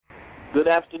Good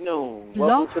afternoon.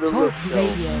 Blog Welcome to the Rook Talk Show.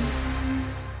 Radio.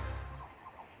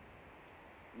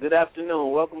 Good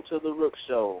afternoon. Welcome to the Rook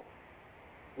Show.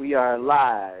 We are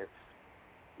live.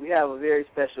 We have a very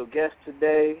special guest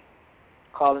today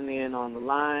calling in on the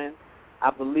line.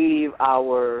 I believe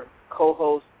our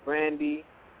co-host, Brandy,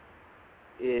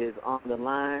 is on the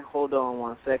line. Hold on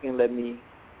one second. Let me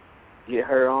get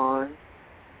her on.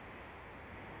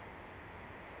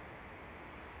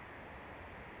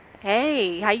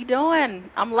 Hey, how you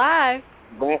doing? I'm live.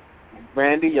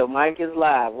 Brandy, your mic is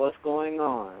live. What's going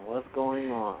on?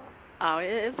 Oh,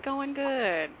 it's going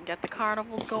good. Got the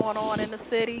carnivals going on in the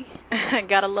city.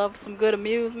 Gotta love some good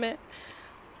amusement.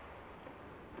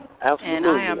 Absolutely,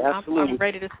 and I'm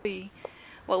ready to see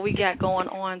what we got going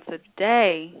on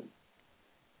today.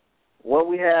 What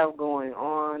we have going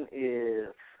on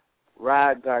is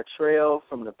Rod Gartrell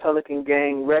from the Pelican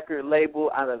Gang record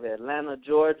label out of Atlanta,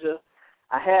 Georgia.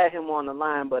 I had him on the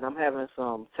line, but I'm having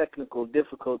some technical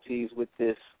difficulties with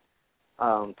this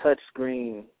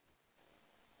touchscreen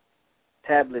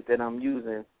tablet that I'm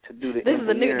using to do the This is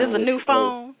a new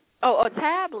phone. Oh, a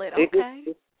tablet. Okay.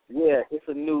 It's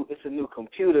a new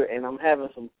computer, and I'm having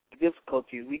some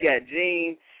difficulties. We got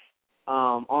Gene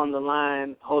on the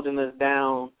line holding us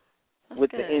down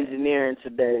with the engineering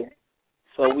today,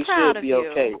 so I'm we proud should be of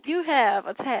you. okay. You have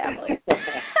a tablet.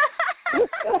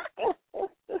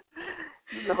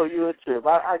 You know you're a trip.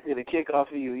 I get a kick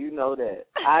off of you. You know that.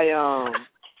 I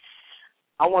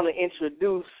want to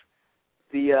introduce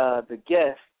the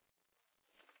guest,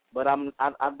 but I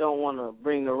don't want to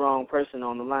bring the wrong person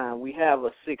on the line. We have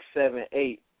a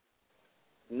 678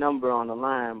 number on the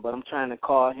line, but I'm trying to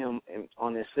call him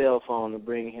on his cell phone to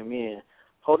bring him in.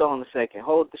 Hold on a second.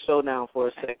 Hold the show down for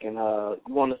a second. You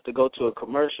want us to go to a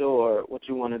commercial, or what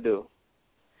you want to do?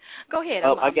 Go ahead.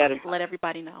 I got to let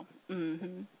everybody know.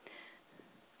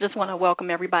 Just want to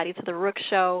welcome everybody to the Rook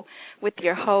Show with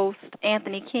your host,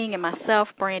 Anthony King, and myself,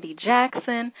 Brandy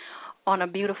Jackson, on a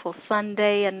beautiful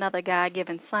Sunday, another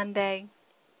God-given Sunday.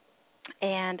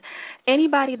 And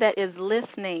anybody that is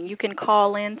listening, you can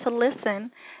call in to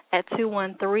listen at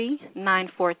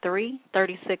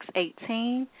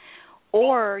 213-943-3618,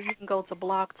 or you can go to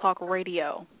Blog Talk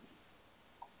Radio,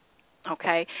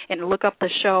 okay, and look up the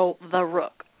show, The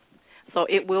Rook. So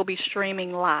it will be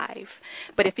streaming live.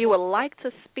 But if you would like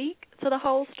to speak to the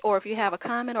host, or if you have a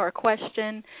comment or a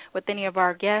question with any of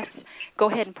our guests, go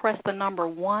ahead and press the number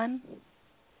 1,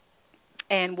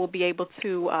 and we'll be able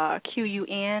to cue you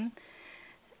in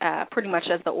pretty much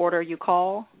as the order you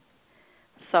call.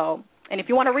 So, and if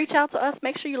you want to reach out to us,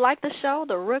 make sure you like the show,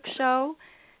 The Rook Show,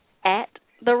 at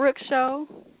The Rook Show,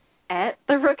 at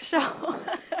The Rook Show.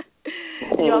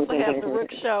 You also have The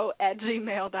Rook Show at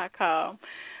gmail.com.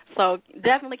 So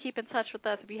definitely keep in touch with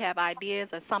us if you have ideas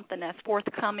or something that's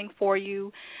forthcoming for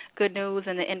you, good news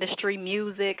in the industry,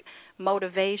 music,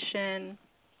 motivation,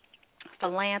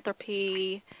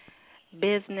 philanthropy,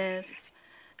 business.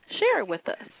 Share it with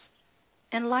us.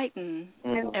 Enlighten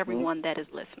everyone that is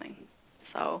listening.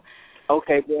 So,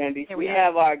 okay, Brandy, we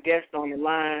have our guest on the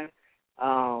line,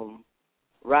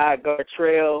 Rod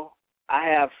Gartrell. I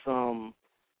have some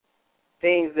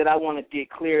things that I want to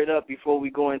get cleared up before we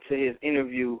go into his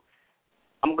interview.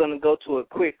 I'm going to go to a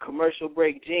quick commercial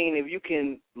break. Gene, if you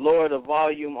can lower the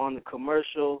volume on the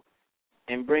commercial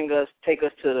and take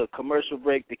us to the commercial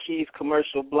break, the Keys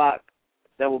commercial block,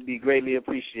 that would be greatly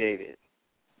appreciated.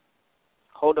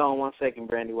 Hold on one second,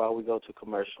 Brandy, while we go to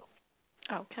commercial.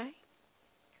 Okay.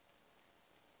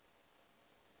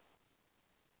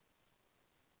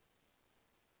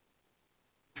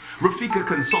 Rafika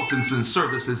Consultants and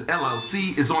Services,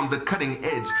 LLC, is on the cutting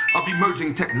edge of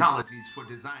emerging technologies for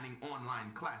designing online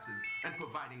classes and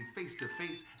providing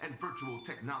face-to-face and virtual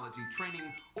technology training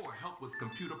or help with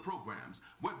computer programs,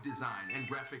 web design, and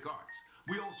graphic arts.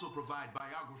 We also provide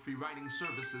biography writing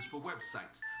services for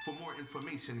websites. For more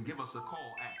information, give us a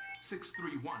call at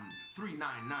 631-399-0149.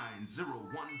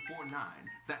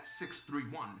 That's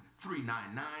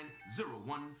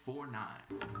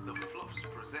 631-399-0149. The Fluffs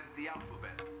present The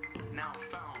Alphabet, now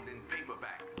found in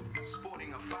paperback,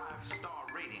 sporting a 5-star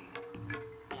rating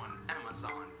on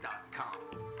Amazon.com.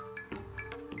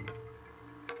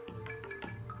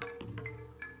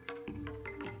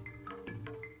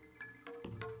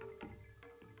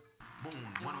 Moon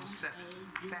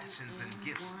 107, fashions and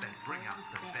gifts that bring out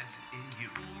the best in you.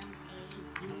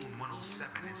 Moon 107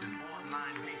 is an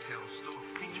online retail store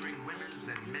featuring women's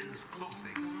and men's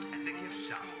clothing and a gift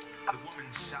shop. The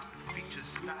women's shop features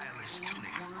stylish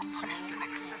tunics, suits, and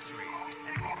accessories,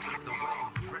 and offers the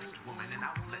well-dressed woman an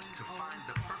outlet to find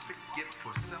the perfect gift for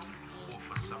self or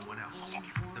for someone else.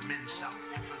 The men's shop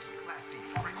offers classy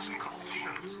French cut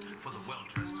shirts for the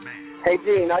Hey,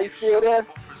 Gene, are you still there?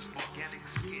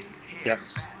 Yes.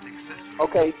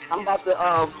 Okay, I'm about to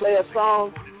play a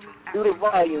song. Do the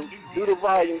volume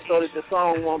so that the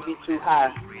song won't be too high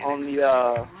on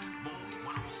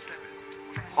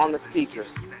the speaker.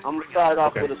 I'm gonna start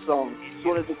off with a song. As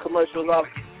soon as the commercial's off,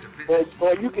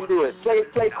 or you can do it.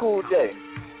 Play Cool J.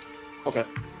 Okay.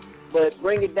 But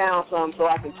bring it down some so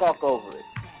I can talk over it.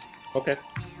 Okay.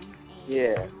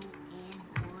 Yeah.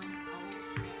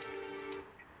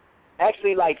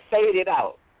 Actually, like, fade it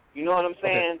out. You know what I'm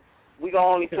saying? Okay. We gonna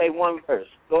only play one verse.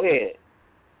 Go ahead.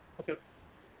 Okay.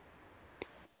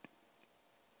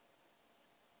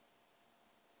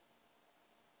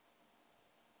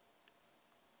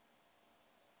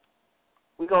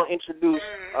 We're gonna introduce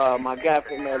my guy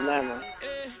from Atlanta.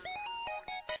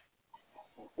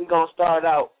 We're gonna start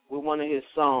out with one of his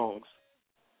songs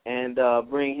and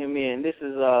bring him in. This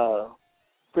is a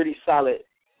pretty solid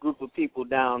group of people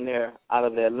down there out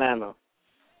of Atlanta.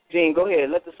 Gene, go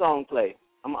ahead. Let the song play.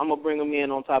 I'm gonna bring him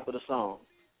in on top of the song.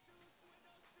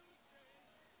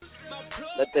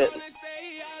 Let that.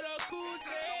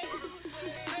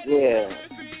 Yeah.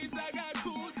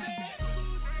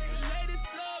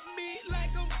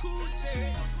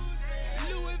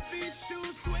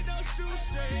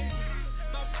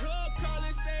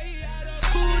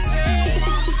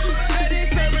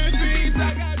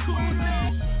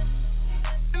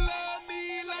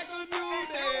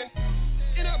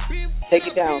 Take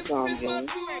it down some, Gene.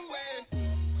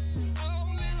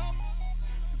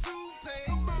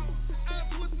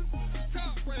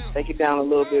 Take it down a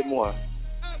little bit more.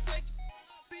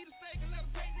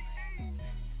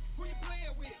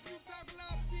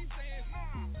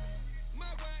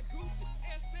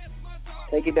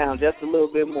 Take it down just a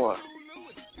little bit more.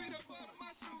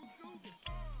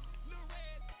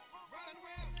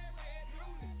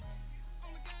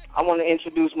 I want to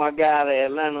introduce my guy out of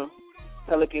Atlanta,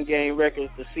 Pelican Game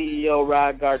Records, the CEO,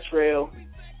 Rod Gartrell,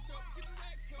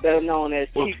 better known as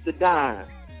Chief the Don.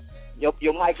 Your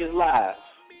mic is live.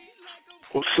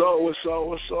 What's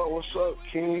up,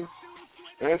 King?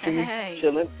 Anthony? Hey.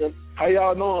 Chillin'. How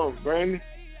y'all doing, Brandy?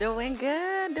 Doing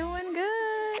good.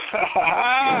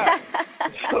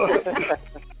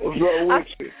 What's up with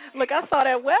you? Look, I saw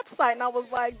that website and I was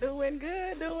like, doing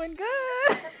good.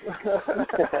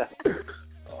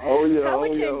 Oh yeah,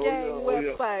 Pelican Gang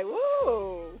website.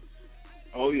 Woo.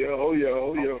 Oh yeah.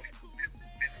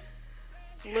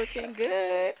 Looking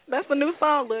good. That's a new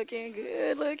song. Looking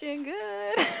good.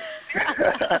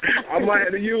 I might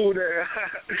have to use that.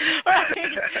 Right.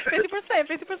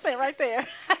 50% right there.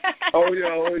 Oh yeah.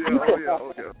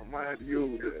 I might have to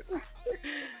use that.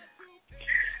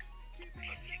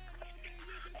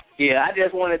 Yeah, I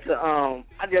just wanted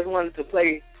to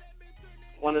play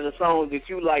one of the songs that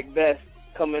you like best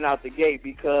coming out the gate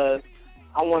because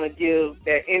I want to give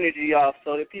that energy off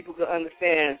so that people can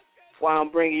understand why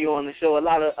I'm bringing you on the show. A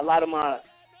lot of my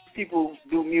people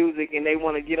do music and they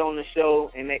want to get on the show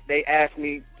and they ask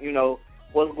me,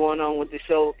 what's going on with the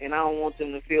show, and I don't want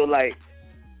them to feel like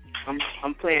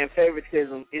I'm playing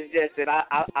favoritism. It's just that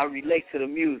I relate to the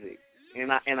music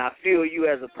and I feel you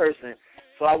as a person.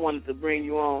 So I wanted to bring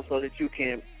you on so that you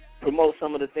can promote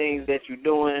some of the things that you're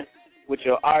doing with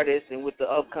your artists and with the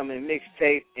upcoming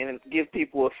mixtape and give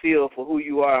people a feel for who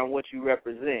you are and what you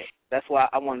represent. That's why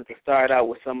I wanted to start out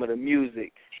with some of the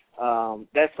music.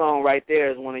 That song right there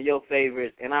is one of your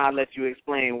favorites, and I'll let you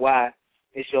explain why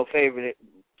it's your favorite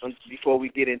before we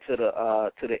get into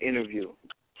the interview.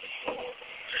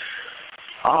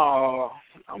 I'm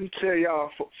gonna tell y'all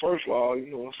first of all,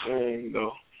 you know what I'm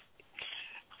saying,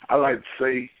 I like to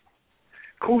say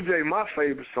Cool J my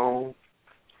favorite song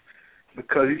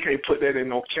because you can't put that in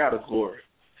no category.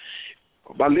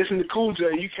 By listening to Cool J,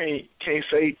 you can't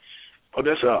say, oh,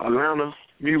 that's Atlanta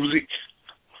music.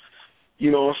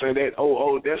 You know what I'm saying?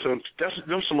 That's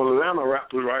them some Atlanta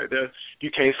rappers right there. You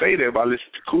can't say that by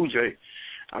listening to Cool J.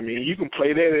 I mean, you can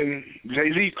play that in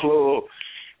Jay-Z club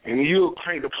and you'll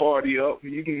crank the party up.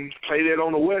 You can play that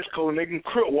on the West Coast and they can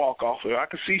crip walk off it. I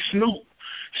can see Snoop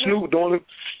doing the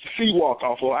sea walk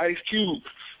off, or Ice Cube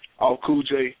off Cool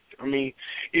J. I mean,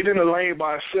 it's in a lane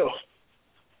by itself.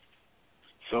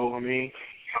 So, I mean,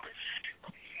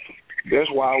 that's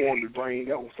why I wanted to bring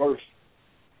that one first.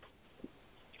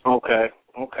 Okay.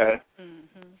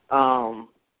 Mm-hmm.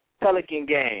 Pelican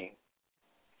Gang,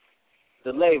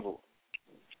 the label.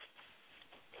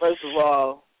 First of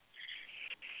all,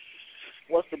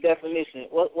 what's the definition?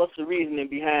 What's the reasoning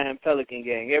behind Pelican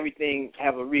Gang? Everything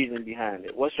have a reason behind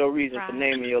it. What's your reason for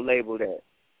naming your label that?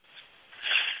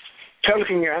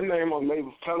 Pelican Gang, I named my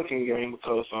label Pelican Gang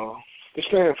because it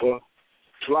stands for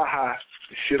fly high,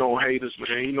 shit on haters,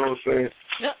 man. You know what I'm saying?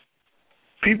 Yep.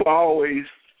 people always,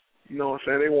 you know what I'm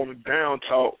saying, they want to down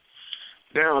talk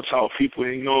people,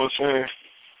 you know what I'm saying?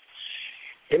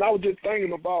 And I was just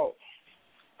thinking about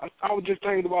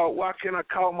why can't I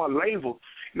call my label?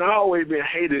 You know, I always been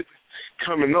hated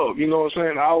coming up, you know what I'm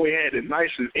saying? I always had the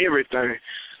nicest everything.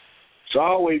 So I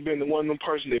always been the one of them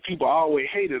person that people always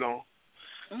hated on.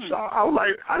 So I was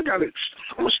like, I'm gonna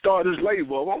start this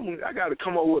label. I gotta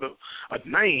come up with a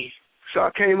name. So I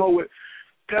came up with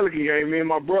Pelican Gang. Me and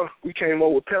my brother, we came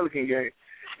up with Pelican Gang.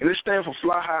 And it stands for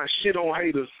Fly High and Shit on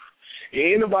Haters.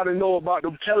 And anybody know about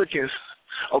them pelicans?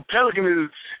 A pelican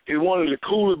is one of the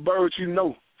coolest birds you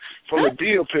know from the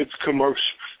Deal Pits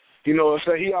commercial. You know what I'm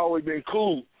saying? He always been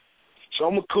cool. So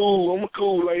I'm a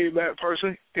cool laid back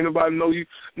person. Anybody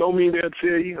know me, they'll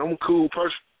tell you I'm a cool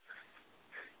person.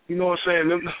 You know what I'm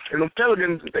saying? And them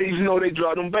pelicans, they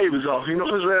drop them babies off. You know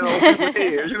what I'm saying? On people's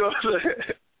heads. You know what I'm saying?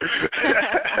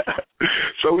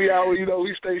 So we always,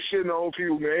 we stay shitting on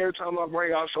people, man. Every time I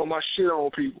bring out some, I shit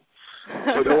on people.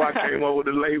 So that's why I came up with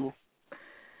the label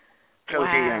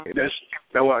Pelican Gang. That's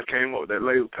why I came up with that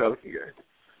label Pelican Gang.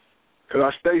 Because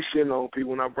I stay shitting on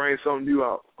people when I bring something new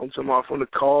out. I'm talking about from the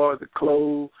car, the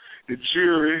clothes, the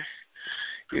jewelry,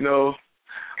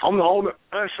 I'm the only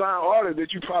unsigned artist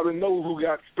that you probably know who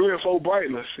got 3 or 4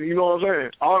 Breitlands. You know what I'm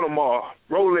saying? Audemars,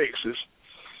 Rolexes.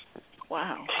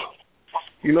 Wow.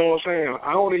 You know what I'm saying?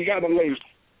 I don't even got a label.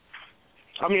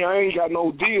 I mean, I ain't got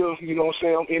no deal. You know what I'm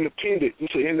saying? I'm independent.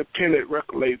 It's an independent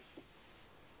record label.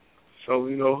 So,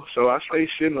 so I stay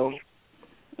shitting on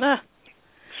them.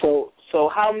 So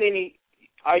how many,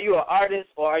 are you an artist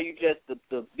or are you just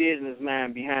the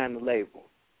businessman behind the label?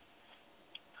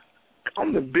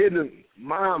 I'm the business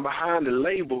mind behind the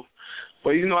label,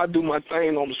 but I do my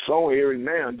thing on the song every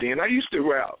now and then. I used to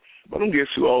rap, but I'm getting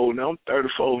too old now. I'm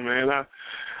 34, man. I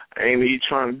ain't even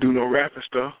trying to do no rapping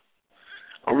stuff.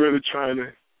 I'm really trying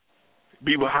to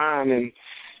be behind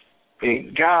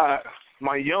and guide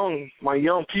my young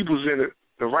people's in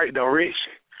the right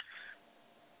direction.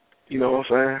 You know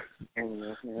what I'm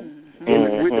saying?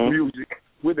 Mm-hmm.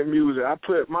 With the music, I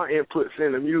put my inputs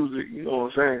in the music. You know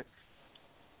what I'm saying?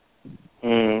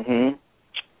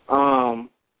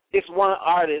 It's one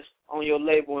artist on your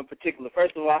label in particular.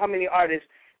 First of all, how many artists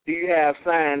do you have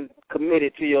signed,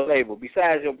 committed to your label?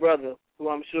 Besides your brother, who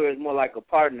I'm sure is more like a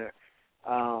partner,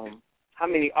 how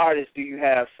many artists do you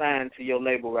have signed to your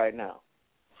label right now?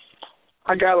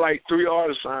 I got like 3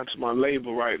 artists signed to my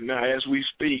label right now as we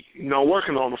speak.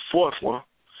 Working on the 4th one.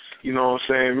 You know what I'm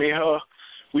saying? Me and her,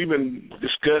 we've been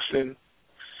discussing,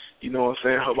 you know what I'm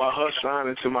saying, about her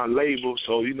signing to my label.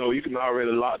 So, you can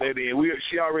already lock that in.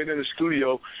 She already in the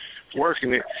studio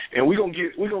working it. And we're gonna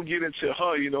get into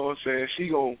her, you know what I'm saying? She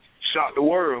gonna shock the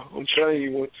world. I'm telling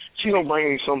you, she gonna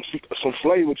bring some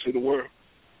flavor to the world.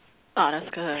 Oh,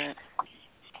 that's good.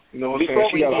 You know what I'm saying?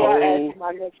 She got a whole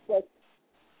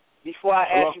Before I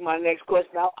ask you my next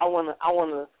question, I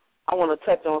wanna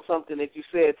touch on something that you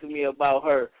said to me about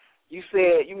her. You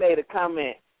said you made a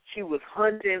comment. She was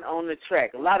hunting on the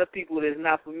track. A lot of people that's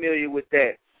not familiar with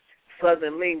that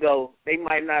Southern lingo, they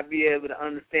might not be able to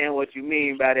understand what you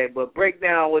mean by that. But break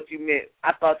down what you meant.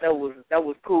 I thought that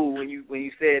was cool when you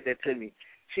said that to me.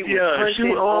 She was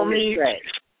hunting on the track.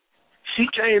 She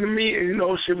came to me and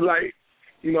she was like,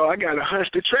 I gotta hunch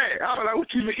the track. I was like,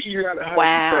 what you mean you gotta hunch the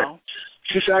track?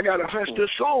 She said, I gotta hunch the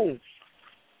song.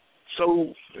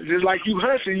 So just like you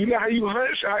hunching, you know how you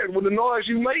hunch with the noise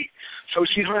you make. So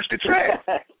she hunched the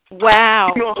track.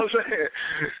 Wow. You know what I'm saying?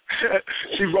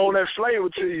 She rolled that flavor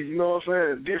to you. You know what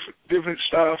I'm saying? Different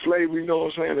style flavor. You know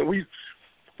what I'm saying? And we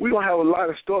gonna have a lot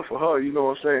of stuff for her. You know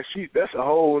what I'm saying? That's a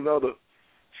whole another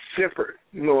separate.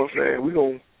 You know what I'm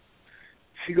saying?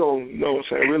 She gonna, you know what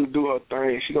I'm saying, really do her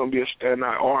thing. She gonna be a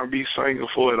standout R&B singer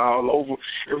for it all over.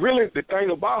 And really, the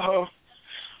thing about her,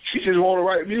 she just wanna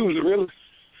write music, really.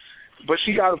 But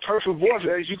she got a perfect voice,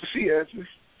 as you can see, Anthony.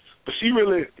 But she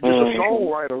really just a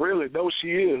songwriter, really. Though she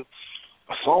is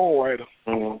a songwriter.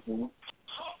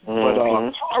 But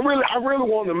I really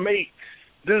want to make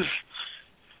this.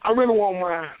 I really want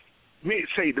my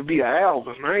mixtape to be an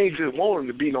album. I ain't just wanting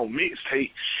to be no mixtape.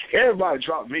 Everybody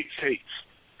drop mixtapes.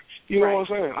 You know what I'm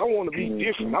saying? I want to be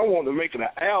different. I want to make it an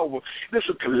album. This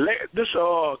a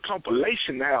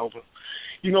compilation album.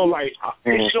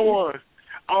 It's showing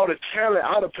all the talent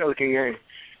out of Pelican Gang.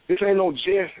 This ain't no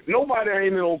just. Nobody ain't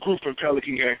in no group in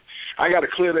Pelican Gang. I got to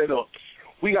clear that up.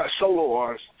 We got solo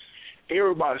artists.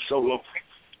 Everybody solo.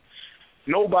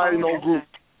 Nobody no group.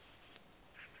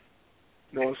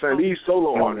 You know what I'm saying? These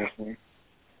solo artists.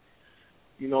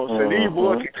 You know what I'm saying? These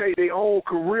boys can take their own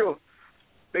career.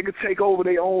 They can take over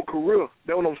their own career.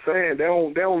 That's what I'm saying. They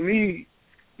don't need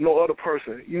no other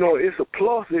person. You know, it's a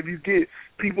plus if you get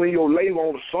people in your label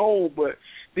on the song, but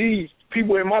these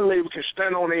people in my label can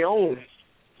stand on their own.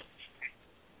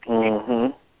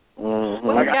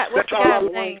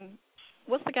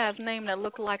 What's the guy's name that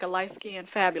looked like a light-skinned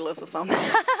Fabulous or something?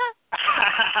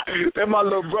 That's my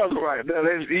little brother right there.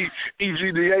 That's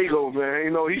E.G. Diego, man.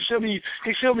 You know, he should be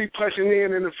pushing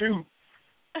in the few.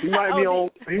 He might be on.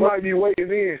 He might be waiting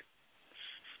in.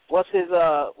 What's his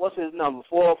number?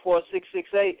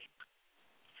 44668.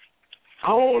 I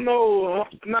don't know.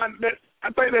 Not that.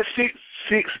 I think that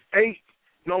 668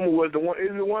 number was the one.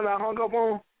 Is it the one I hung up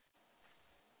on?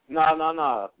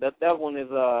 No. That one is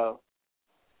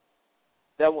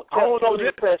that one. Tell him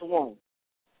to press 1.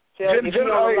 If you're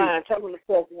on the line, tell him to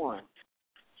press 1.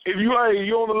 If you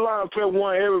on the line, press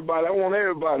 1. Everybody. I want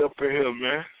everybody up in here,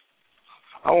 man.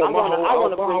 I want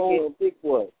to bring in Big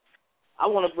Boy. I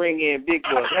want to bring in Big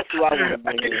Boy. That's who I want to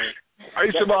bring in. Are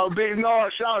you talking about Big Nard?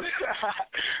 Shout it.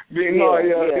 Big Nard,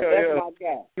 yeah. That's my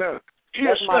guy. No, he's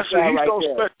special. He's so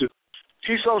special.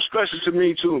 He's so special to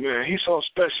me too, man. He's so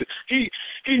special. He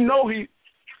know he's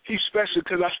special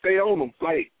because I stay on him.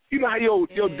 Like, you know how your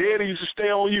daddy used to stay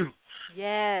on you.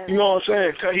 Yes. You know what I'm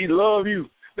saying? Because he love you.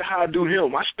 That's how I do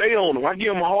him. I stay on him. I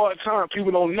give him a hard time. People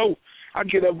don't know. I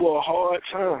give that boy a hard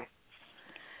time.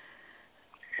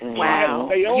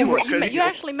 Wow. You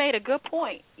actually made a good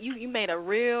point. You made a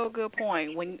real good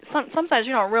point. When sometimes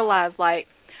you don't realize, like,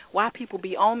 why people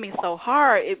be on me so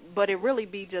hard, but it really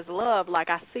be just love. Like,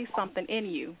 I see something in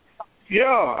you. Yeah,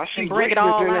 I see bring greatness it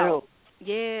all in out. him.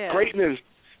 Yeah.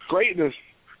 Greatness.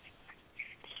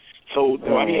 So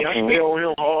I mean, I stay on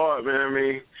him hard, man. I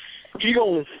mean, he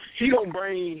gonna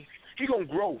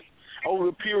grow over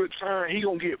the period of time. He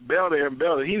gonna get better and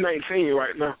better. He 19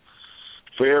 right now.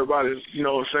 For everybody, you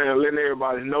know what I'm saying, letting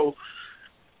everybody know.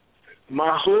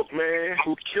 My hook, man,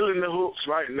 who's killing the hooks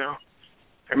right now.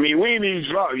 I mean, we ain't even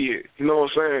dropped yet, you know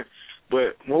what I'm saying?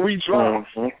 But when we drop,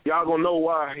 y'all gonna know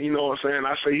why, you know what I'm saying?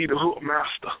 I say he the hook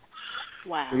master.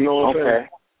 Wow. You know what I'm saying?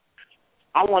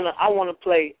 I wanna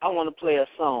play a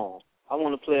song.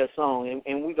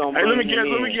 And we gonna. Hey, let me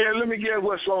guess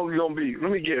what song it's gonna be.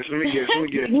 Let me guess.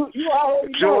 You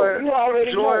already know.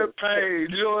 Joy and Pain.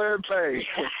 You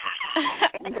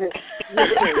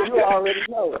already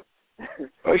know.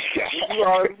 You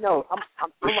already know. I'm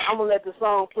gonna let the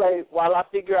song play while I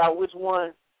figure out which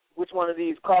one of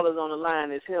these callers on the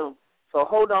line is him. So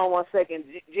hold on 1 second,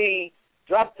 Gene.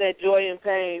 Drop that Joy and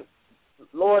Pain.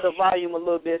 Lower the volume a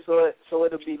little bit so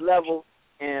it'll be level.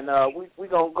 And we're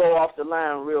going to go off the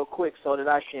line real quick so that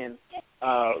I can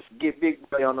get Big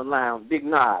Boy on the line. Big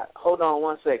Nod. Hold on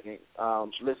 1 second,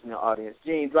 listening audience.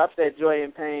 Gene, drop that Joy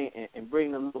and Pain and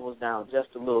bring the levels down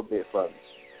just a little bit for me.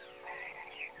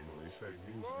 You know, they say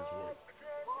music is what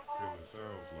feeling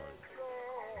sounds like.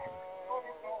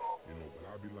 You know, but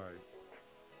I'll be like,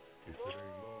 if it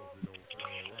ain't love, it don't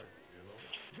sound right, you know?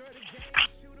 Girl, the game I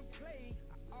should have played,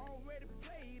 I already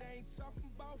played. I ain't talking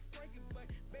about Frankie, but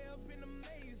Bell been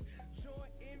amazed. Joy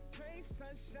and pain,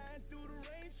 sunshine through the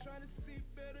rain, trying to see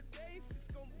better days.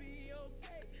 It's gonna be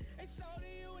okay. Hey,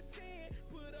 shorty, you a 10,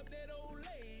 put up that old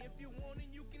lay. If you want it,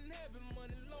 you can have it,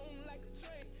 money long like a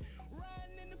train.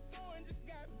 Riding in the foreign, just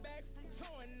got back from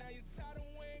touring. Now you tired of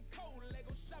wearing cold,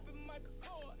 Lego shopping Michael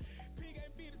Kors. Pig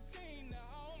ain't be the scene, now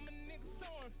all my niggas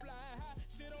soaring. Fly high,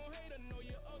 shit on hater, know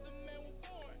your other man was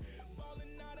born.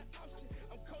 Ballin' not an option,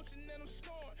 I'm coaching and I'm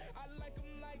scoring. I like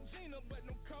them like Gina, but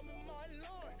don't call me Martin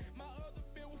Lawrence. My other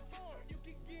bill was foreign, you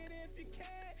can get it if you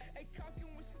can. Ain't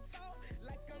talking with some talk,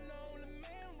 like I'm the only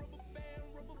man. Rubber band,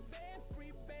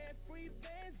 free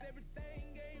bands,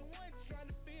 everything A1, trying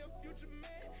to be a future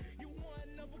man. You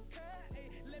one of a kind, hey,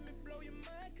 let me blow your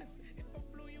mind, cause if I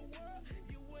blew your world,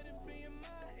 you wouldn't be in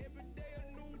mine. Every day a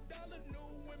new dollar, new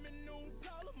women, new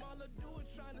problem, all I do is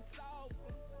trying to solve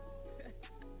them.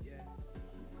 Yeah.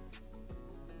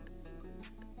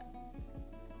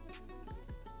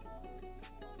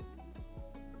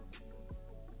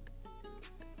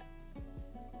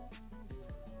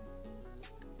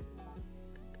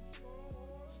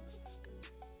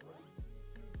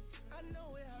 I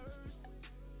know it hurts,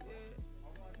 yeah.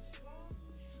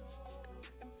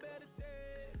 And better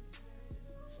days,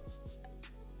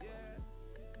 yeah.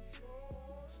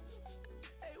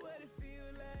 Hey, what it feel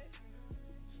like?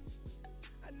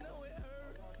 I know it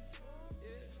hurts,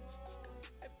 yeah.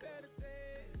 And better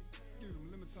days. Excuse me,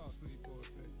 let me talk to you for a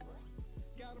second.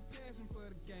 Got a passion for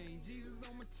the game, Jesus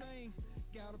on my chain.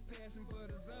 Got a passion for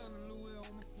designer, Louis on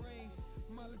my frame.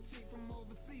 My little chick from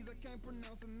overseas, I can't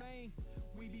pronounce her name.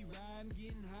 We be riding,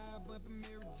 getting high, bumping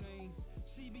Mary Jane.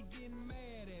 She be getting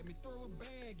mad at me, throw a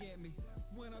bag at me.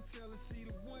 When I tell her she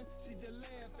the one, she just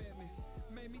laugh at me.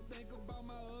 Made me think about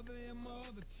my other and my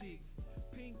other chick.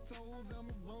 Pink toes, I'm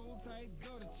a roll tight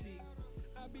gutter chick.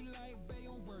 I be like, bae,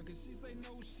 I'm working. She say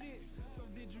no shit. So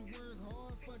did you work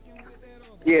hard fucking with that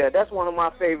other? Yeah, that's one of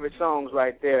my favorite songs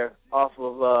right there off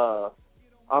of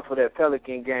that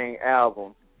Pelican Gang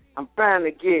album. I'm trying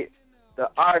to get the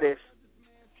artist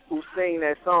who sing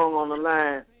that song on the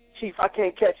line. Chief, I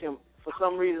can't catch him for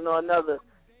some reason or another.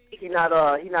 He not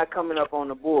coming up on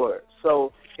the board.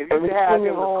 So if you can have him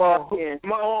to call in.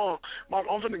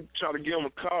 I'm finna try to give him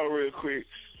a call real quick.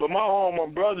 But my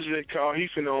brother just called. He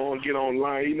finna get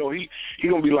online. You know, he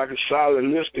gonna be like a solid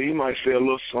listener. He might say a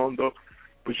little something though.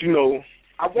 But you know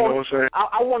what I'm saying?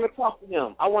 I want to talk to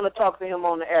him. I want to talk to him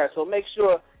on the air. So make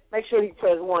sure he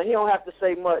press 1. He don't have to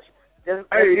say much. He on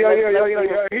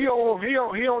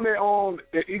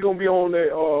that he gonna be on that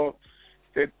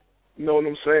you know what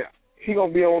I'm saying? He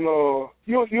gonna be on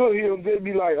you'll hear him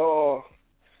be like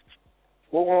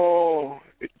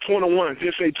 21.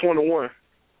 Just say 21.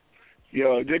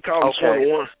 Yeah, they call him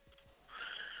 21.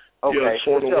 Okay. Yeah,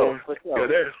 21. For sure. Yeah,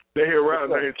 they here around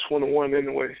there 21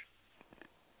 anyway.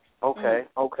 Okay.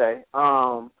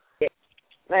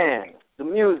 Man, the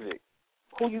music.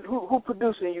 Who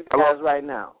producing you guys right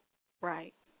now?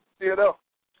 Right. Still there?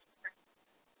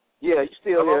 Yeah, you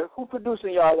still here. Who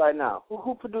producing y'all right now?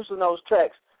 Who producing those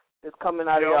tracks that's coming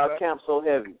out of y'all camp so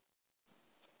heavy?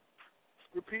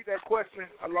 Repeat that question.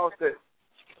 I lost it.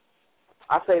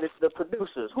 I say the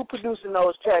producers. Who producing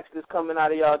those tracks that's coming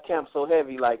out of y'all camp so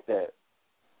heavy like that?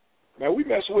 Man, we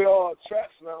mess with all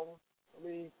tracks now. I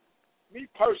mean, me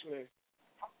personally,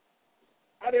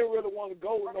 I didn't really want to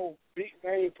go with no big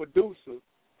name producer.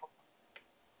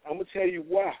 I'm gonna tell you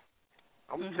why.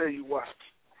 I'm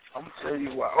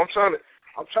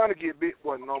trying to get Big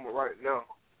Boy number right now,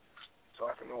 so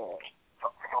I can let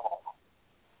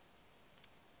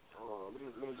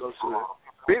me go to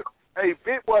it.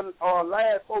 Big Boy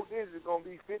last 4 digits is gonna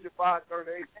be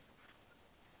 5538.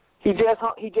 He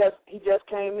just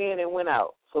came in and went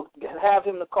out. So have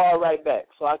him to call right back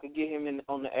so I could get him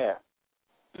on the air.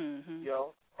 Mm-hmm.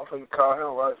 Yo, I'm gonna call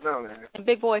him right now, man. And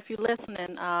Big Boy, if you're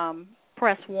listening,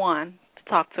 press 1 to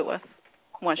talk to us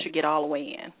once you get all the way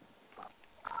in.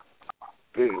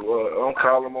 Well, I'm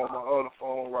calling him on my other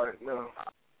phone right now.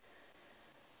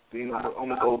 Then I'm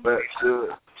gonna go back to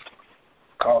it.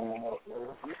 Call him up,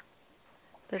 man.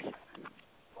 This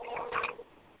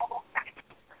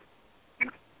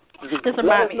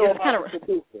reminds me. It's kind of.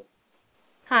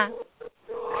 Huh?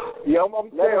 Yeah, I'm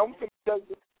finna tell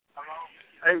you.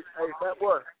 Hey, that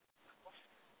boy.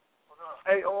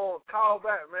 Hey, call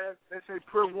back, man. They say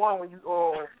put 1 when you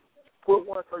put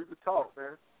 1 so you can talk,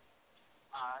 man.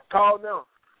 Right. Call now.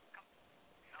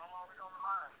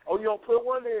 Oh, you don't put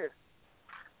 1 in?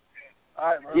 All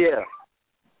right, man. Yeah.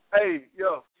 Hey,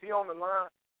 yo, he on the line.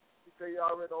 He say you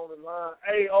already on the line.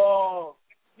 Hey,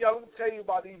 let me tell you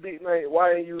about these big names.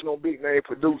 Why ain't you no big name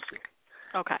producer?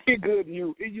 Okay. It good to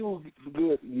you. It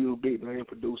good to you, big name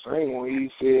producer. I ain't gonna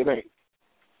even say it ain't.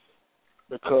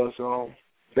 Because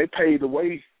they paid the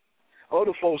way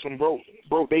other folks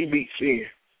broke they beats in.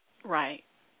 Right.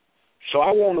 So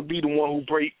I want to be the one who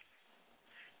break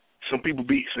some people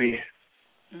beats in.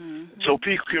 Mm-hmm. So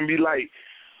people can be like,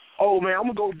 oh man, I'm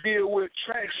gonna go deal with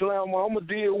Track Slammer. I'm gonna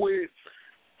deal with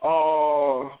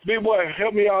Big Boy.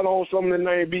 Help me out on some of the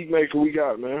name beatmaker we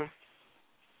got, man.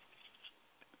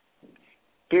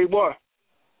 Big Boy.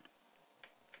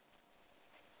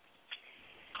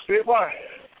 Big Boy.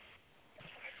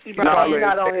 He's not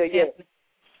on here yet.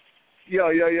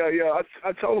 Yeah.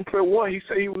 I told him put 1. He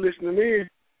said he was listening in.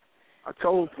 I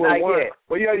told him put not 1. Yet.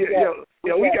 But yeah.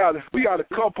 We got a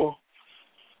couple.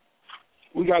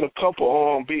 We got a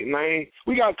couple beat names.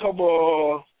 We got a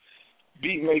couple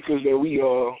beat makers that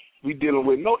we dealing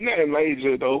with. Nothing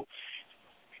major though.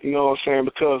 You know what I'm saying?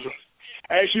 Because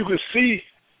as you can see,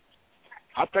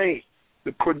 I think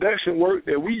the production work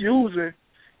that we using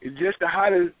is just the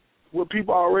hottest. What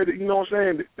people already, you know what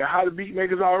I'm saying? The hottest beat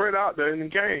makers already out there in the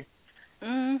game.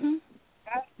 Mhm.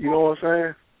 You know what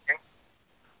I'm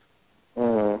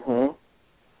saying? Mhm.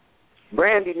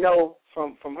 Brandy know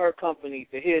from her company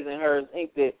to his and hers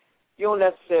Inc. that you don't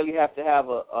necessarily have to have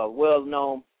a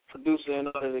well-known producer in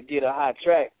order to get a hot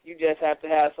track. You just have to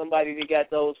have somebody that got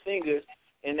those fingers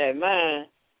and that mind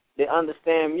that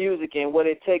understand music and what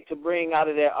it takes to bring out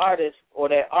of that artist or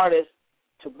that artist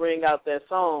to bring out that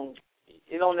song.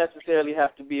 It don't necessarily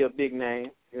have to be a big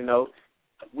name, you know.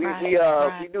 We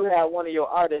do have one of your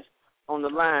artists on the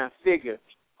line, Figure.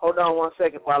 Hold on 1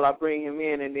 second while I bring him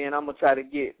in, and then I'm gonna try to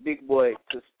get Big Boy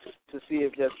to see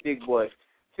if that's Big Boy.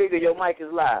 Figure, your mic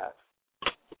is live.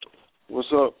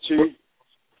 What's up, Chief?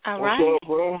 All What's right. up,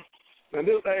 bro? Now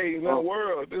this, hey, now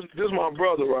world, this my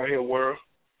brother right here, world.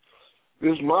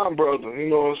 This my brother, you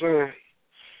know what I'm saying?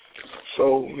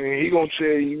 So man, he gonna tell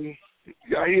you,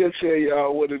 he'll tell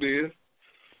y'all what it is.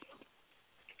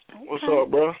 Okay. What's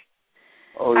up, bro?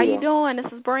 Oh, How yeah. you doing?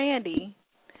 This is Brandy.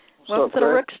 What's Welcome up, to the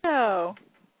Brad? Rook Show.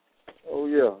 Oh,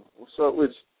 yeah. What's up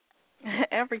with you?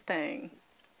 Everything.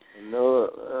 You know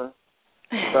it, man.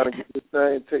 Trying to get this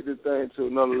thing, take this thing to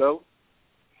another level.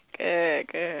 Good,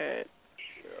 good.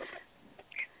 Yeah.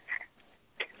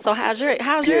 So how's your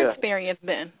experience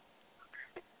been?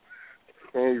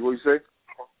 Hey, what you say?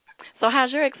 So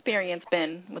how's your experience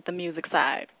been with the music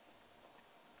side?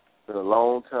 Been a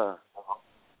long time.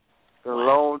 Been a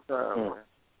long time, man.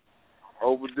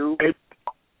 Overdue. Hey.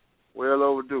 Well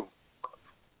overdue.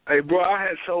 Hey, bro,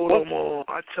 I told him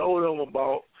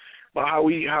about how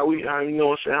you know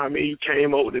what I'm saying, how you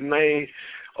came up with the name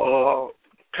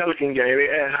Pelican Gang. They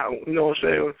asked how, you know what I'm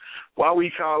saying, why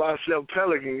we call ourselves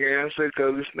Pelican Gang. I said,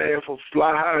 because it stands for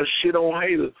fly high and shit on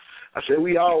haters. I said,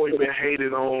 we always been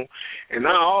hated on, and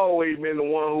I always been the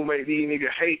one who make these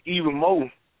niggas hate even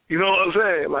more. You know what I'm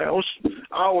saying? Like,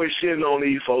 I always shitting on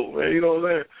these folks, man. You know what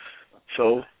I'm saying?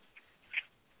 So,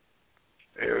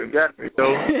 you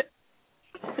know.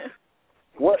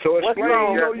 So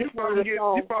explain, you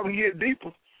probably get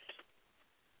deeper.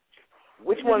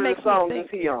 Which one of the songs is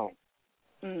he on?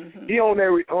 Mm-hmm. He on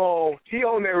that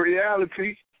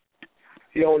reality.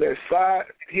 He on that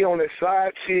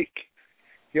side chick.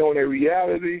 He on that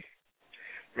reality.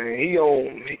 Man, he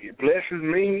blesses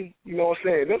me. You know what I'm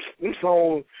saying? Them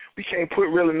songs, we can't put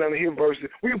really none of his verses.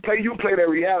 You play that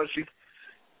reality.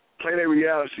 Play that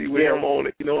reality with him on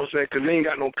it. You know what I'm saying? Because he ain't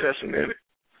got no cussing in it.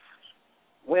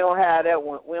 We don't have that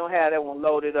one. We don't have that one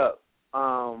loaded up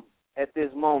at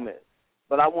this moment.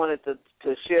 But I wanted to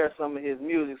share some of his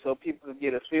music so people could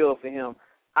get a feel for him.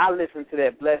 I listened to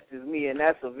that "Blessed Is Me," and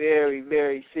that's a very,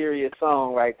 very serious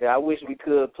song right there. I wish we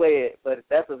could play it, but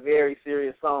that's a very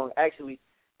serious song. Actually,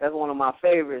 that's one of my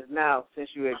favorites now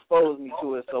since you exposed me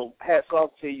to it. So hats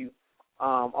off to you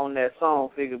on that song,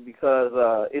 Figure, because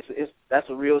that's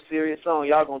a real serious song.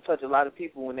 Y'all gonna touch a lot of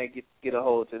people when they get a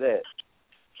hold to that.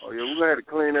 Oh, yeah, we're going to have to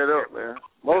clean that up, man.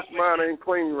 Most of mine ain't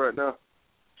clean right now.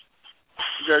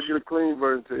 You got to get a clean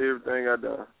version to everything I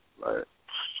done. Like,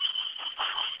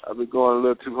 I've been going a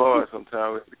little too hard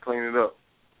sometimes. We have to clean it up.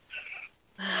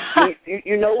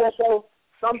 You know what, though?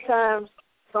 Sometimes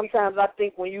I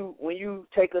think when you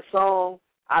take a song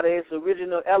out of its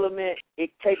original element,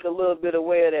 it takes a little bit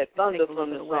away of that thunder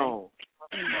from the song.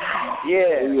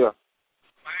 Yeah. Yeah.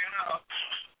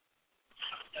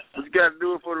 But you got to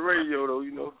do it for the radio, though,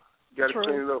 you know. You got to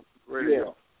clean it up for the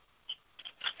radio.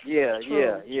 Yeah.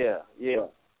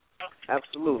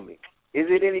 Absolutely. Is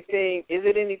it anything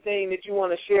that you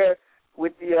want to share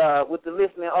with the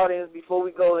listening audience before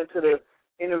we go into the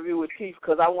interview with Keith?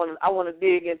 Because I want to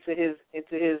dig into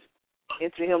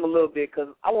him a little bit,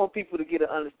 because I want people to get an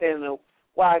understanding of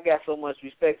why I got so much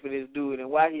respect for this dude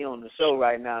and why he on the show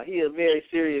right now. He a very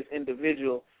serious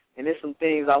individual, and there's some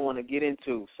things I want to get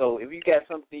into. So if you got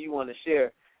something you want to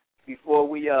share before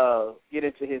we get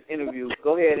into his interview,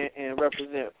 go ahead and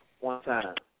represent one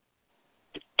time.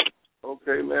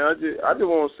 Okay, man. I just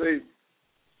want to say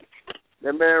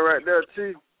that man right there,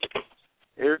 T.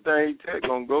 Everything he take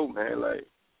gonna go, man. Like,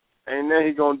 ain't nothing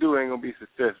he gonna do ain't gonna be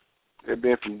successful. They've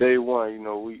been from day one. You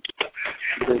know, we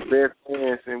been best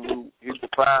friends since he was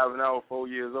 5 and I was 4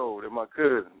 years old. They're my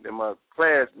cousin. They're my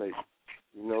classmates.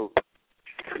 You know,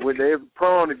 with every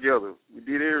prom together, we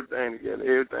did everything together.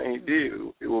 Everything he did,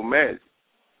 it was magic.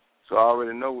 So I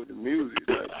already know with the music,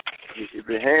 like, if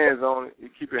your hands on it, you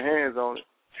keep your hands on it.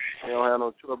 You don't have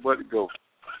no choice but to go.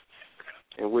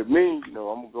 And with me, you know,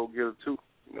 I'm gonna go get her too.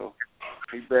 You know,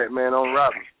 he's Batman on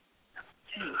Robin.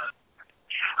 I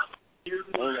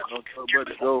ain't got no choice but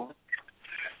to go.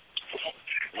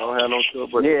 I don't have no choice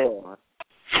but to go.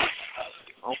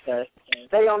 Okay.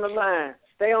 Stay on the line.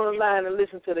 Stay on the line and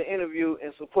listen to the interview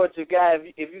and support your guy.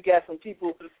 If you got some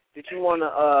people that you want to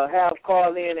have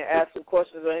call in and ask some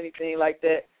questions or anything like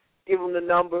that, give them the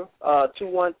number,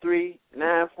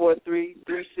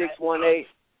 213-943-3618,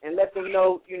 and let them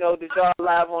know, that y'all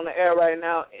live on the air right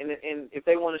now, and if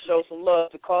they want to show some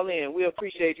love to call in. We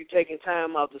appreciate you taking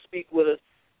time out to speak with us.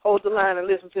 Hold the line and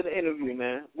listen to the interview,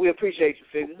 man. We appreciate you,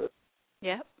 Figure.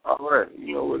 Yep. All right.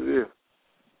 You know what it is.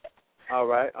 All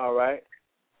right.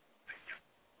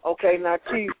 Okay, now,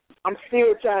 Chief, I'm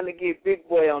still trying to get Big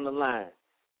Boy on the line.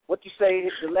 What you say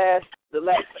is the last,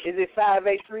 is it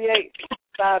 5838?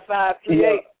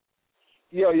 5538?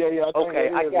 Yeah. Okay,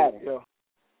 I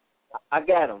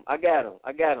got him.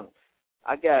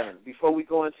 I got him. Before we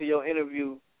go into your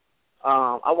interview,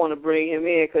 I want to bring him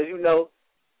in because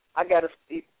I got to.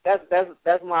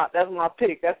 That's my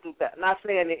pick. That's not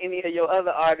saying that any of your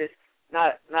other artists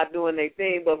not doing their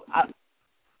thing, but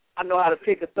I know how to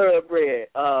pick a thoroughbred.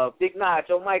 Big Notch,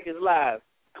 your mic is live.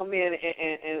 Come in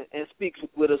and speak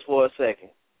with us for a second.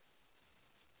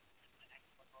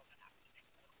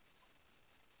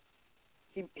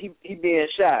 He being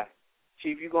shy.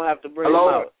 Chief, you're gonna have to bring him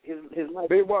out. His mic.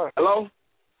 Big boy. Hello?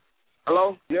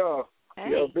 Yeah.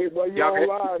 Hey. Yeah, big boy, you on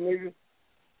live, nigga.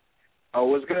 Oh,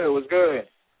 what's good?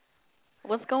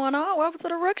 What's going on? Welcome to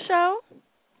the Rook Show.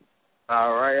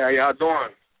 All right, how y'all doing?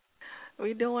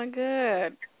 We doing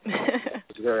good.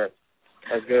 That's good.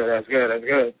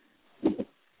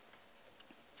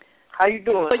 How you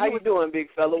doing? How you doing, big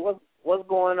fella? What's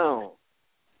going on?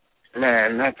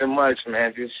 Man, nothing much,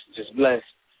 man. Just blessed.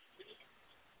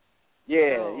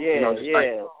 Yeah.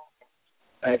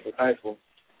 Thankful.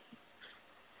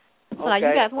 So now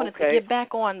you guys wanted to get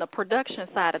back on the production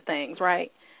side of things,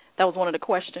 right? That was one of the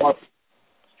questions.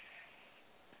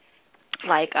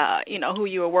 Like, who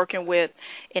you were working with,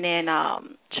 and then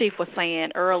Chief was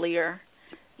saying earlier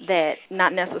that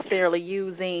not necessarily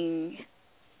using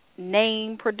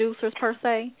name producers per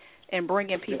se and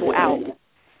bringing people out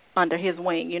under his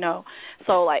wing,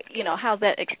 So, like, how's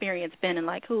that experience been, and,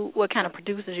 like, what kind of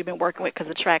producers you've been working with, because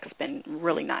the track's been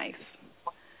really nice.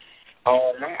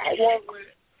 I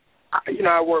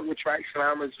work with Track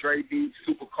Slammers, Dre Beats,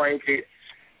 Super Cranky,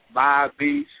 Vibe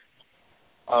Beats,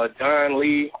 Don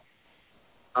Lee,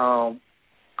 a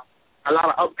lot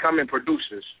of upcoming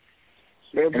producers.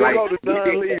 Man, big up to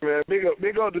Don Lee, man.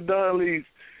 Big up to Don Lee.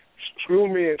 Screw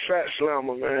me and Track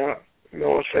Slammer, man. You know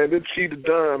what I'm saying? This see the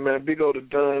Don, man. Big up to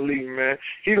Don Lee, man.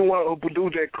 He the one who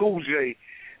produced that Cool J.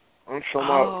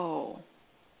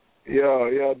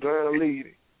 Yeah, Don Lee.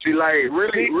 See, like,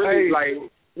 really, like,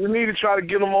 we need to try to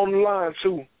get him on the line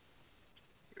too.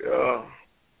 Yeah.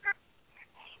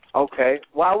 Okay.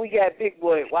 While we got Big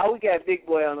Boy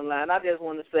on the line, I just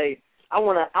want to say I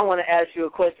want to ask you a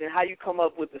question. How you come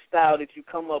up with the style that you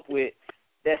come up with?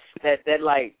 That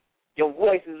like your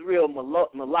voice is real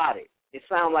melodic. It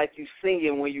sounds like you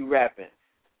singing when you rapping.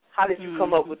 How did you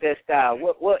come up with that style?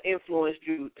 What influenced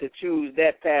you to choose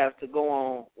that path to go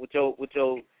on with your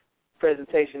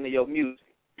presentation of your music?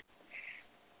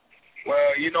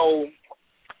 Well,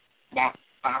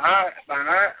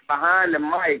 behind the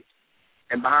mic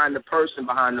and behind the person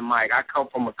behind the mic, I come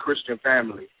from a Christian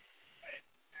family.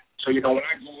 So, when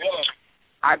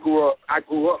I grew up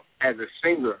as a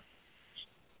singer.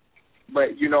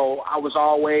 But, I was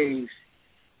always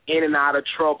in and out of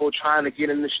trouble, trying to get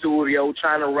in the studio,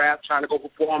 trying to rap, trying to go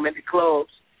perform at the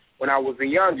clubs when I was a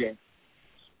youngin'.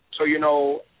 So,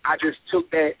 I just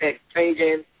took that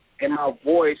singing and my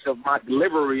voice of my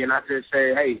delivery, and I just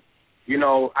say, hey,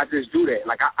 I just do that.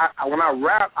 Like, I when I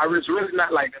rap, it's really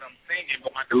not like that I'm singing,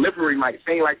 but my delivery might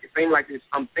seem like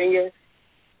I'm singing.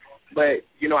 But,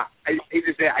 it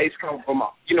just come from,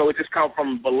 it just come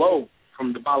from below,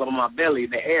 from the bottom of my belly,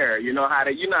 the air. You know how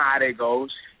that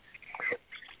goes.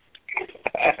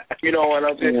 And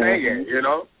I'm just singing,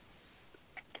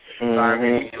 So,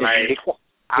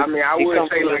 I wouldn't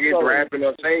say like it's rapping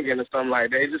or singing or something like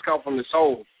that. It just come from the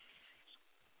soul.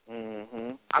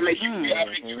 Mm-hmm. I make you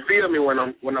feel me when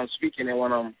I'm speaking and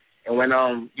when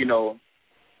I'm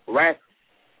rapping.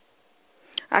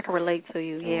 I can relate to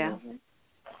you, yeah.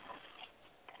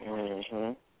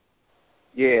 Mhm.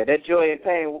 Yeah, that Joy and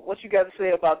Pain. What you got to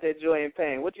say about that Joy and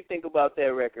Pain? What you think about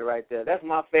that record right there? That's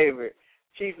my favorite.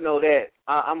 Chief know that.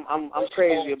 I'm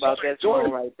crazy about that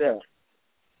song right there.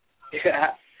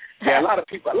 Yeah. A lot of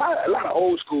people, a lot of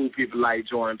old school people like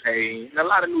Joy and Pain, and a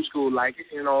lot of new school like it.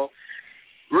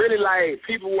 Really, like,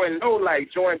 people wouldn't know, like,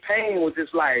 Joy and Pain was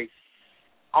just, like,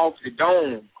 off the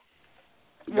dome.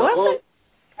 What?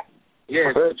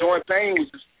 Yeah, Joy and Pain was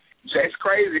just, it's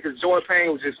crazy because Joy and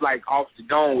Pain was just, like, off the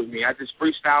dome with me. I just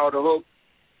freestyled the hook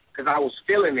because I was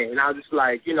feeling it, and I was just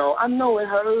like, I know it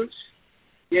hurts.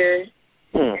 Yeah.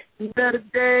 Better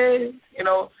days. I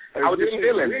was just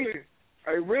feeling it.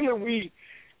 Hey, really,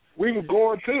 we were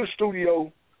going to the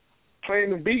studio playing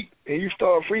the beat, and you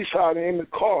started freestyling in the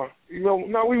car.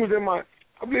 Now we was I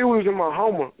believe we was in my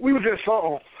Hummer. We was in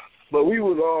something, but we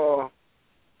was that's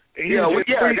what it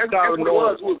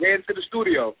was. We was heading to the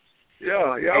studio.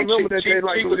 Yeah, I remember that day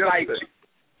like it was yesterday.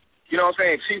 You know what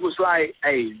I'm saying? She was like,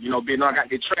 hey, Big I got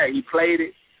the track. He played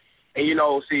it, and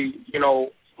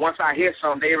once I hear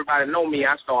something, everybody know me.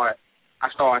 I start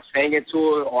singing to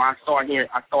it, or I start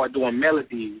doing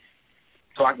melodies.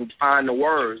 So I can find the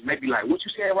words. Maybe like, what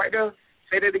you said right there?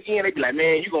 Say that again. They be like,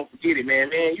 man, you going to forget it, man.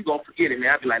 Man, you going to forget it,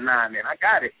 man. I be like, nah, man, I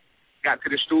got it. Got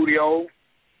to the studio,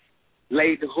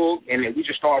 laid the hook, and then we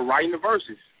just started writing the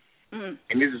verses. Mm.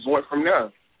 And this is went from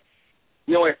there.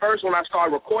 You know, at first when I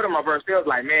started recording my verse, they was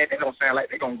like, man, that don't sound like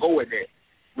they're going to go with that.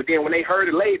 But then when they heard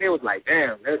it laid, they was like,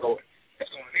 damn, that's going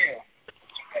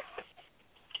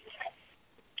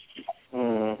there.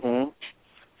 Mm-hmm.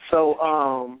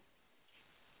 So,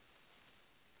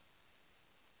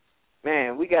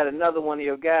 man, we got another one of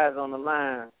your guys on the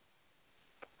line.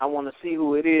 I want to see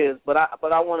who it is, but I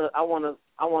want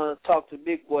to talk to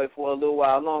Big Boy for a little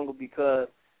while longer because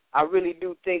I really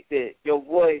do think that your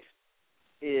voice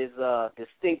is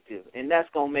distinctive, and that's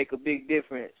gonna make a big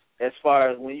difference as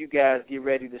far as when you guys get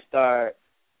ready to start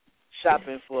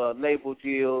shopping for label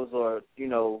deals or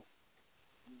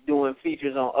doing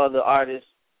features on other artists'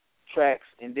 tracks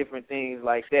and different things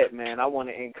like that. Man, I want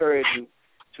to encourage you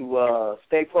to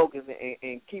stay focused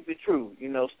and keep it true.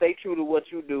 Stay true to what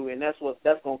you do, and that's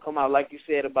gonna come out, like you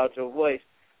said about your voice,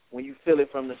 when you feel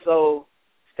it from the soul.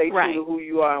 Stay true to who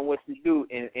you are and what you do,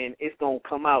 and it's gonna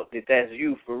come out that that's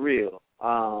you for real.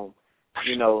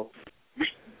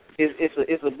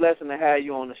 It's a blessing to have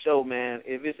you on the show, man.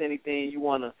 If it's anything you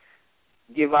wanna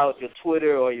give out, your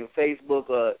Twitter or your Facebook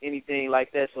or anything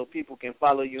like that, so people can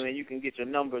follow you and you can get your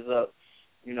numbers up,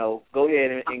 go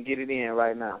ahead and get it in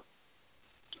right now.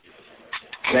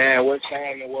 Man, what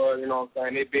time in the world, you know what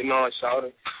I'm saying? They Big Nog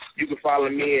Shawty. You can follow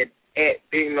me at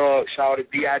Big Nog Shawty,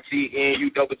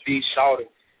 BIGNUDD Shawty,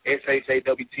 SHAWTY,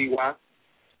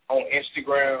 on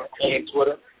Instagram and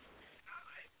Twitter.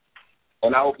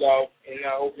 And I hope y'all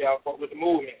fuck with the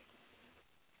movement.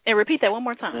 And repeat that one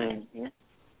more time. Mm-hmm.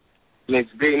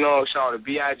 It's Big Nog Shawty,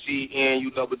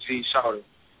 BIGNUDD Shawty.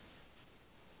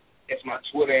 That's my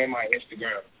Twitter and my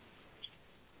Instagram.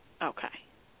 Okay.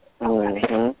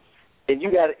 Mm-hmm. And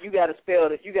you gotta spell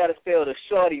the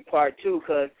shorty part too,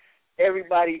 cause this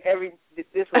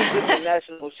is a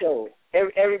national show.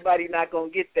 Everybody not gonna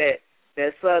get that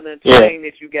southern twang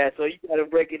that you got, so you gotta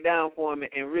break it down for them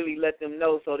and really let them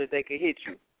know so that they can hit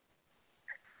you.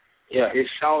 Yeah, it's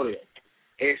Shawty,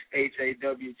 SHAWTY.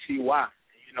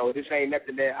 This ain't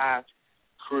nothing that I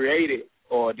created,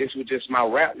 or this was just my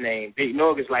rap name. Big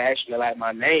Nog is actually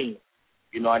my name.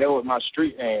 That was my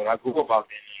street name. I grew up off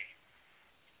that.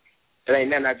 It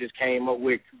ain't nothing I just came up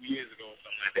with 2 years ago or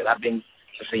something like that. I've been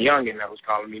just a youngin' that was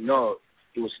calling me Nog.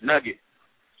 It was Nugget.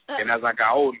 And as I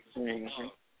got older,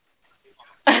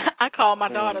 I called my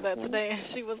daughter that today, and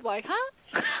she was like, huh?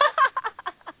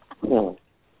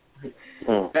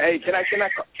 Hey, can I?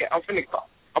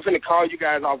 I'm finna call you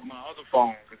guys off my other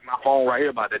phone because my phone right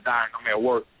here about to die and I'm at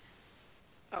work.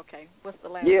 Okay, what's the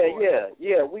last?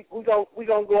 Yeah. We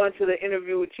gonna go into the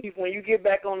interview with Chief. When you get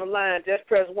back on the line, just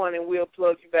press 1 and we'll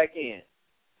plug you back in.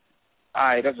 All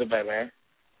right, that's a bet, man.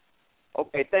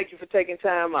 Okay, thank you for taking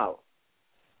time out.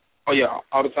 Oh yeah,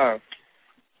 all the time.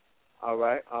 All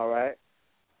right.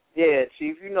 Yeah,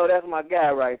 Chief, that's my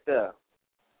guy right there.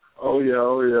 Oh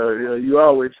yeah. You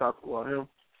always talk about him.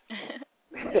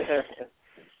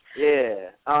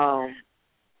 Yeah.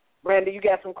 Brandon, you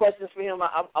got some questions for him?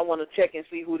 I want to check and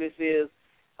see who this is.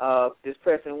 This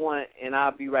pressing 1, and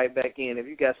I'll be right back in. If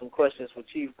you got some questions for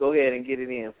Chief, go ahead and get it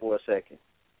in for a second.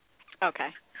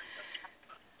 Okay.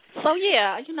 So,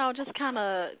 yeah, just kind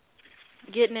of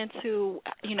getting into,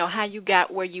 how you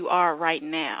got where you are right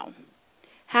now.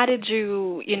 How did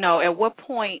you, at what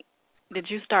point did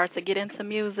you start to get into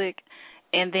music,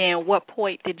 and then what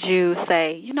point did you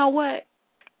say, you know what,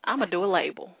 I'm going to do a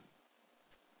label?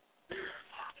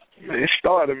 Man, it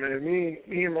started, man. Me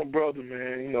and my brother,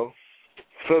 man.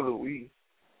 Further we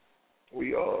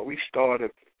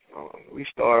started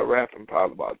rapping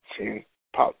probably about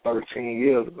 13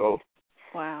 years ago.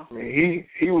 Wow. I mean,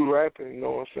 he was rapping. You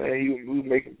know what I'm saying? We was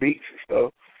making beats and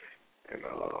stuff, and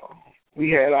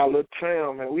we had our little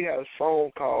town, man. We had a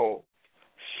song called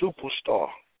Superstar,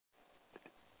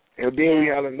 and then we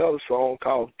had another song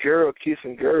called Girl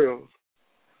Kissing Girls.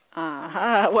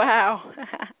 Wow.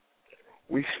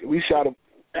 We shot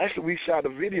a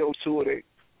video to it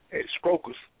at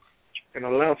Scrokers in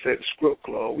Atlanta at the Script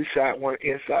Club. We shot one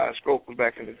inside Scrokers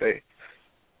back in the day.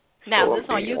 Now, is this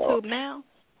on YouTube now?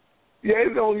 Yeah,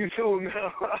 it's on YouTube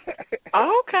now.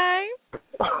 Okay.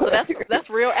 Well, that's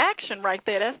real action right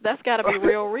there. That's got to be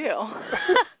real.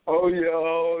 Oh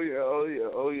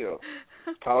yeah.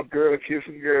 Called Girl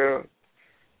Kissing Girl.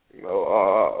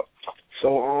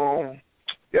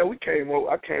 Yeah, I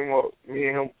came up, me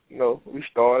and him, we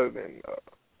started, and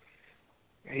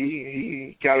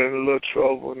he got in a little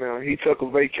trouble now. He took a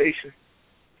vacation.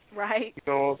 Right. You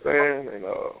know what I'm saying? And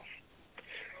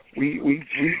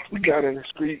we got in the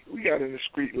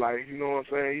street life, you know what I'm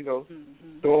saying?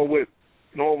 Doing what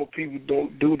normal people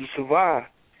don't do to survive.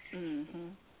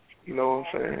 You know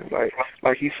what I'm saying?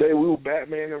 Like he said, we were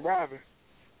Batman and Robin.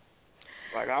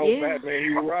 Like I was Batman,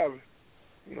 he was Robin.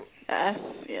 You know.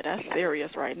 That's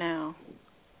serious right now.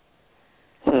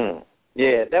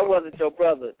 Yeah, that wasn't your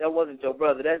brother.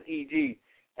 That's EG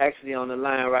actually on the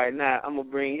line right now. I'm gonna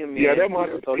bring him in. Yeah, that my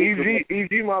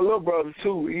EG my little brother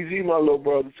too. EG my little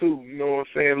brother too. You know what I'm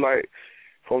saying? Like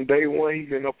from day one, he's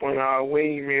been up on our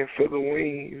wing, man, feather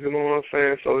wings. You know what I'm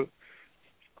saying? So,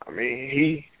 I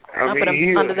mean,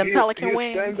 under the pelican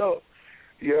wings. Stand up.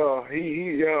 Yeah,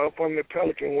 he up on the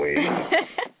pelican wing.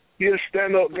 He's a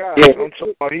stand up guy. Yeah. I'm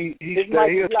talking about he's a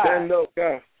stand up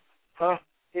guy. Huh?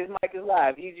 His mic is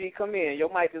live. EG, come in. Your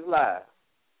mic is live.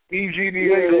 EG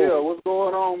Diego. Yeah, what's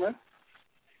going on, man?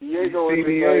 Diego is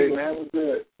great, man. What's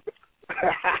good?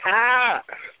 How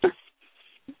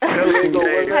you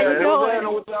doing?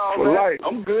 For life.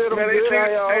 I'm good. Man,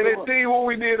 they see what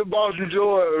we did about you,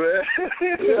 Jordan, man.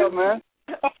 Yeah, man.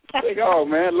 Take off,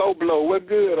 man. Low blow. We're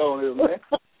good on here, man.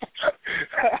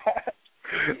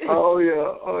 Oh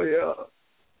yeah.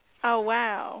 Oh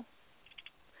wow.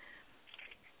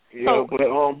 Yeah, but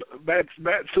back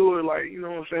to it, like, you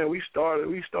know what I'm saying, we started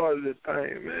this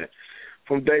thing, man,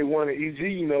 from day one at EG,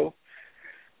 you know.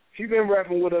 He been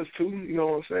rapping with us too, you know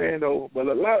what I'm saying, though. But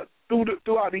a lot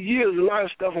throughout the years, a lot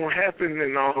of stuff happened,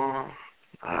 and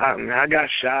I got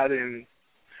shot, and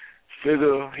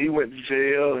Figure he went to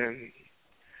jail, and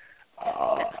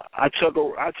I took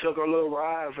a little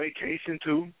ride vacation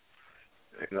too.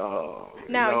 And,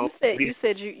 now you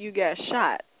said you got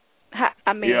shot. How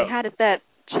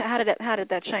did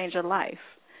that change your life?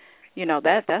 You know,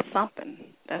 that's something.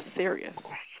 That's serious.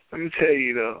 Let me tell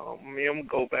you though, I'm gonna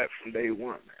go back from day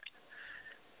one, man.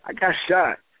 I got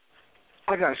shot.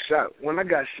 When I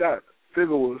got shot,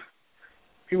 Figure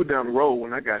he was down the road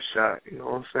when I got shot, you know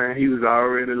what I'm saying? He was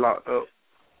already locked up.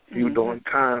 He was doing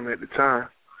time at the time.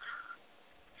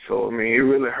 So, I mean, it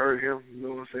really hurt him, you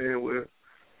know what I'm saying, with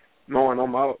knowing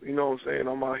I'm out, you know what I'm saying,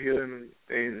 I'm out here and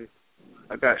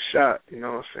I got shot, you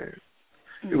know what I'm saying.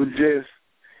 It was just,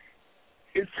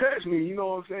 it touched me, you know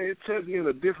what I'm saying, it touched me in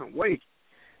a different way.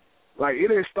 Like, it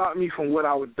didn't stop me from what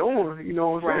I was doing, you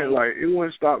know what I'm saying, like, it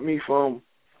wouldn't stop me from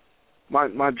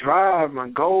my drive, my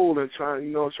goal, and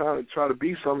trying to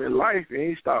be something in life. It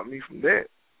ain't stopped me from that.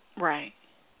 Right.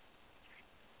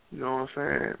 You know what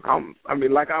I'm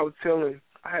saying? Like I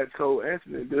had told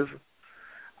Anthony this,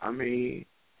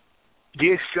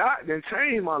 get shot then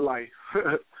changed my life.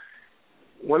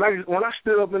 When I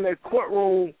stood up in that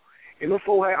courtroom and them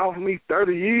folks had offered me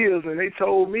 30 years and they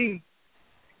told me,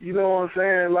 you know what I'm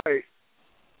saying, like,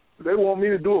 they want me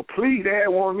to do a plea. They had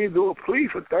wanted me to do a plea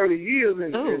for 30 years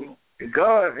and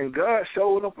God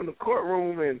showed up in the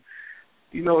courtroom and,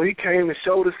 you know, he came and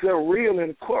showed himself real in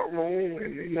the courtroom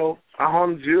and, you know, I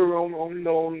hung the jury on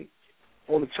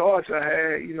the charge I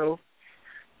had, you know.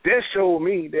 That showed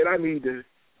me that I need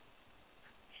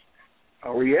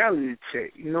a reality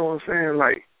check, you know what I'm saying?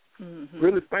 Like,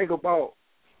 really think about,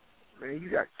 man, you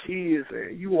got kids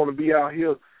and you want to be out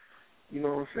here, you know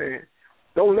what I'm saying?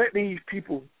 Don't let these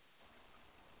people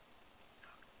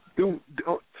it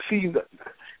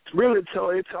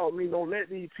taught me, don't let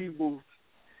these people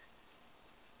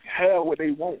have what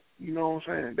they want, you know what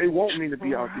I'm saying? They want me to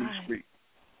be out these streets.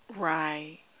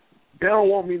 Right. They don't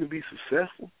want me to be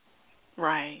successful.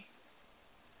 Right.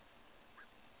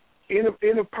 In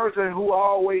a person who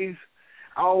always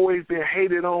been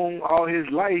hated on all his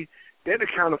life, they're the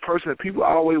kind of person that people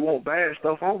always want bad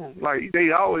stuff on. Like,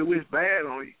 they always wish bad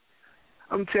on you.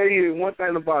 I'm telling you one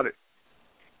thing about it.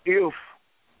 If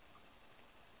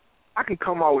I can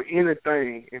come out with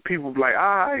anything and people be like,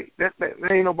 all right, that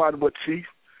ain't nobody but Chief.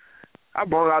 I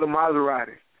brought out a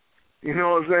Maserati. You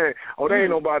know what I'm saying? Oh, they ain't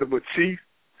nobody but Chief.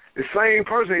 The same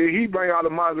person, he bring out a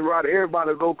Maserati,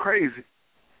 everybody go crazy.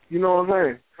 You know what I'm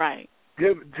saying? Right.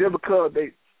 Just because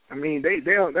they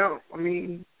don't,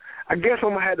 I guess I'm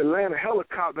going to have to land a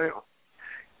helicopter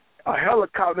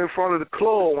in front of the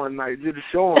club one night just to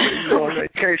show them, you know, they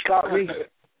can't stop me.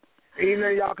 Ain't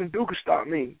nothing y'all can do can stop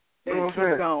me. You know what I'm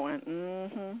saying? Keep going.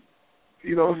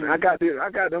 You know what I'm saying? I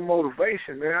got the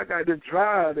motivation, man. I got the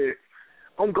drive that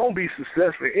I'm going to be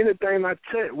successful. Anything I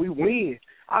touch, we win.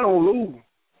 I don't lose.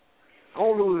 I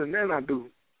don't lose and then I do.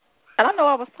 And I know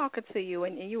I was talking to you,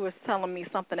 and you was telling me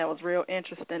something that was real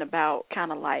interesting about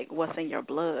kind of like what's in your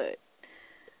blood.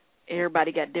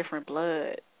 Everybody got different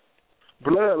blood.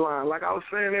 Bloodline. Like I was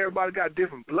saying, everybody got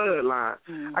different bloodlines.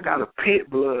 I got a pit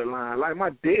bloodline. Like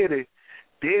my daddy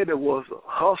was a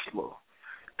hustler.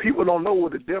 People don't know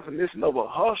what the definition of a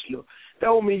hustler. That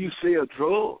don't mean you sell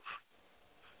drugs.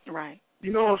 Right.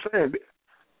 You know what I'm saying?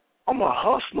 I'm a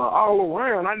hustler all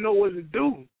around. I know what to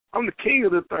do. I'm the king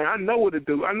of the thing. I know what to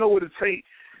do. I know what it takes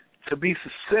to be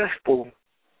successful.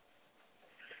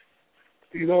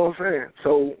 You know what I'm saying?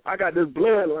 So I got this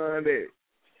bloodline that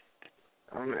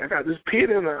I got this pit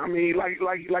in there. I mean, like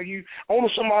you. Only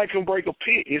somebody can break a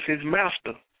pit is his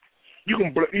master. You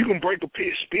can break a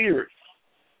pit spirit.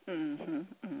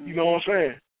 Mm-hmm. You know what I'm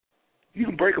saying? You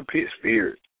can break a pit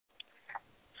spirit.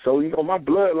 So my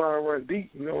bloodline runs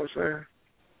deep. You know what I'm saying?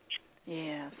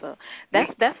 Yeah, so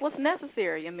that's what's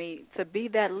necessary. I mean, to be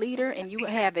that leader and you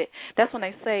have it. That's when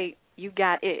they say you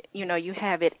got it. You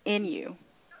have it in you.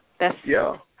 That's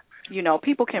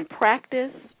people can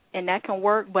practice and that can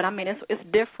work, but I mean it's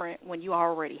different when you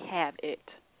already have it.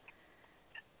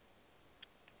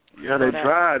 Yeah, they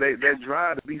drive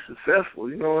to be successful.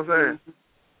 You know what I'm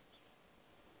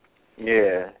Mm-hmm. saying?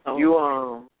 Yeah,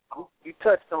 you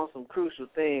touched on some crucial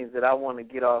things that I want to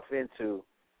get off into.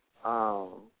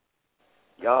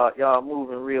 Y'all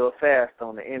moving real fast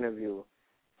on the interview.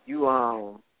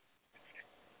 I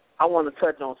want to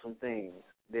touch on some things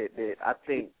that I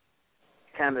think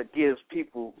kind of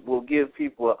will give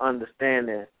people an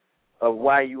understanding of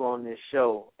why you on this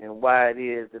show and why it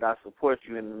is that I support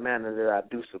you in the manner that I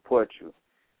do support you.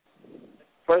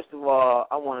 First of all,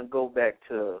 I want to go back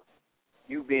to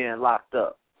you being locked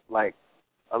up. Like,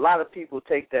 a lot of people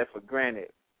take that for granted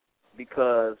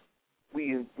because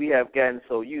we have gotten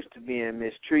so used to being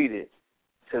mistreated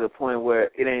to the point where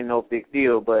it ain't no big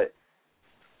deal. But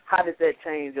how did that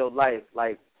change your life?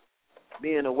 Like,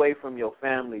 being away from your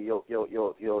family, your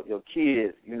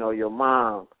kids, your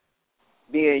mom,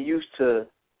 being used to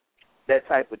that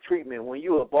type of treatment. When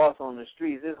you're a boss on the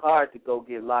streets, it's hard to go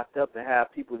get locked up and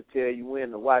have people to tell you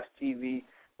when to watch TV,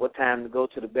 what time to go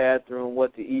to the bathroom,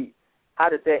 what to eat. How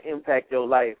did that impact your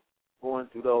life going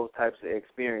through those types of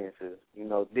experiences?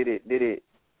 What did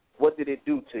it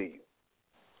do to you?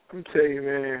 I'm telling you,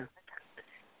 man,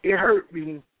 it hurt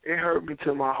me. It hurt me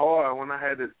to my heart when I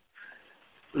had to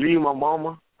leave my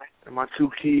mama and my two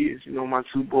kids, my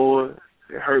two boys.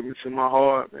 It hurt me to my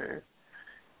heart, man.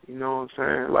 You know what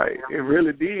I'm saying? Like, it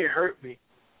really did hurt me.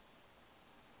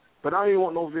 But I didn't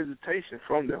want no visitation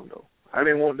from them, though. I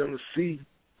didn't want them to see.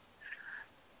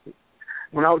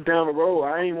 When I was down the road,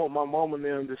 I didn't want my mama and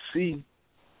them to see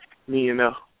me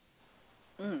enough.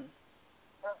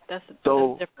 That's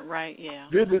different, right? Yeah.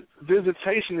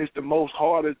 Visitation is the most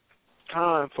hardest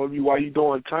time for you while you're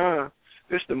doing time.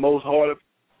 It's the most hardest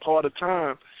part of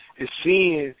time is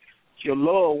seeing your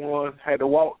loved one had to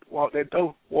walk that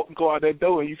door, go out that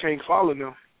door, and you can't follow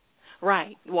them.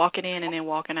 Right, walking in and then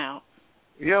walking out.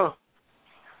 Yeah,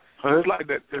 and it's like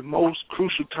the most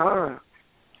crucial time.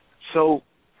 So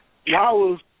while I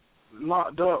was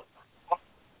locked up,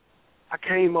 I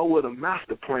came up with a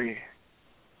master plan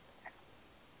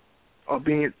of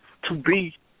to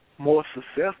be more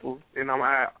successful than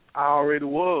I already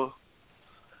was.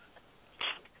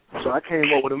 So I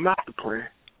came up with a master plan.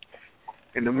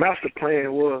 And the master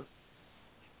plan was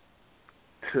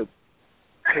to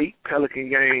take Pelican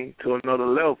Game to another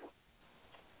level.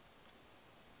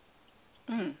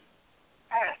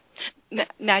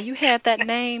 Now, you had that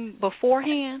name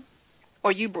beforehand,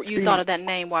 or you thought of that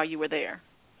name while you were there?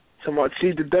 So my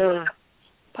Chief the Dunn?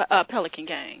 Pelican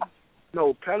Game.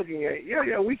 No, Pelican Game.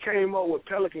 Yeah, we came up with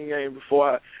Pelican Game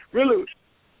before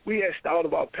we had thought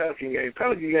about Pelican Game.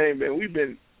 Pelican Game, man, we've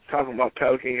been talking about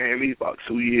Pelican Game at least about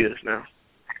 2 years now.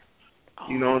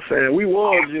 You know what I'm saying?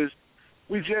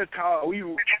 We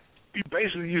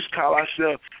basically used to call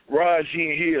ourselves Rod G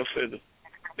and Hill Figure.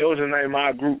 That was the name of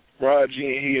our group, Rod G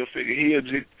and Hill Figure.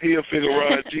 Hill Figure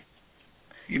Rod G.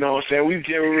 You know what I'm saying? We just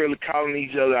really calling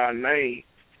each other our name.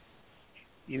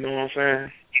 You know what I'm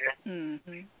saying?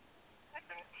 Mm-hmm.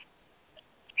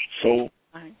 So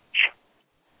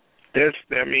that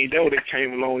when it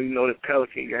came along, the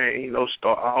Pelican Game, our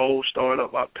whole started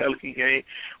up about Pelican Game.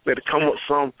 We had to come up with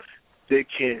something that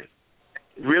can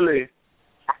really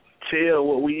tell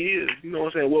what we is, you know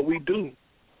what I'm saying, what we do.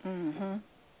 Mm-hmm.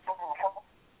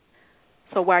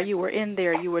 So while you were in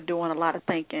there, you were doing a lot of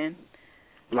thinking.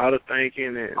 A lot of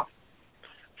thinking and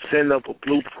setting up a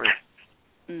blueprint.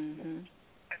 Mm-hmm.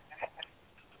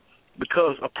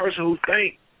 Because a person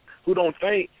who don't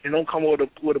think and don't come with a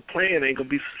plan ain't gonna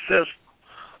be successful.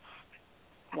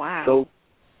 Wow. So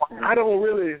I don't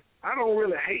really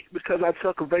hate because I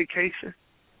took a vacation.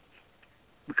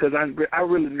 Because I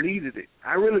really needed it.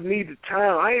 I really needed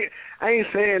time. I ain't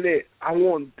saying that I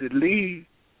wanted to leave,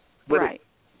 but right.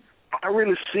 I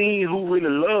really seen who really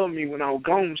loved me when I was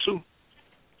gone too.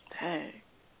 Hey.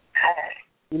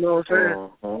 You know what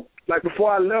I'm saying? Like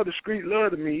before I left, the street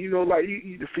loved me. Like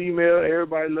the female,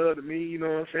 everybody loved me. You know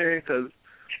what I'm saying? Because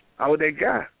I was that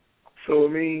guy. So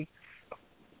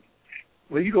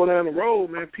when you go down the road,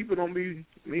 man, people don't be,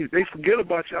 they forget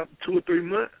about you after 2 or 3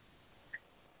 months.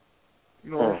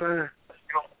 You know what I'm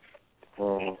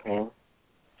saying?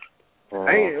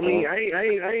 I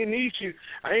ain't need you.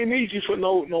 I ain't need you for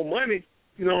no money.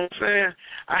 You know what I'm saying?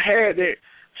 I had that.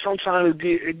 Sometimes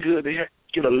it's good to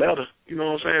get a letter. You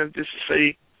know what I'm saying? Just to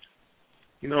say,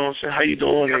 you know what I'm saying, how you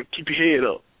doing, and keep your head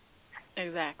up.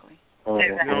 Exactly. You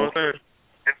know what I'm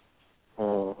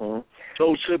saying?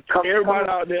 So to everybody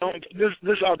out there,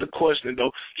 this out the question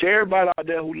though. To everybody out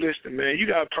there who listening, man, you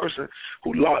got a person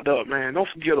who locked up, man. Don't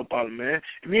forget about it, man.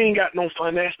 If you ain't got no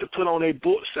finance to put on their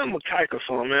book, send them a kike or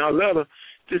something, man. A letter,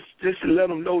 just to let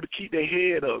them know to keep their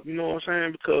head up. You know what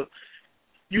I'm saying? Because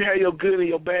you have your good and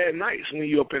your bad nights when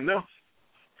you up in there.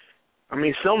 I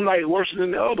mean, some nights worse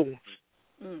than the other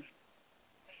ones.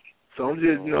 So I'm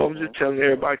just telling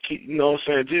everybody, keep, you know what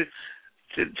I'm saying, just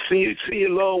send your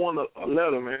loved one a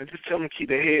letter, man. Just tell them to keep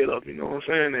their head up, you know what I'm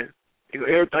saying, and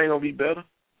everything gonna be better.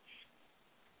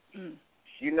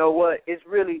 You know what? It's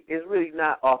really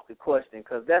not off the question,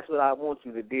 because that's what I want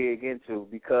you to dig into,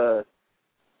 because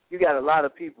you got a lot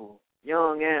of people,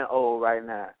 young and old right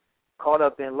now, caught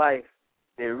up in life.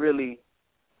 They really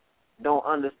don't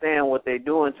understand what they're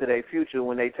doing to their future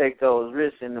when they take those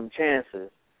risks and them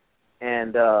chances.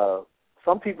 And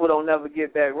some people don't never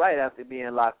get back right after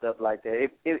being locked up like that.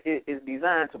 It's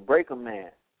designed to break a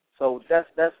man. So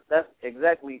that's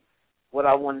exactly what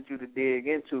I wanted you to dig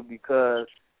into, because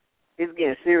it's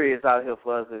getting serious out here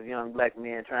for us as young black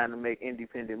men trying to make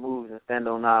independent moves and stand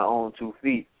on our own 2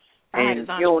 feet. And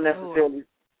you don't necessarily,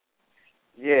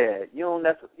 you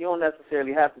don't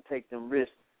necessarily have to take them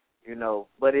risks, you know.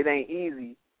 But it ain't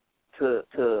easy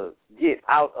to get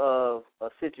out of a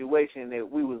situation that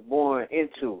we was born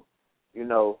into, you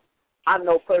know. I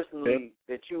know personally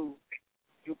that you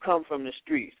come from the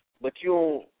streets, but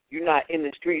you're not in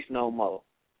the streets no more.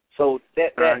 So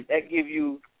that give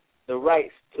you the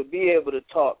rights to be able to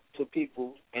talk to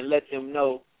people and let them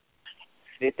know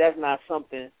that that's not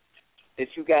something that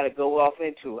you got to go off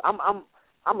into. I'm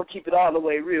gonna keep it all the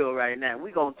way real right now.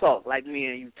 We gonna talk like me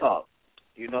and you talk.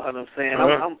 You know what I'm saying?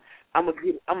 I'm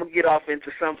gonna get off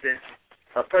into something,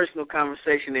 a personal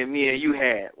conversation that me and you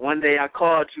had. One day I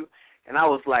called you and I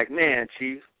was like, man,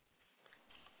 Chief,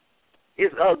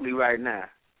 it's ugly right now.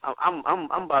 I'm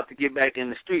about to get back in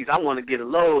the streets. I want to get a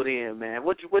load in, man.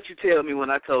 What you tell me when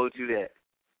I told you that?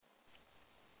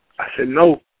 I said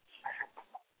no.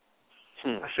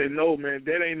 I said no, man.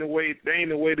 That ain't the way. That ain't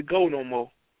the way to go no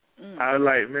more. I was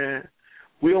like, man,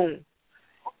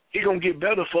 it's gonna get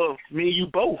better for me and you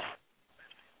both.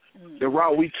 The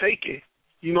route we taking,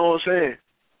 you know what I'm saying?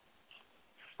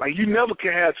 Like, you never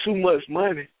can have too much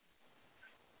money,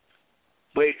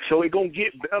 but so it gonna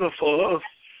get better for us.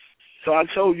 So I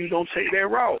told you don't take that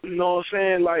route. You know what I'm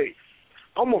saying? Like,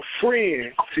 I'm a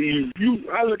friend to you.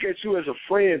 I look at you as a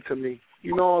friend to me.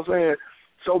 You know what I'm saying?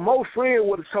 So most friends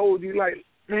would have told you, like,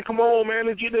 man, come on, man,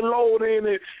 let's get the load in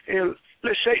and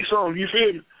let's shake something. You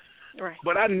feel me? Right.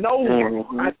 But I know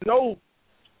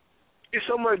it's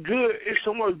so much good. It's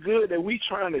so much good that we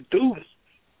trying to do.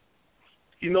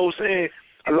 You know what I'm saying?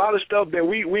 A lot of stuff that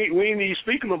we ain't even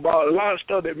speaking about. A lot of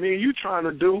stuff that me and you trying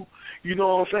to do. You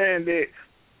know what I'm saying?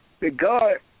 That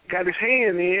God got his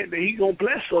hand in, that he going to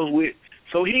bless us with.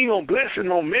 So he ain't going to bless it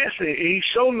no messing. And he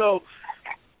sure know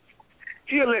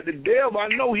he'll let the devil, I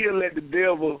know he'll let the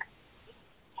devil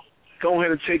go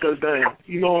ahead and take us down.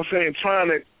 You know what I'm saying? Trying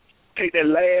to take that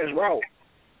last route.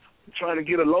 Trying to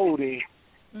get a load in.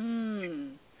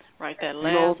 Right, that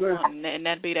last one. And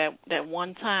that'd be that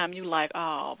one time you like,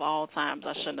 oh, of all times,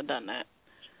 I shouldn't have done that.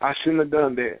 I shouldn't have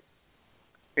done that.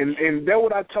 And that's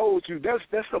what I told you.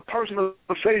 That's a personal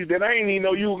message that I ain't even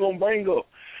know you were going to bring up.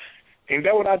 And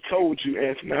that's what I told you,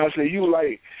 Anthony. I said, you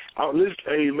like, listen,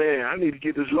 hey, man, I need to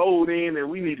get this load in and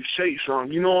we need to shake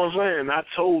something. You know what I'm saying? I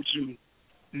told you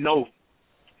no.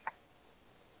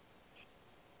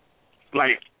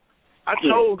 Like, I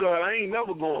told God I ain't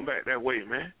never going back that way,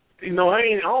 man. You know,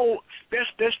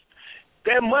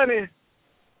 that money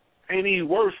ain't even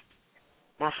worth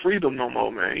my freedom no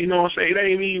more, man. You know what I'm saying? It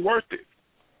ain't even worth it.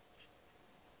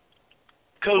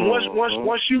 Because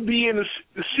once you be in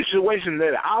the situation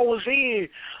that I was in,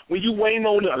 when you waiting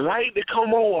on a light to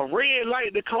come on, a red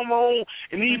light to come on,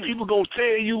 and these people going to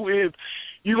tell you if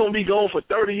you're going to be gone for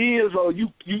 30 years or you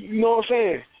know what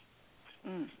I'm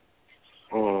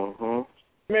saying?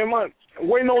 Man,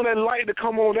 waiting on that light to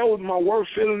come on, that was my worst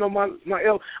feeling of my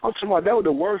I'm talking about that was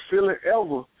the worst feeling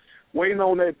ever. Waiting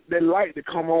on that light to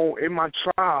come on in my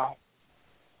trial.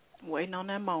 Waiting on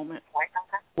that moment.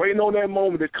 Waiting on that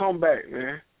moment to come back,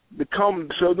 man.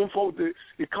 So them folks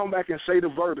to come back and say the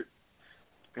verdict.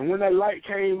 And when that light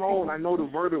came on, I know the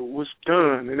verdict was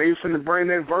done. And they was finna bring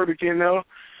that verdict in there.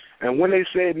 And when they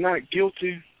said not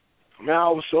guilty, man, I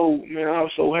was so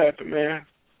happy, man.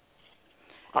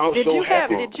 I was so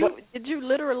happy. Did you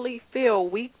literally feel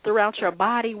weak throughout your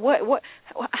body?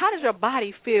 How does your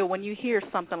body feel when you hear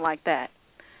something like that?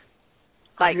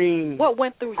 Like, what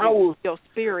went through your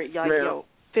spirit, like,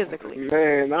 physically?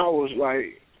 Man, I was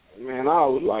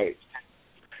like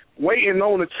waiting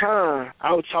on the time.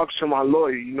 I would talk to my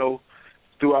lawyer,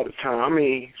 throughout the time. I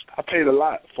mean, I paid a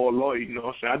lot for a lawyer, what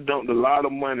I'm saying? I dumped a lot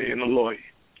of money in a lawyer.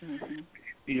 Mm-hmm.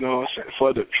 What I'm saying,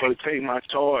 for to take my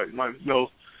charge,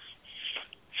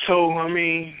 So, I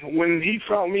mean, when they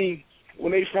found me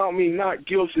not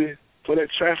guilty for that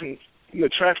trafficking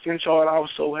charge, I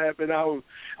was so happy. I was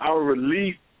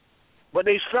relieved. But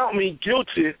they found me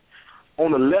guilty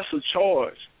on a lesser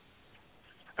charge.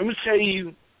 Let me tell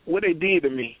you what they did to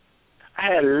me. I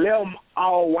had 11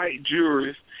 all-white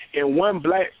jurors and one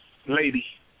black lady.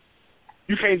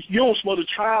 You don't supposed to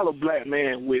trial a black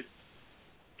man with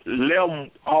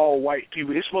 11 all-white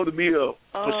people. It's supposed to be a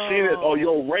percentage of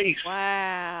your race.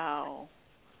 Wow.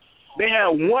 They had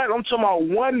I'm talking about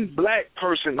one black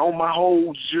person on my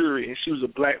whole jury, and she was a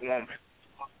black woman.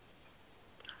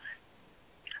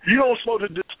 You don't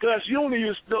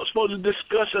even supposed to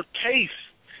discuss a case.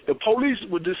 The police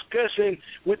were discussing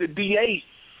with the DA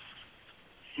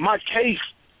my case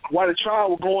while the trial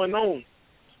was going on.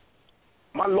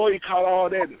 My lawyer caught all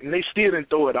that, and they still didn't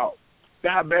throw it out.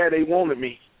 That's how bad they wanted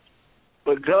me.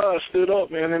 But God stood up,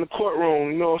 man, in the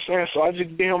courtroom, what I'm saying? So I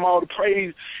just give him all the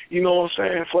praise, what I'm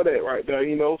saying, for that right there,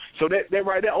 So that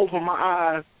right there opened my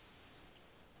eyes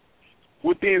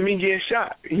within me getting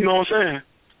shot, what I'm saying?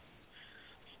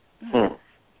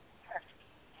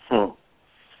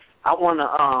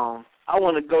 I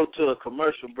wanna go to a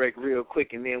commercial break real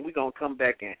quick, and then we're gonna come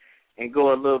back and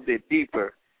go a little bit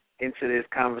deeper into this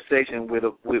conversation with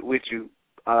you.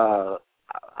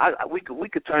 We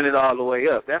could turn it all the way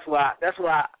up. That's why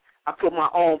I put my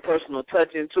own personal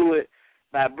touch into it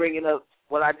by bringing up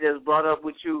what I just brought up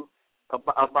with you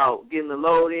about getting the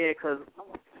load in, because I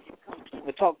want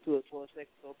to talk to us for a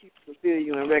second so people can feel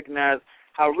you and recognize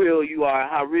how real you are,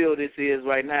 how real this is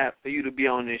right now for you to be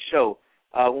on this show.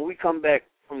 When we come back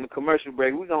from the commercial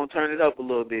break, we're going to turn it up a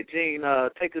little bit. Gene,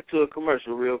 take us to a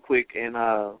commercial real quick, and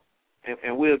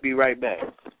we'll be right back.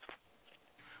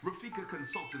 Rafika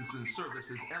Consultants and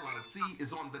Services, LLC,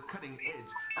 is on the cutting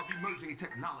edge of emerging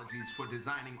technologies for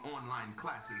designing online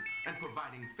classes and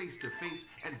providing face-to-face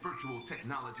and virtual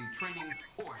technology training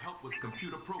or help with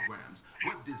computer programs,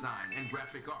 web design, and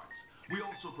graphic arts. We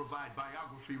also provide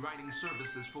biography writing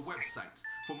services for websites.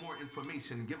 For more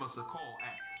information, give us a call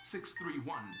at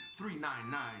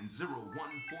 631-399-0149.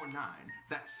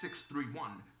 That's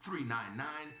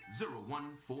 631-399-0149.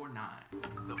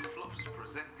 The Fluffs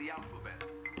present The Alphabet,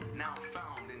 now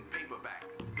found in paperback,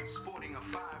 sporting a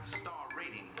 5-star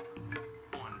rating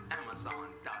on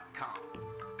Amazon.com.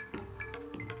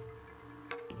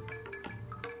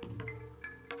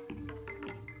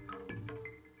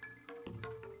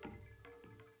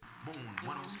 Moon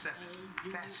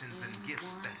 107, fashions and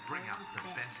gifts that bring out the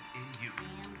best in you.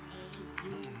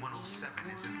 Moon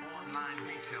 107 is an online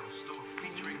retail store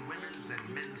featuring women's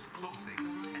and men's clothing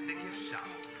and a gift shop.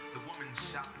 The women's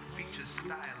shop features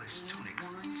stylish tunics,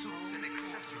 suits, and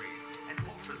accessories, and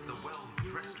offers the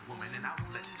well-dressed woman an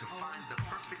outlet to find the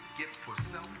perfect gift for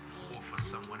self or for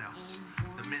someone else.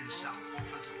 The men's shop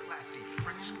offers classy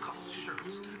French cut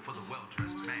shirts for the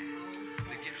well-dressed man.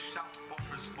 The gift shop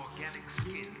offers organic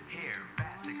skin, hair,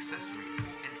 bath accessories,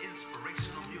 and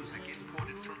inspirational music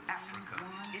imported from Africa,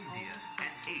 India,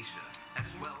 and Asia, as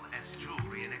well as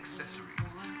jewelry and accessories.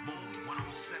 Moon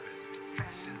 107,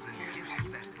 fashions and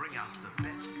gifts that bring out the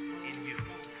best in you.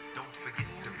 Don't forget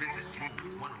to visit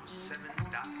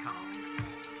moon107.com.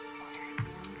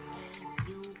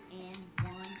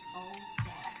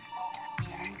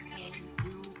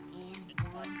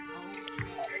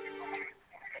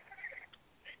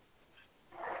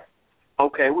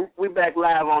 Okay, we back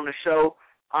live on the show.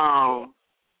 I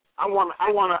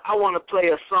wanna play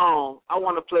a song.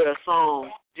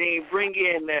 Gene, bring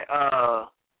in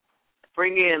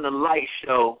the light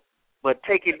show, but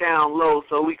take it down low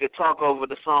so we could talk over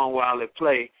the song while it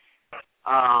play.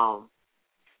 I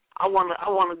wanna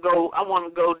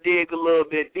go dig a little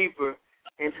bit deeper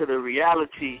into the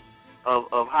reality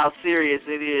of how serious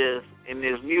it is in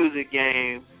this music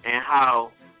game and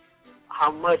how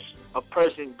much a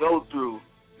person go through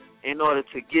in order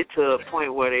to get to a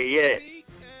point where they at,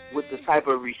 with the type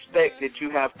of respect that you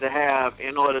have to have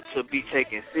in order to be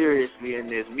taken seriously in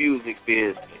this music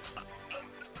business.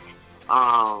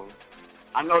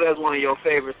 I know that's one of your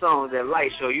favorite songs, that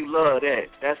Light Show. You love that.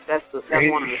 That's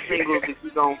one of the singles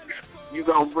that you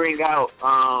gonna bring out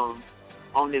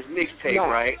on this mixtape,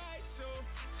 right?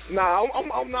 Nah, I'm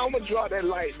gonna drop that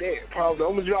Like That. Probably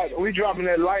we dropping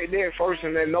that Like That first,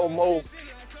 and then No More,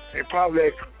 and probably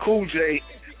that Cool J.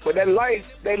 But that Light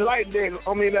That,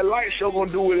 that Light Show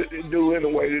gonna do what it do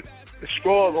anyway. The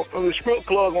strip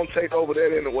club gonna take over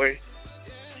that anyway.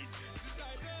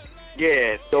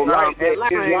 Yeah. So Like That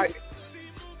is like.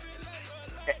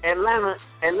 Atlanta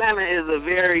is a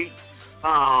very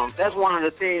that's one of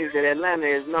the things that Atlanta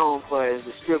is known for, is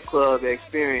the strip club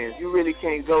experience. You really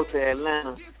can't go to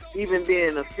Atlanta, even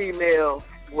being a female,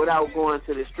 without going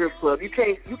to the strip club. You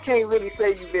can't really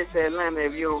say you've been to Atlanta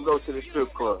if you don't go to the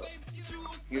strip club.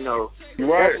 You know,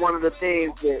 right. That's one of the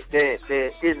things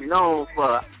that is known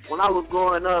for. When I was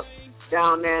growing up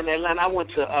down there in Atlanta, I went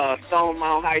to Stone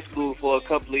Mountain High School for a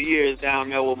couple of years down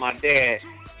there with my dad.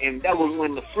 And that was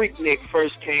when the Freaknik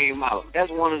first came out.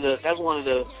 That's one of the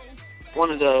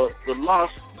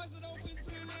lost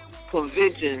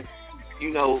conventions,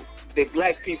 you know, that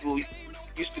black people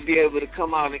used to be able to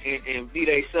come out and be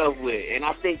themselves with. And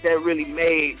I think that really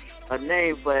made a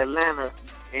name for Atlanta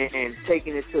and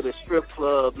taking it to the strip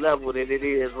club level that it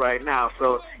is right now.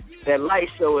 So that Light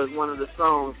Show is one of the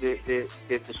songs that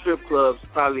the strip clubs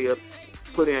probably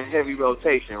put in heavy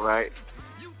rotation, right?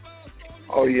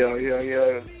 Oh yeah.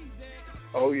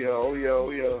 Oh yeah.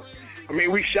 I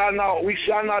mean, we shouting out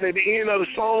at the end of the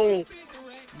song.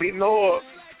 Big Noah,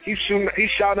 he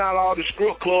shouting out all the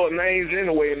strip club names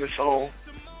anyway in the song.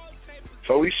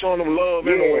 So we showing them love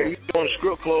anyway. We showing the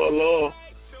strip club love.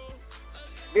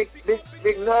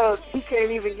 Big Noah, he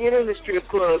can't even get in the strip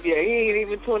club yet. He ain't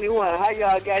even 21. How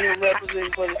y'all got him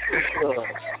representing for the strip club?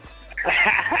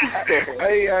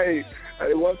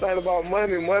 Hey, one thing about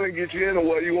money gets you into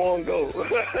where you want to go.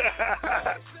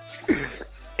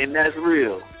 And that's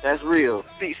real.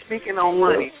 Speaking on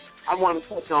money, I want to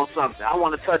touch on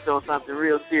something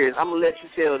real serious. I'm going to let you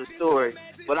tell the story,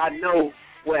 but I know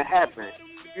what happened.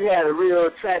 You had a real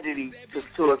tragedy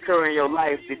to occur in your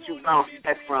life that you bounced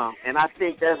back from. And I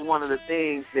think that's one of the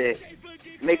things that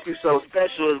make you so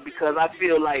special, is because I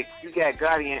feel like you got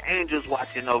guardian angels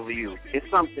watching over you. It's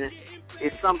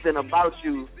something about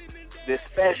you that's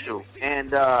special.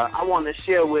 And I want to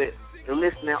share with the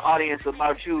listening audience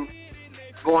about you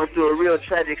going through a real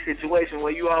tragic situation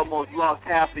where you almost lost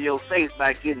half of your face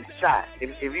by getting shot.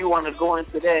 If you want to go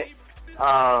into that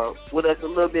with us a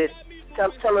little bit,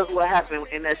 tell us what happened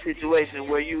in that situation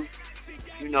where you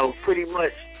pretty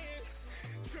much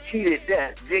cheated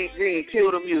death. Gene,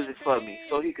 kill the music for me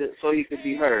so he could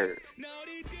be heard.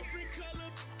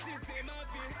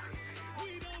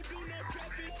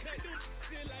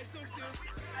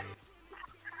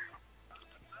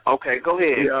 Okay, go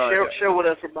ahead. Share with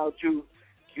us about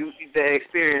the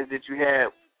experience that you had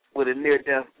with a near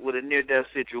death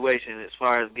situation as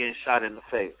far as getting shot in the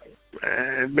face.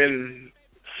 Man, it's been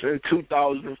since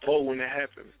 2004 when it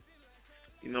happened.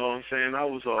 You know what I'm saying? I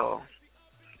was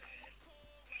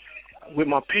with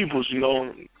my peoples,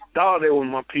 thought they were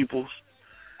my peoples.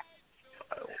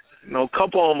 A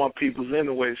couple of my peoples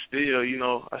anyway. Still,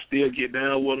 I still get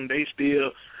down with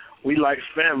them. We like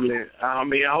family. I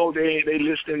mean, I hope they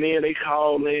listening in. They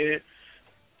call in.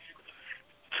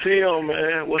 Tim,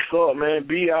 man, what's up, man?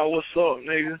 B.I., what's up,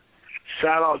 nigga?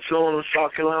 Shout out to them,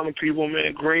 South Carolina people,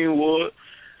 man. Greenwood.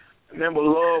 Never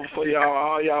love for y'all.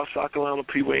 All y'all South Carolina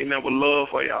people ain't never love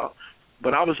for y'all.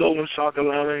 But I was over in South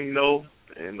Carolina,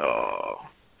 and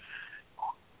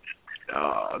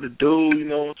the dude, you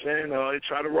know what I'm saying, he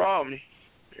tried to rob me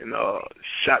and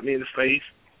shot me in the face.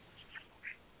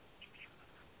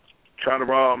 Tried to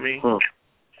rob me.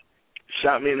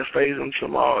 Shot me in the face and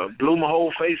blew my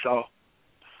whole face off.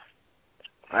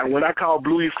 And when I call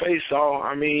blew your face off,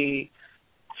 I mean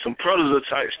some predator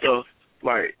type stuff.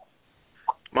 Like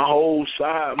my whole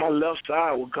side, my left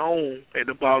side was gone at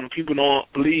the bottom. People don't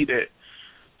believe that.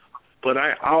 But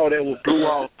all that was blew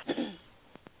off.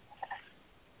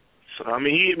 So, I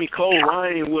mean, he hit me cold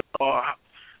rain with, I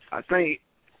think,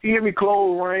 he hit me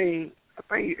cold rain. I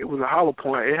think it was a hollow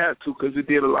point. It had to because it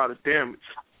did a lot of damage.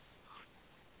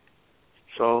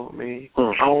 So, I mean,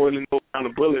 I don't really know what kind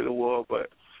of bullet it was, but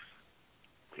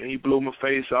he blew my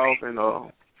face off, and I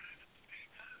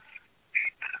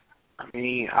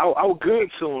mean, I was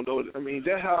good to him, though. I mean,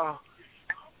 that's how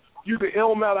it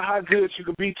don't matter how good you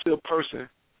can be to a person.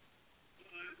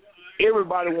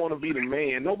 Everybody want to be the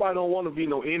man. Nobody don't want to be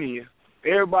no Indian.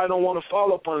 Everybody don't want to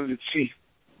fall up under the chief.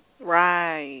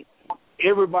 Right.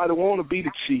 Everybody want to be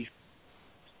the chief.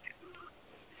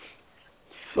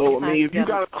 So I mean, if you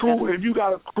got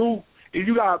a crew if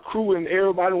you got a crew and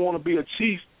everybody want to be a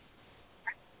chief,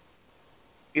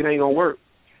 it ain't gonna work.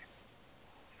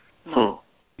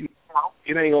 It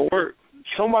ain't gonna work.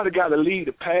 Somebody got to lead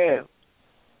the path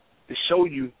to show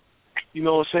you. You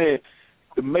know what I'm saying?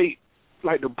 To make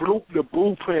like the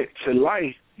blueprint to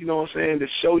life. You know what I'm saying? To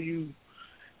show you,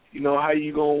 you know, how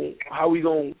we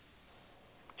gonna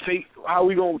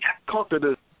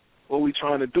conquer what we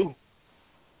trying to do.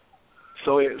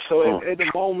 So at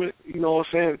the moment, you know what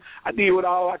I'm saying, I did what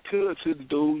all I could to the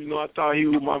dude. You know, I thought he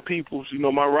was my people's, you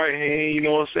know, my right hand. You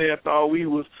know what I'm saying? I thought we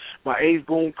was my ace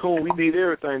boom coon. We did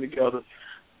everything together.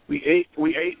 We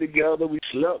ate together. We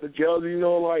slept together. You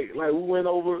know, like we went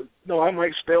over. You know, I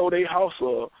might spell their house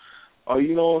or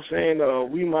you know what I'm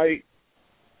saying. We might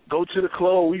go to the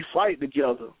club. We fight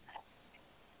together.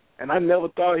 And I never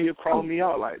thought he'd call me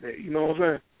out like that. You know what I'm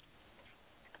saying?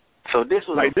 So this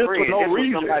was like a friend. This for no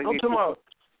reason. I'm talking about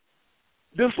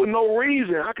this for no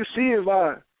reason. I could see if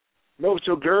I know it's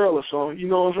your girl or something. You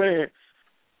know what I'm saying?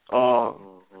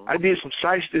 I did some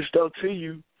shiesty stuff to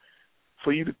you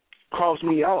for you to cross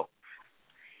me out.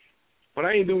 But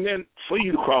I ain't doing nothing for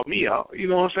you to cross me out. You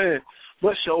know what I'm saying?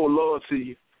 But show love to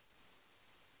you.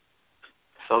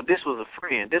 So this was a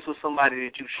friend. This was somebody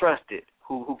that you trusted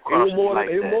who crossed you like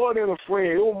that. It was more than a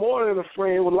friend. It was more than a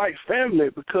friend. It was like family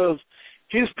because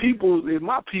his people is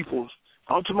my peoples.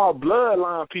 I'm to my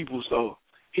bloodline people, so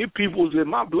his peoples is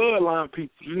my bloodline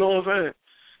people. You know what I'm saying?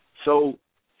 So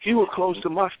he was close to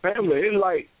my family. It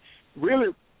like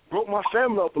really broke my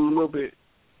family up a little bit.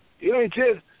 It ain't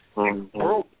just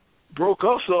broke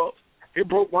us up. It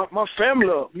broke my family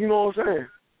up. You know what I'm saying?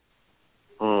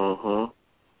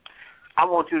 I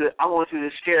want you to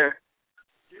share.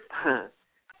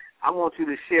 I want you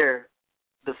to share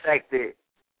the fact that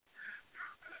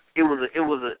it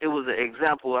was an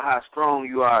example of how strong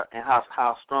you are and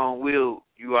how strong-willed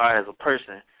you are as a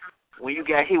person. When you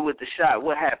got hit with the shot,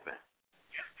 what happened?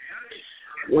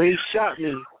 When he shot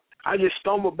me, I just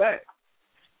stumbled back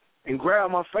and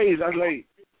grabbed my face. I was like,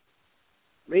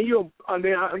 man, and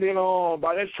then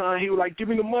by that time he was like, give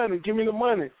me the money.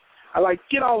 I like,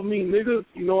 get off me, nigga.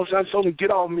 You know what I'm saying? I told him,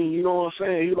 get off me. You know what I'm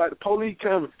saying? He was like, the police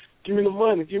coming. Give me the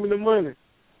money.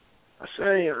 I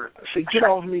said, get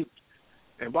off me.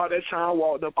 And by that time, I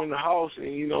walked up in the house,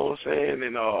 and you know what I'm saying,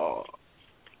 and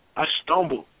I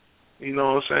stumbled. You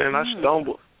know what I'm saying? I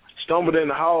stumbled in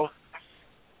the house,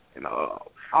 and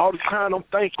all the time I'm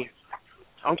thinking.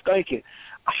 I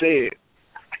said,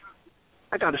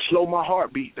 I got to slow my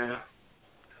heartbeat down.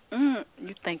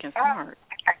 You thinking smart.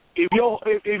 If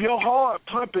your heart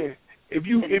pumping, if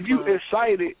you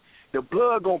excited, the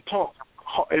blood gonna pump.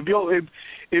 If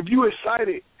you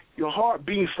excited, your heart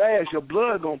beating fast, your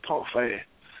blood gonna pump fast.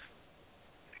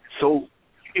 So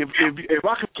if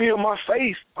I can feel my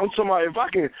face, I'm talking about if I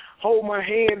can hold my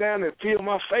hand down and feel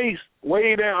my face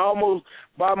way down almost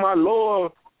by my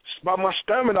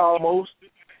stomach almost.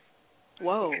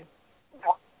 Whoa.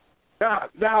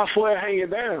 That's how far it hanging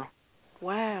down.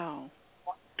 Wow.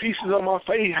 Pieces of my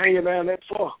face hanging down that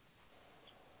far.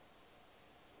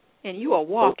 And you are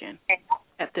walking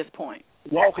at this point.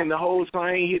 Walking the whole time,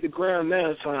 I ain't hit the ground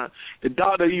that time. The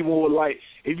doctor even was like,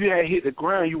 if you had hit the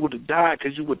ground, you would have died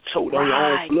because you would have choked on your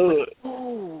own blood.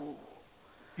 Ooh.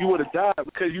 You would have died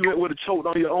because you would have choked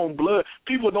on your own blood.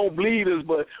 People don't believe this,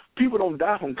 but people don't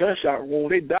die from gunshot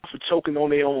wounds. They die for choking on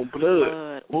their own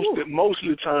blood most of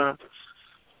the time.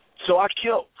 So I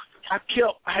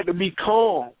had to be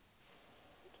calm.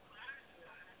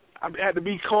 I had to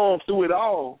be calm through it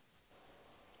all.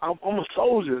 I'm a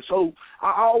soldier, so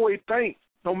I always think,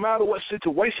 no matter what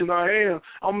situation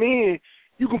I'm in,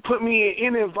 you can put me in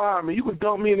any environment. You can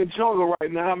dump me in the jungle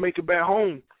right now, I'll make it back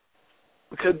home.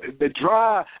 Because the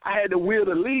drive, I had the will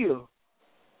to live.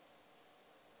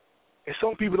 And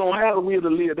some people don't have the will to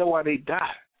live, that's why they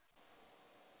die.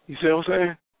 You see what I'm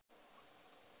saying?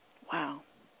 Wow.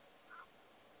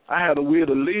 I had a will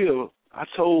to live. I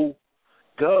told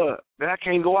God that I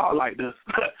can't go out like this.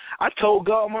 I told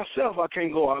God myself I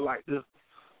can't go out like this.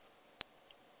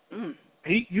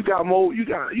 You got more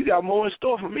in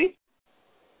store for me.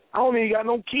 I don't even got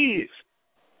no kids.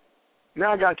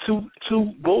 Now I got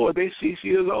two boys, they 6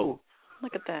 years old.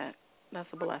 Look at that. That's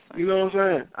a blessing. You know what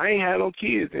I'm saying? I ain't had no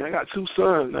kids then. I got two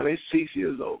sons, now they 6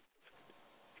 years old.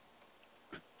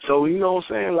 So you know what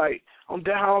I'm saying? Like,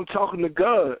 that's how I'm talking to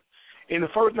God. And the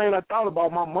first thing I thought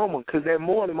about my mama, because that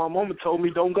morning my mama told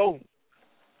me don't go.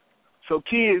 So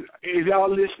kids, if y'all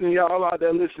listening, y'all out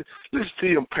there listen to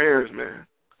your parents, man.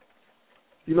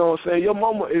 You know what I'm saying?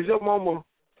 If your mama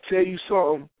tell you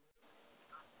something,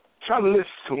 try to listen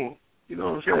to them. You know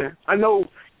what I'm saying? I know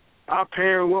our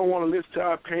parents, we don't want to listen to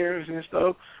our parents and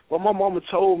stuff. But my mama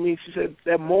told me, she said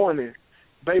that morning,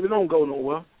 baby, don't go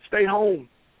nowhere. Stay home.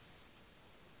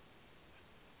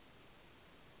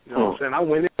 You know what I'm saying? I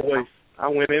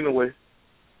went anyway.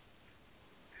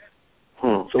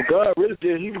 So God really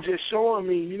he was just showing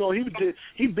me, you know, he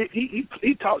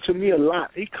talked to me a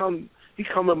lot. He come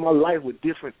in my life with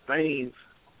different things.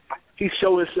 He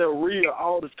showed himself real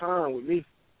all the time with me.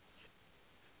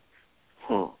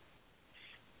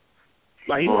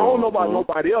 Like, he don't know about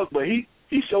nobody else, but he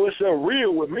showed himself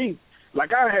real with me.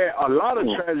 Like, I had a lot of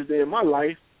tragedy in my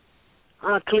life.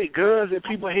 I click guns at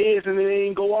people's heads and they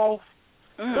ain't go off.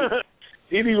 It's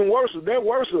even worse. That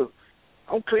worse.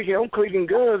 I'm clicking a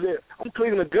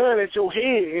gun at your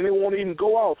head and it won't even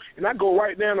go off. And I go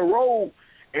right down the road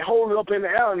and hold it up in the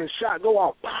air and the shot go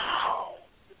off. Pow!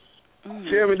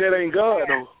 Tell me that ain't God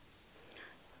though.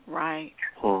 Right.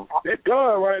 That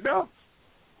God right now.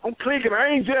 I'm clicking. I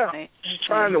ain't just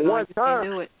trying to one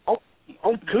time.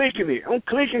 I'm clicking it. I'm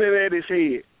clicking it at his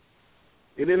head.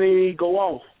 And then it ain't go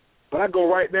off. But I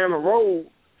go right down the road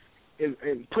and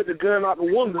put the gun out the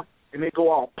window and it go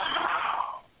off. Pow!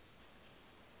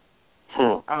 I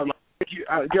was like, thank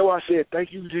you. I said,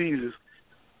 thank you, Jesus.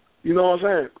 You know what I'm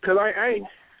saying? Because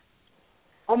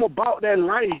I'm about that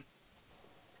life.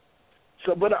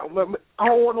 So, but I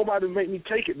don't want nobody to make me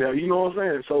take it there. You know what I'm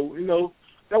saying? So, you know,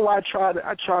 that's why I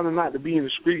try to not to be in the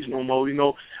streets no more. You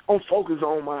know, I'm focused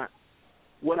on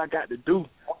what I got to do.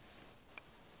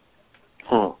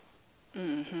 Because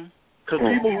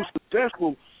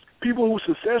people who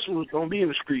successful don't be in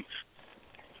the streets.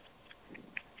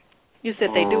 You said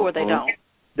they do or they don't?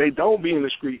 They don't be in the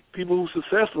street. People who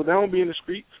successful, they don't be in the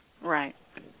streets. Right.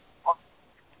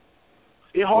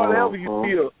 It hardly ever you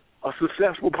see a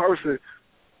successful person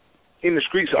in the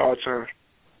streets all the time.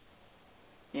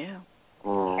 Yeah.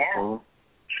 Well,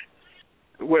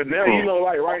 now, you know,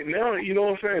 like right now, you know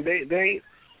what I'm saying? They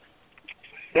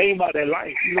ain't about that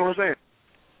life. You know what I'm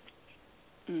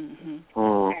saying?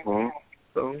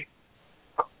 So,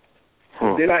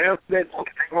 did I answer that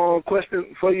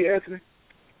question for you, Anthony?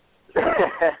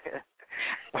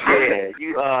 Yeah,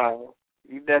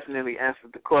 you definitely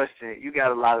answered the question. You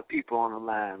got a lot of people on the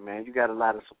line, man. You got a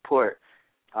lot of support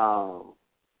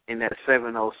in that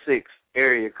 706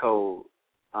 area code.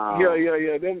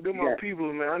 Yeah. Them my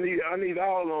people, man. I need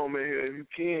all of them in here if you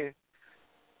can.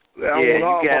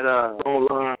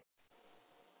 Online.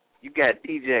 You got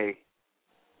DJ.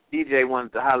 DJ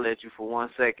wanted to holler at you for 1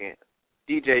 second.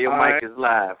 DJ, your mic is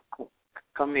live.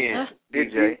 Come in,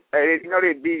 DJ. Hey, you know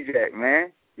they DJ,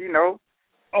 man. You know.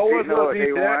 Oh, what's up,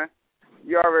 DJ?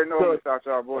 You already know what South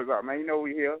Y'all boys are, man. You know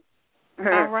we here.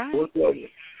 All right. What's up, How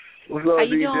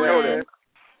you DJ? doing?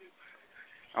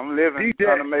 I'm living, DJ.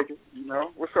 trying to make it. You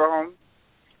know. What's up, homie?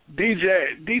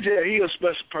 DJ, he a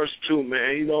special person too,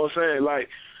 man. You know what I'm saying? Like,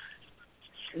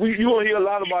 you gonna hear a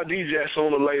lot about DJ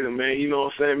sooner or later, man. You know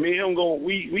what I'm saying? Me and him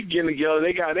we getting together.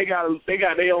 They got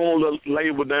their own little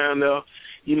label down there.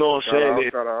 You know what I'm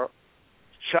saying?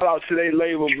 Shout out to their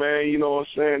label, man. You know what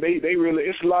I'm saying? They really,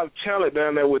 it's a lot of talent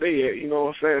down there where they at. You know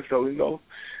what I'm saying? So, you know,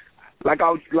 like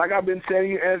I've been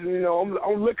telling you, Anthony, you know,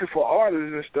 I'm looking for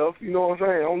artists and stuff. You know what I'm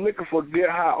saying? I'm looking for good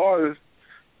high artists,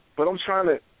 but I'm trying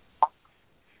to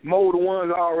mold the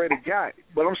ones I already got.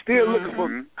 But I'm still looking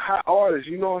for high artists.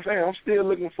 You know what I'm saying? I'm still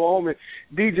looking for them. And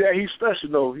DJ, he's special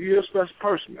though. He's a special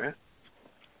person, man.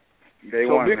 Big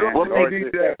up to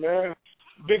DJ, man.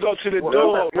 Big up to the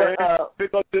dog, man.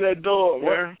 Big up to that dog,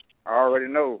 man. I already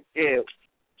know. Yeah.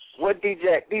 What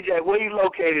DJ, where you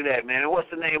located at, man? And what's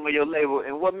the name of your label?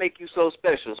 And what make you so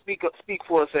special? Speak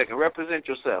for a second. Represent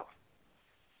yourself.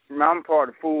 Man, I'm part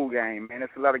of the food game, man.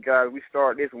 There's a lot of guys. We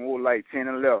started this when we were like 10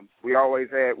 and 11. We always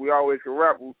could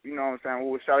rap. You know what I'm saying?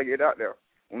 We was trying to get out there.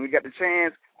 When we got the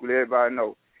chance, we let everybody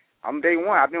know. I'm day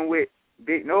one. I've been with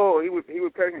Big No. He was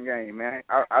Pelican Game, man.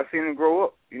 I seen him grow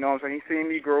up. You know what I'm saying? He seen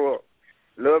me grow up.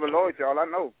 Love and loyalty, all I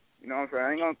know. You know what I'm saying?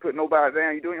 I ain't gonna put nobody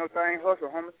down. You doing your thing, hustle,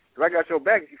 homie. Cause I got your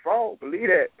back if you fall. Believe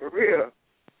that, for real.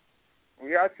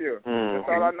 We out here. That's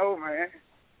all I know, man.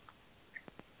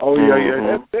 Oh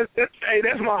yeah.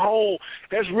 That's my home.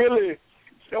 That's really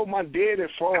my daddy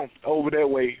from over that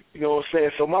way. You know what I'm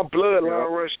saying? So my bloodline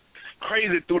runs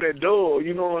crazy through that door.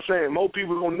 You know what I'm saying? More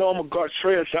people gonna know I'm a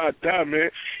Gartrell side die,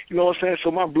 man. You know what I'm saying? So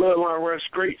my bloodline runs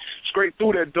straight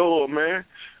through that door, man.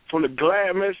 From the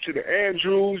Gladmans to the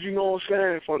Andrews, you know what I'm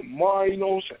saying? From the Mar, you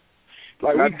know what I'm saying?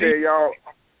 Like I tell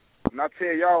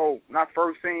y'all, not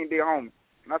first seen Big Homie.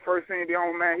 Not first seen Big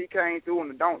Homie, man. He came through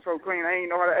and the don't so clean. I ain't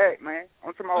know how to act, man.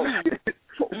 I'm talking about,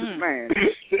 man.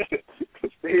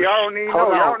 Y'all don't even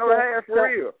know. Y'all know how to act for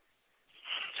real.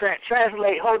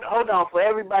 translate. Hold on. For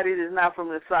everybody that's not from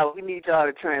the South, we need y'all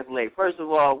to translate. First of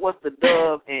all, what's the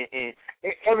dub? And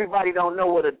everybody don't know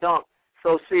what a dunk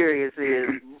so serious is.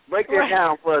 Break that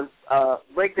down for us.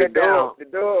 Break that down.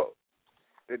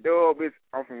 The dub is,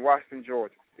 I'm from Washington,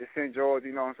 Georgia. It's in Georgia,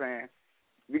 you know what I'm saying?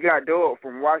 We got dub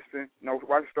from Washington. No,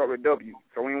 Washington start with W.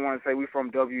 So we didn't want to say we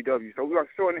from WW. So we are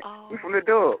shortening it. We from the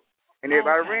dub. And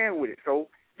everybody ran with it. So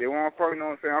they want to, you know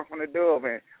what I'm saying, I'm from the dub.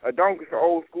 And a dunk is an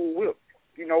old school whip.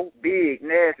 You know, big,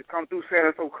 nasty, come through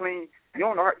Santa so clean. You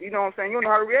don't know how, you know what I'm saying? You don't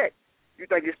know how to react. You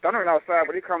think it's thundering outside,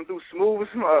 but it comes through smooth and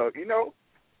smug, you know?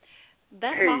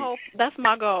 That's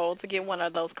my goal, to get one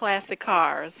of those classic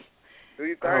cars.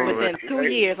 Within 2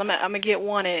 years, I'm gonna get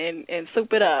one and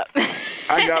soup it up.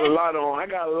 I got a lot on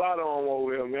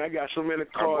over here, man. I got so many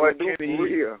cars.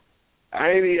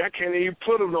 I can't even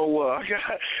put them nowhere.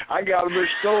 I got them in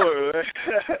store, man.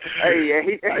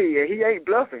 He ain't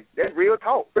bluffing. That's real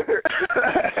talk. For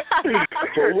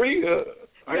real.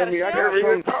 I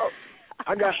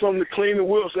got something to clean the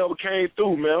wheels that ever came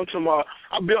through, man. I'm talking about,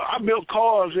 I built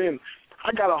cars, and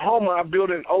I got a Hummer I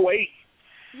built in 08.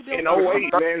 In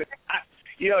 08, man.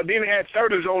 Then it had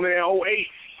 30s on there in 08.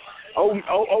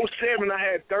 07, I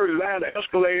had 30s. I had an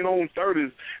Escalade on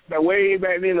 30s. That way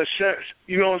back then, the shunts.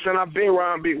 You know what I'm saying? I've been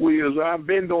around big wheels. I've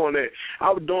been doing that.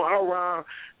 I was around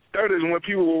 30s when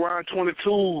people were around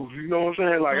 22s. You know what I'm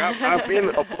saying? Like, I've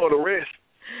been up for the rest.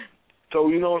 So,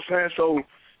 you know what I'm saying? So,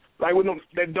 like, with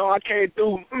that dunk I came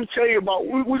through, let me tell you about,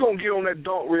 we're going to get on that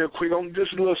dunk real quick. I'm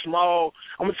just a little small.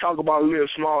 I'm going to talk about a little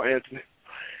small Anthony.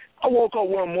 I woke up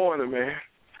one morning, man.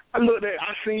 I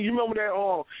seen, you remember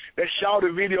that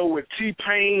shouted video with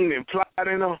T-Pain and Plied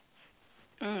in them?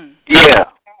 Yeah.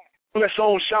 That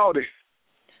song Shouted.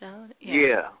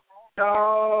 Yeah.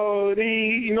 Oh,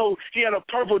 he had a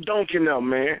purple dunk in there,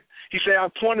 man. He said, I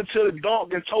pointed to the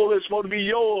dunk and told her it's supposed to be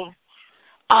yours.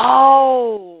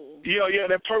 Oh. Yeah,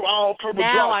 that all purple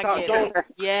now drop top dunk.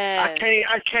 Yeah.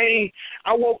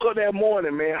 I woke up that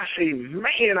morning, man. I said,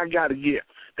 man, I got to get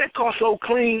that car so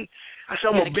clean. I said,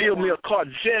 I'm going to build me a car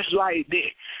just like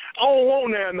that. I don't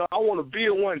want that, no. I want to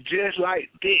build one just like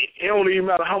that. It don't even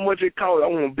matter how much it costs. I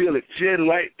want to build it just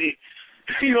like that.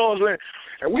 You know what I'm saying?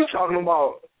 And we talking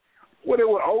about, what it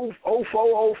was,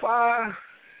 04, 05?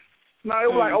 No,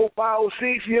 it was like 05,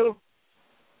 06, you know?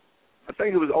 I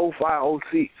think it was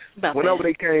 05, 06. Whenever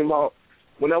they came out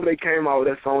with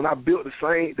that song, I built the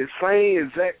same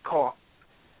exact car.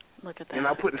 Look at that. And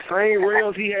I put the same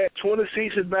rails. He had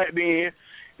 26s back then.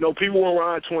 You know, people were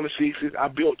around 26s. I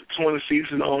built the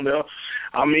 26s on there.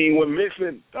 I mean, when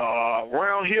Memphis,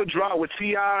 Round Hill dropped with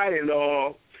T.I. and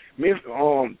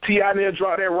T.I. then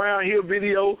dropped that Round Hill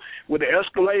video with the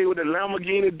Escalade with the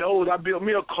Lamborghini doors. I built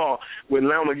me a car with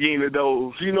Lamborghini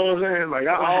doors. You know what I'm saying? Like,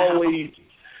 I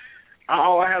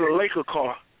had a Laker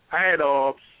car. I had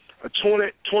a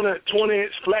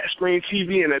 20-inch flat screen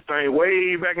TV in that thing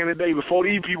way back in the day before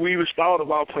these people even thought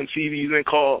about putting TVs in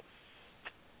cars.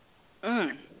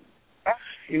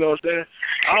 You know what I'm saying?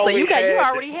 So you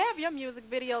already have your music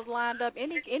videos lined up.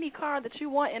 Any car that you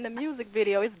want in the music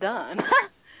video is done.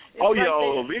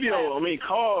 Video. I mean,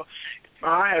 car.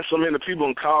 I had so many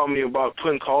people call me about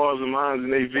putting cars of mine in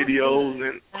their videos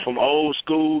and from old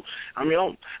school. I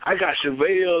mean, I got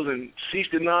Chevelles and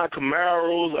 69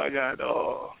 Camaros. I got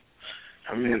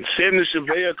 70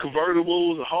 Chevelle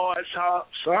convertibles, hard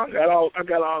tops. So I got all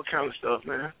kind of stuff,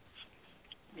 man.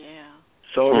 Yeah.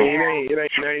 So I mean, it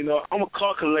ain't no. I'm a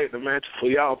car collector, man. For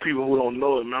y'all people who don't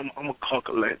know it, man, I'm a car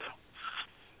collector.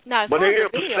 But they're here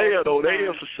for sale though. They're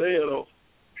here for sale though.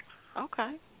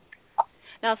 Okay.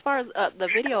 Now, as far as the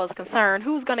video is concerned,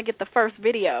 who's going to get the first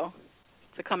video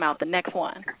to come out? The next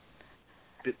one.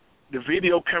 The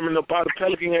video coming up out of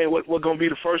Pelican game. What going to be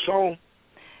the first song?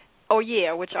 Oh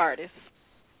yeah, which artist?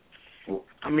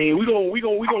 I mean, we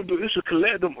gonna do this a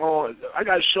collective on. I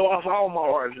got to show off all my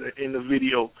artists in the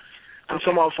video. I'm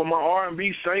talking about for my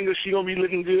R&B singer, she gonna be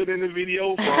looking good in the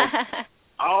video. From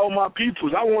all my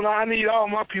peoples, I need all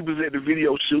my peoples at the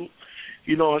video shoot.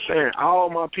 You know what I'm saying? All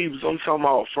my peoples. I'm talking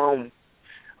about from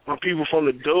my people from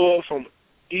the Dub, from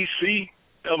EC,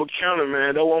 Elba County,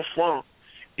 man. That's where I'm from,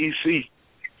 EC.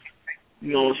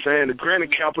 You know what I'm saying? The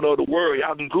granite capital of the world.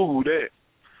 Y'all can Google that.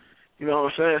 You know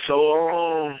what I'm saying?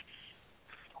 So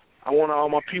I want all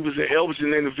my peoples in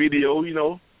Elberton in the video. You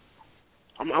know.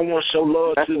 I want to show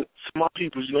love to my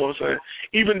people, you know what I'm saying?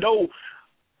 Even though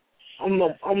I'm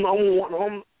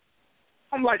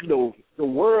like the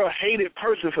world hated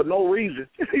person for no reason.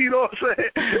 You know what I'm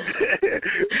saying?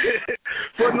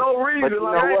 For no reason.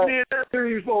 Like I did that to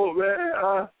these folks,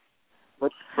 man.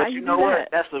 But you know what?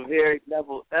 That's a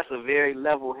very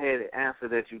level-headed answer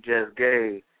that you just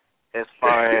gave. as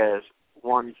far as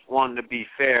wanting to be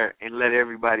fair and let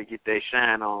everybody get their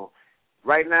shine on.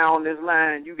 Right now on this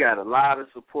line, you got a lot of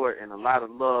support and a lot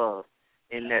of love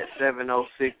in that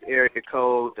 706 area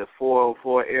code, the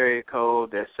 404 area code,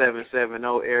 that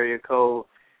 770 area code.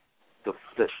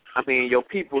 Your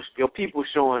people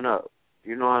showing up.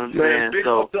 You know what I'm saying? Big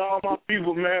up to all my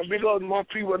people, man. Big up to my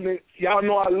people. Y'all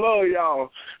know I love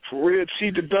y'all. For real,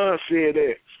 Chief the Dunn said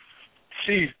that.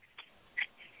 Chief.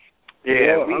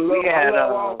 Yeah, I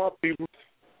love all my people.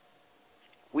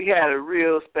 We had a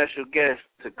real special guest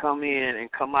to come in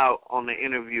and come out on the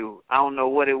interview. I don't know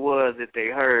what it was that they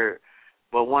heard,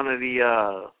 but one of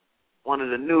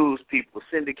the news people,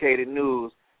 syndicated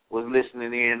news, was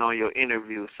listening in on your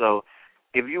interview. So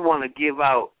if you want to give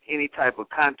out any type of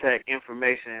contact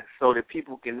information so that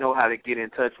people can know how to get in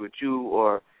touch with you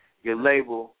or your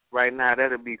label right now,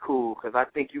 that'll be cool, because I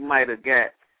think you might have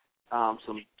got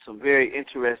some very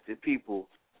interested people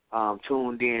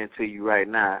tuned in to you right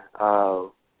now.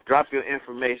 Drop your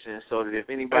information so that if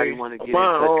anybody want to get in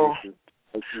touch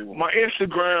with you. My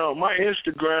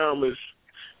Instagram is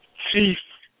Chief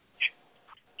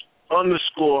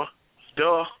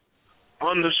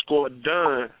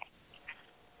 _Dunn.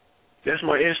 That's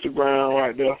my Instagram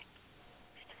right there.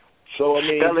 So I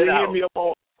mean, hit me up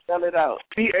on. Spell it out.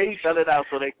 Spell it out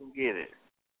so they can get it.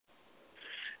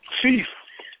 Chief,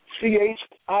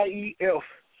 CHIEF,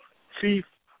 Chief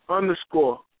 _Dunn,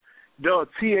 THE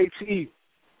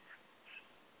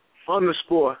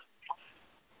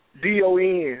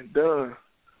 _DON, Dunn.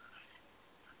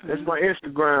 That's my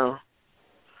Instagram.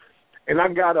 And I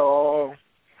got a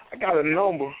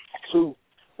number too.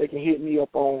 They can hit me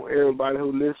up on, everybody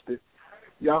who listed.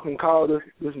 Y'all can call this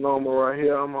number right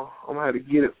here. I'm gonna have to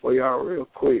get it for y'all real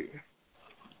quick.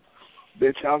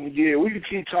 Bet y'all can get it. We can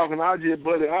keep talking. I'll just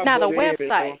butt it. Now the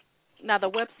website.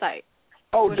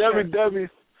 Oh,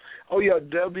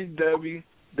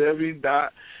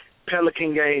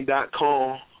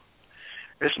 www.pelicangame.com.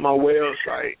 That's my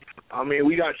website. I mean,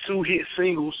 we got 2 hit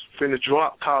singles finna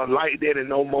drop called Like That and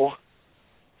No More.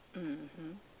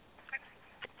 Mhm.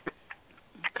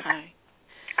 Okay.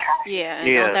 Yeah,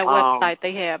 and on that website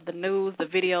they have the news, the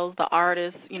videos, the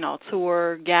artists,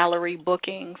 tour, gallery,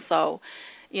 booking. So,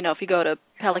 if you go to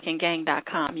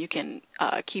PelicanGang.com, you can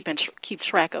keep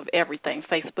track of everything: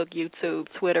 Facebook, YouTube,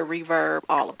 Twitter, Reverb,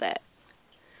 all of that.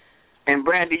 And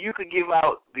Brandy, you could give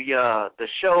out the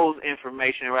show's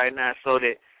information right now so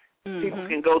that people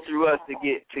can go through us to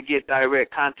get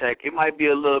direct contact. It might be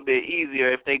a little bit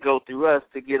easier if they go through us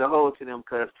to get a hold to them,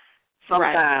 because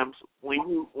sometimes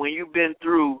when you've been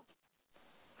through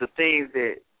the things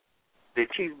that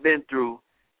Chief's been through,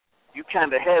 you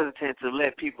kind of hesitant to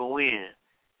let people in.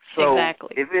 So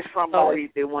if it's somebody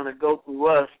that want to go through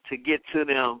us to get to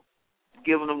them,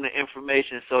 giving them the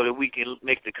information so that we can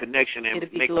make the connection and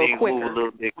make things move a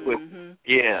little bit quicker. Mm-hmm.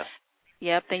 Yeah.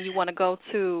 Yep. Then you want to go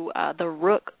to the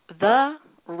Rook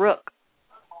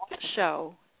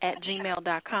Show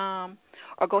 @gmail.com,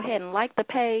 or go ahead and like the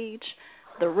page,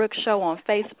 The Rook Show on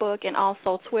Facebook, and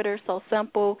also Twitter. So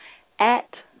simple,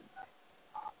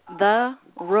 @The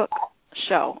Rook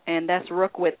Show, and that's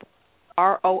Rook with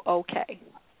ROOK,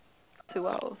 2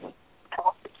 O's.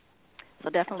 So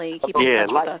definitely keep in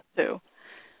touch with us too.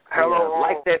 Hello,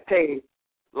 like that page.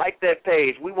 Like that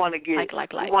page. We want to get we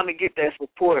want to get that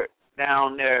support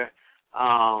down there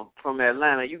from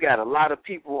Atlanta. You got a lot of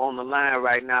people on the line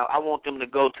right now. I want them to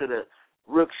go to the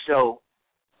Rook Show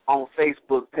on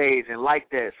Facebook page and like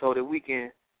that so that we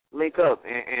can link up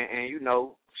and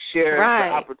share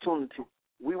the opportunity.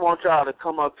 We want y'all to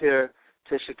come up here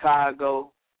to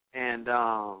Chicago and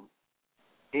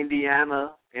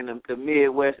Indiana in the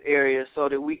Midwest area so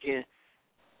that we can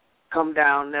come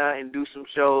down there and do some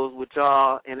shows with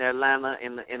y'all in Atlanta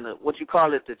in the what you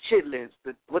call it, the Chitlins.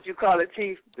 What you call it,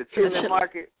 Chief? The Chitlin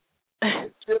Market?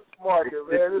 The Chitlin Market,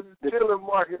 man. This is the Chitlin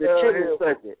Market. The Chitlin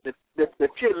Circuit. The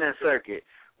Chitlin Circuit.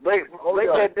 Break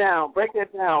that down. Break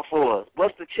that down for us.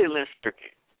 What's the Chitlin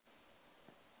Circuit?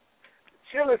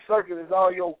 The Chitlin Circuit is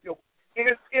all your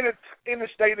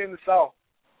interstate in the South.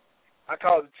 I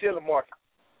call it the Chitlin Market.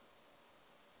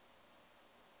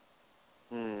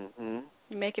 Mm-hmm.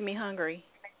 You're making me hungry.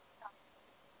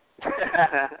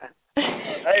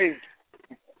 Hey,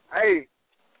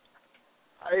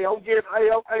 I'm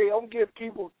getting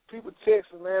people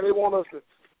texting, man. They want us to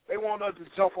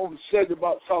jump on the subject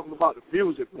about talking about the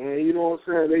music, man. You know what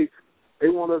I'm saying? They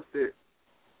want us to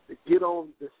get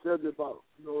on the subject about,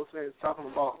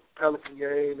 talking about Pelican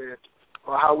Game and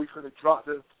or how we could have dropped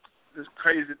this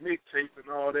crazy mixtape and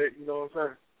all that. You know what I'm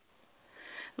saying?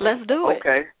 Let's do it.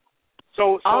 Okay.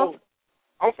 So awesome.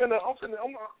 I'm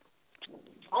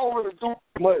I don't really do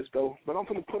much though, but I'm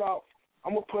gonna put out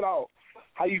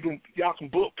how y'all can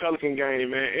book Pelican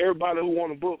Game, man. Everybody who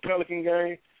want to book Pelican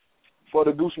Game for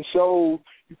to do some shows,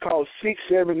 you call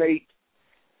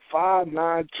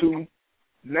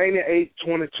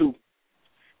 678-592-9822.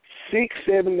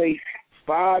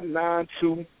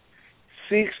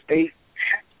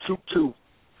 678-592-6822.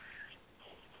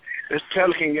 That's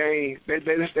Pelican Game. That's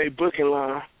their booking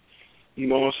line. You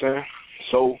know what I'm saying?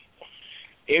 So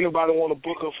anybody want to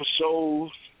book up for shows,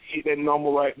 hit that number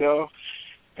right there.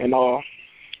 And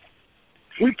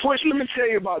we pushed. Let me tell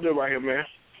you about that right here, man.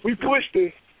 We pushed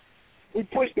the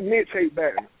mixtape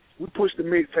back. I'm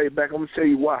gonna tell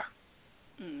you why.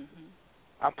 Mm-hmm.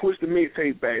 I pushed the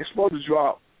mixtape back. It's supposed to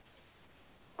drop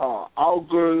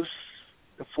August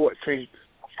the 14th.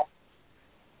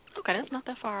 Okay, that's not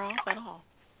that far off at all.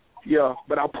 Yeah,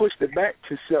 but I pushed it back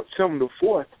to September the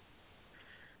 4th.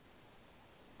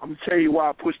 I'm gonna tell you why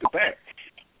I pushed it back.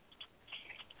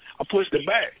 I pushed it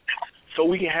back so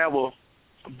we can have a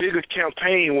bigger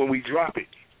campaign when we drop it.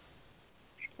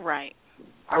 Right.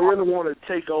 I really want to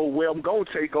take over. Well, I'm going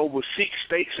to take over 6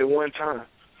 states at one time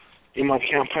in my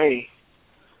campaign.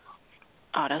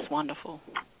 Oh, that's wonderful.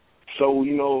 So,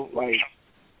 you know, like,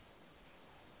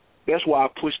 that's why I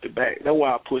pushed it back. That's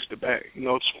why I pushed it back, you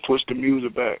know, to push the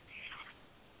music back.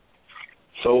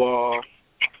 So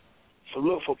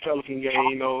look for Pelican Game,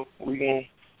 you know. We're gonna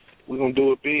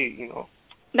do it big, you know.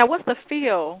 Now, what's the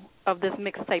feel of this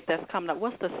mixtape that's coming up?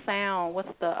 What's the sound? What's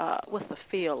the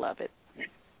feel of it?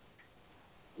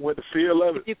 What the feel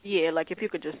of it? If you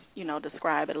could just, you know,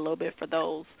 describe it a little bit for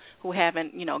those who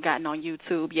haven't, you know, gotten on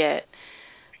YouTube yet.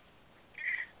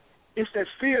 It's that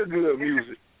feel good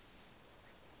music.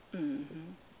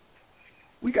 Mhm.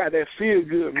 We got that feel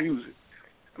good music.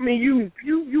 I mean, you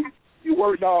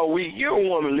worked all week. You don't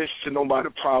want to listen to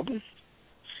nobody's problem.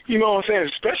 You know what I'm saying?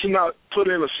 Especially not put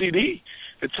in a CD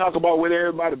and talk about what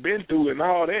everybody been through and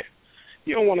all that.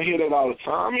 You don't want to hear that all the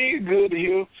time. I mean, it's good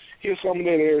to hear some of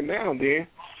that every now and then,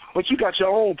 but you got your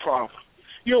own problem.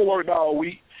 You don't work all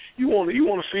week. You want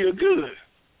to feel good.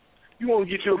 You want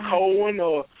to get you a cold one,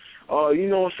 or you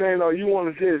know what I'm saying, or you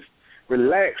want to just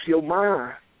relax your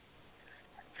mind,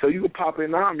 so you can pop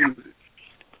in our music,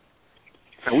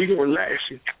 and we can relax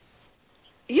you.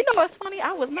 You know what's funny?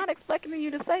 I was not expecting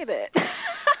you to say that.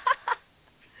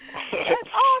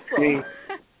 That's awesome.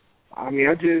 I mean,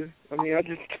 I just,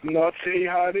 you know, I'll tell you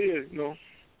how it is, you know.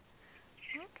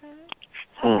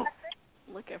 Okay.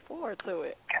 Looking forward to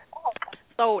it.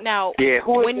 So now,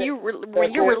 when you're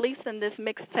releasing this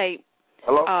mixtape,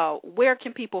 where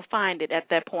can people find it at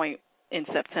that point in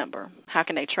September? How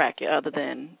can they track it other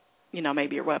than, you know,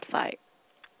 maybe your website?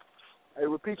 Hey,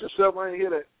 repeat yourself. I didn't hear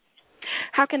that.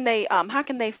 How can they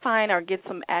find or get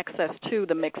some access to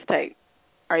the mixtape?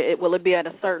 Will it be at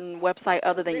a certain website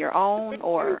other than your own,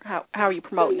 or how are you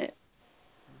promoting it?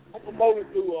 I'm promoting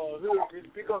through Hood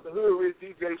Rich. Pick up the Hood Rich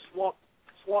DJ Swamp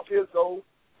Izzo,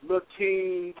 Lil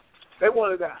King. They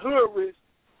wanted that Hood Rich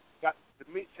got the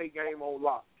mixtape game on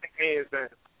lock, hands down.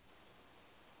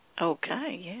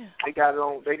 Okay, yeah. They got it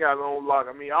on lock.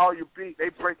 I mean, all your beats, they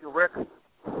breaking records.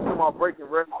 Come on, breaking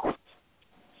records.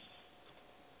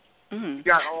 Mm.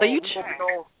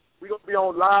 We gonna be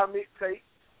on live mixtape.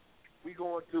 We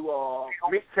going to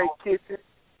mixtape kitchen.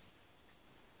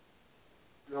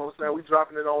 You know what I'm saying? We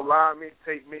dropping it on live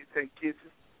mixtape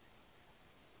kitchen.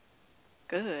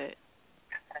 Good.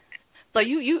 So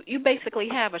you basically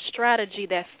have a strategy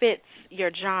that fits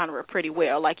your genre pretty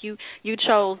well. Like you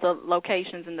chose the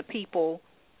locations and the people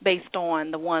based on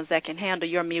the ones that can handle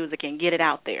your music and get it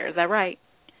out there. Is that right?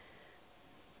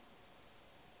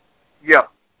 Yeah.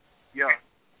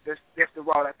 That's the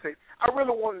route I take. I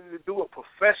really wanted to do it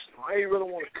professional. I ain't really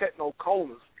want to cut no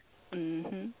corners.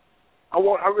 Mhm. I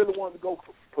really wanted to go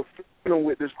professional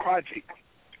with this project.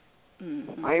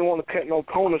 Mhm. I ain't want to cut no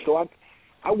corners, so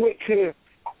I went to.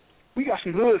 We got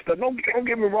some hood stuff. Don't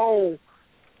get me wrong.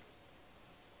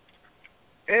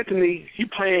 Anthony, he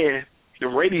playing the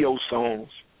radio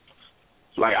songs.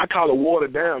 Like, I call it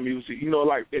watered down music. You know,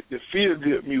 like the feel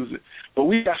good music. But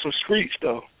we got some street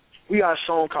stuff. We got a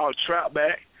song called Trap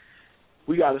Back.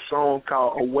 We got a song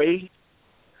called Away.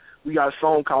 We got a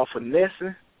song called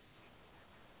Finessing.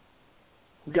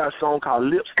 We got a song called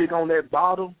Lipstick on That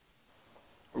Bottle.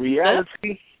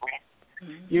 Reality.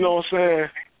 You know what I'm saying?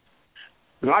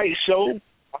 Light Show.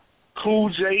 Cool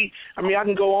J. I mean, I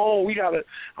can go on.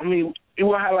 It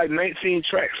will have like 19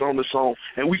 tracks on the song.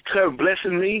 And we cover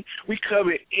Blessing Me. We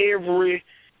cover every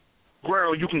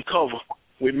ground you can cover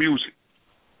with music.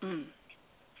 Mm.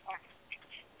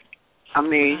 I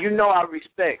mean, you know I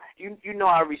respect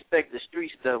the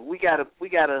street stuff. We gotta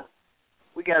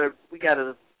we gotta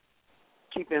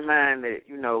keep in mind that,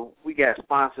 you know, we got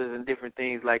sponsors and different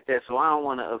things like that, so I don't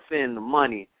want to offend the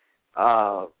money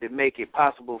that make it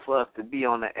possible for us to be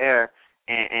on the air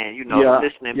and you know,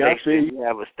 listening base that we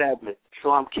have established.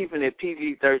 So I'm keeping it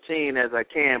PG-13 as I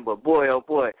can, but boy, oh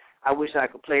boy, I wish I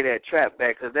could play that trap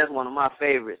back because that's one of my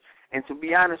favorites. And to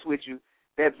be honest with you,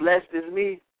 that Blessed Is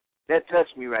Me, that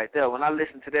touched me right there. When I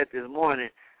listened to that this morning,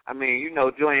 I mean, you know,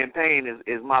 Joy and Pain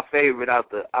is my favorite out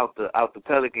the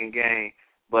Pelican game.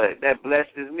 But that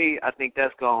Blessed Is Me, I think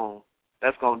that's gonna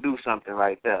do something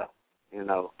right there. You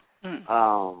know,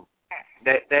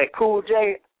 that Cool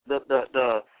J,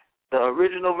 the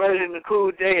original version of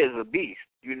Cool J is a beast.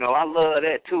 You know, I love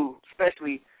that too,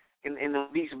 especially in the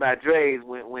Beats by Dre's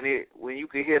when you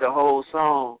can hear the whole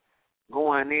song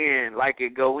going in like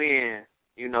it go in.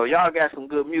 You know, y'all got some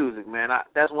good music, man.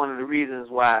 That's one of the reasons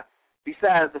why,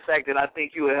 besides the fact that I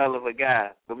think you a hell of a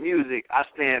guy, the music I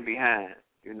stand behind.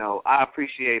 You know, I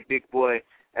appreciate Big Boy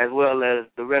as well as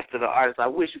the rest of the artists. I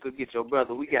wish you could get your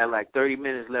brother. We got like 30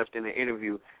 minutes left in the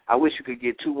interview. I wish you could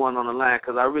get 2-1 on the line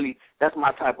because that's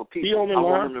my type of people. I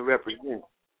want him to represent.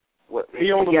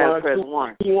 He on the line. Press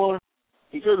 1. You on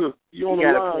the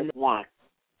line, press 1.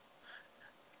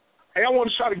 Hey, I want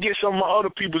to try to get some of my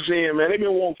other people's in, man. They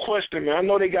been wanting question, man. I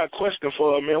know they got question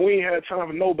for us, man. We ain't had time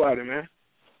for nobody, man.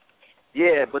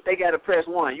 Yeah, but they got to press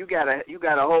 1. You got a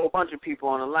whole bunch of people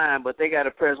on the line, but they got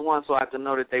to press 1 so I can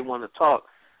know that they want to talk.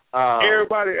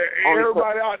 Everybody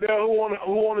out there who want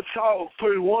to talk,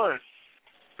 push 1.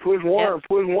 Push 1. Yeah.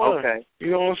 Push 1. Okay.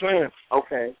 You know what I'm saying?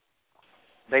 Okay.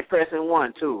 They pressing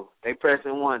 1 too.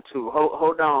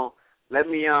 Hold on. Let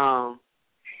me. I'm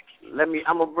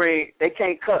gonna bring. They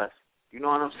can't cuss. You know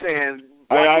what I'm saying?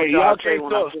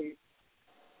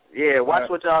 Watch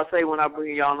what y'all say when I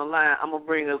bring y'all on the line. I'm going to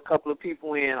bring a couple of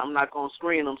people in. I'm not going to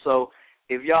screen them. So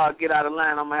if y'all get out of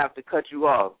line, I'm going to have to cut you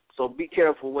off. So be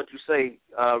careful what you say.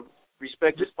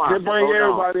 Respect the sponsor. Just bring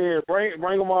everybody in.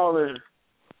 Bring them all in.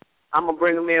 I'm going to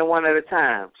bring them in one at a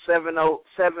time.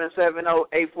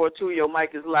 770-842. Your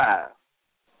mic is live.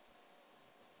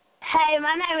 Hey,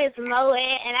 my name is Moet,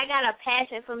 and I got a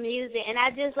passion for music, and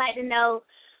I just like to know,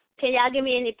 can y'all give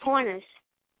me any pointers?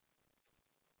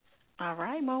 All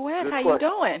right, Moet, how you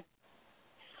doing?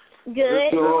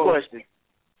 Good.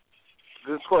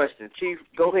 Good question. Chief,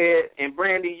 go ahead, and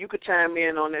Brandy, you could chime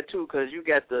in on that too, because you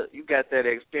got that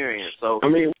experience. So I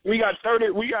mean, we got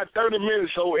 30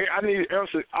 minutes, so I need to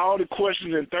answer all the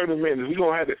questions in 30 minutes. We're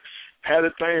gonna have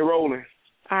the thing rolling.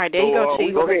 All right, there you go,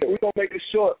 Chief. We're gonna make it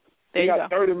short. There we you got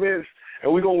go. 30 minutes,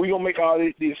 and we're gonna make all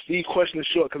these questions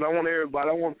short because I want everybody.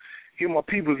 I want to hear my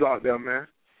peoples out there, man.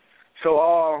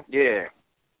 So yeah.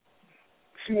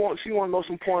 She want to know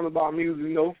some points about music,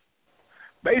 you know.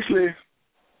 Basically,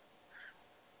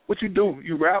 what you do,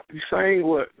 you rap, you sing,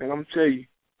 what? And I'm going to tell you,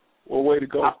 what way to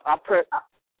go.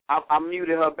 I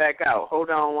muted her back out.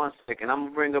 Hold on 1 second. I'm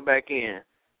going to bring her back in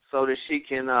so that she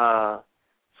can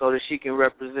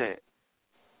represent.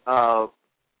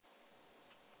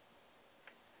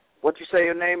 What you say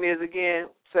your name is again?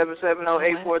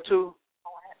 770-842?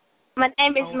 My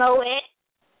name is Moet.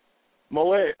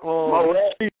 Moet.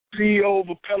 CEO of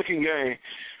a Pelican game.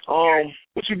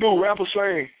 What you do, rap or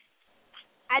sing?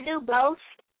 I do both.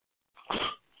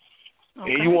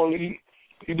 Okay. And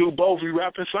you do both, you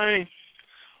rap and sing?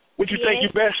 What you think you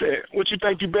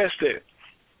best at?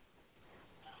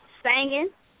 Singing.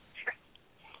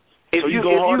 If so you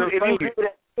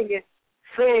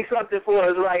sing something for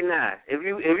us right now. If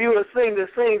you a singer,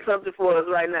 sing something for us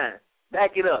right now.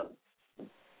 Back it up.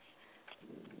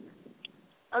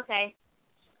 Okay.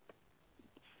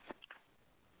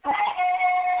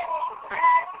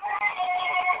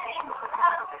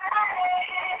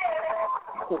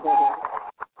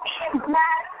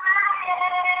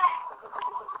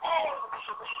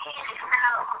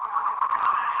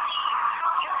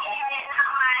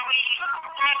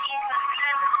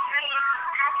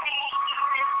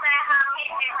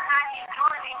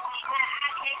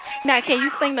 Now, can you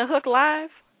sing the hook live?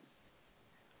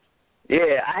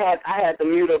 Yeah, I had to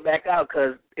mute her back out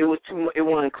because it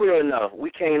wasn't clear enough.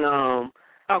 We can't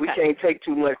take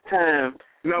too much time.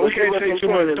 No, we can't take too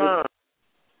much time.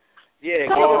 Yeah,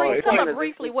 tell her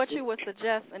briefly what you would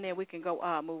suggest, and then we can go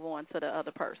move on to the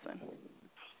other person.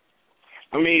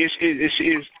 I mean, it's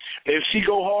if she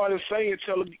go hard and sing it,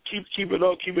 tell her keep it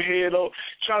up, keep her head up.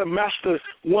 Try to master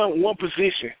one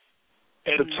position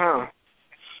at a time.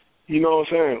 You know what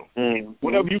I'm saying? Mm-hmm.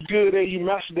 Whatever you good at, you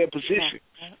master that position.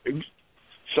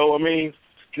 So, I mean,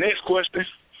 next question.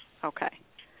 Okay.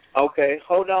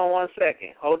 Hold on 1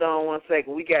 second.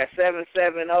 We got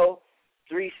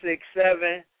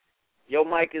 770-367-0937. Your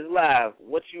mic is live.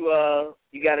 What you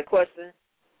got a question?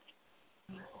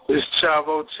 This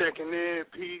Chavo checking in.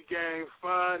 P Game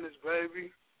Finest, baby.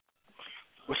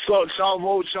 What's up,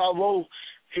 Chavo?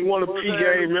 He one of P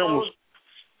Game members.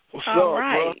 What's up,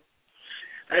 bro?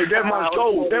 Hey, that's my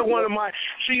soul. That's one of my.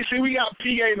 See, we got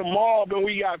P Game the mob and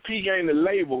we got P Game the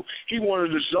label. He one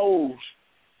of the souls.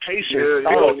 Haitian.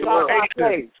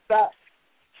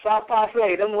 Stop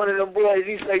Passe. Them one of them boys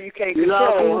you say you can't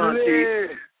control, huh, T?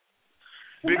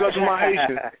 Big up to my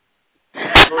Haitian. Hey,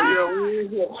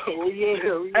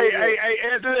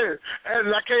 Anthony,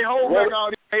 I can't hold back all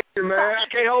these Haitians, man. I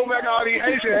can't hold back all these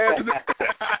Haitians, Anthony.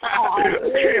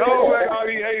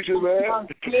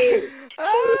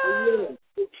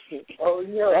 Oh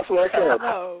yeah, that's what I said.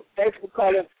 Thanks for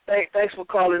calling. Thanks for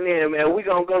calling in, man. We're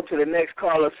gonna go to the next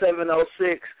caller,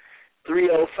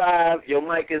 706-305. Your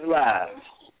mic is live.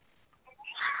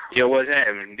 Yo, what's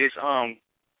happening? This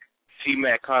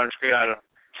T-Mac calling straight out of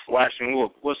Washington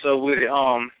Whoop. What's up with it,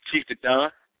 Chief the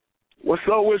Don? What's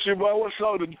up with you, boy? What's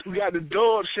up? We got the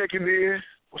dog checking in.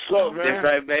 What's up, man? That's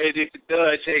right, baby. This the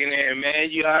dog checking in, man.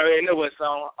 You already know what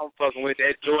song I'm fucking with.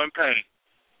 That Joy and Pain.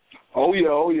 Oh yeah.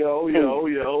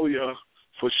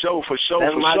 For sure.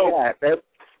 That's my guy.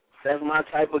 That's my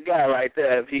type of guy right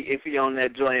there. If he on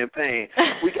that Joy and Pain.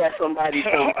 We got somebody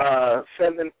from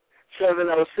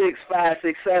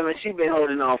 706-567. She been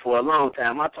holding on for a long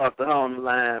time. I talked to her on the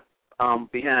line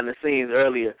behind the scenes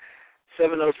earlier.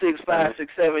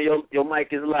 706-567. Your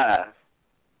mic is live.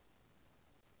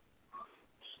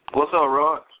 What's up,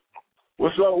 Rod?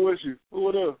 What's up with you?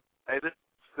 What up? Hey,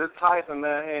 this Tyson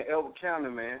down here in Elbert County,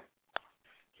 man.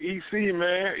 EC,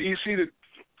 man. EC,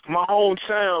 my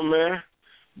hometown, man.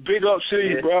 Big up to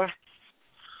you, bro.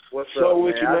 What's up,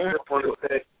 with man? You,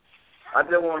 man? I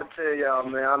just want to tell y'all,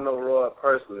 man, I know Rod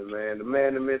personally, man. The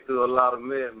man that been through a lot of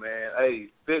men, man. Hey,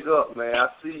 big up, man. I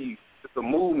see you. It's a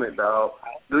movement, dog.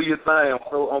 Do your thing.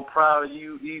 I'm proud of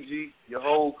you, EG, your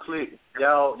whole clique.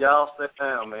 Y'all stay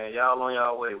down, man. Y'all on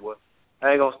y'all way, boy.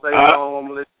 I ain't going to stay long. I'm going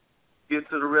to let you get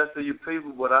to the rest of your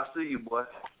people, but I see you, boy.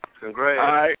 Congrats.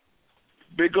 All right.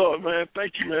 Big up, man.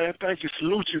 Thank you, man. Thank you.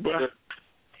 Salute you, bro.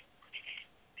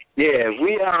 Yeah,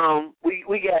 we got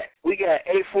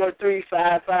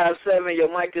 843-557. Your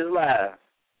mic is live.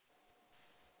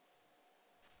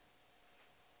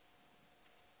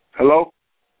 Hello.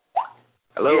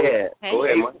 Yeah. Go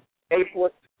ahead, man.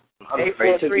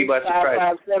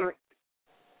 843-557.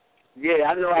 Yeah, I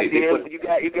know I did. You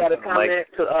got a comment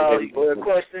or a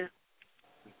question?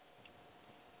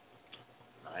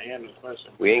 I ain't no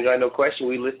question. We ain't got no question.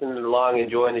 We listening along,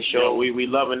 enjoying the show. Yeah, we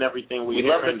loving everything. We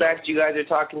love the fact that you guys are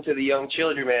talking to the young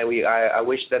children, man. I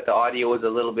wish that the audio was a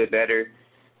little bit better.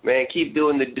 Man, keep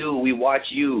doing the do. We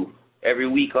watch you every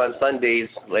week on Sundays.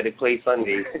 Let it play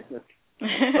Sundays.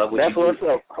 That's what's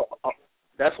up.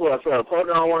 That's what's up. Hold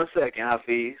on one second,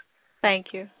 Hafiz.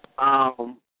 Thank you.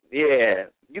 Yeah,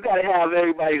 you got to have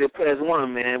everybody to press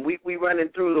one, man. We running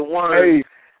through the one. Hey.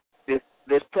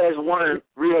 This press one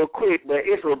real quick, but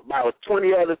it's about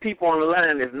 20 other people on the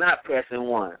line that's not pressing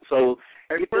one. So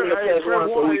get them to press one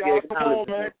so we get Come on,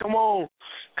 man.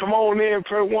 Come on in,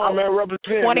 press one, man.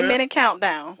 Represent. 20-minute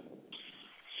countdown.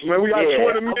 Man, we got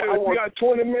 20 minutes. We got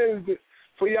 20 minutes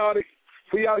for y'all to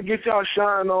get y'all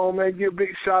shine on, man. Give a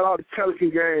big shout out to Pelican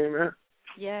game, man.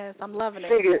 Yes, I'm loving it.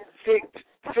 Figure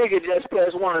just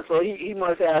press one, so he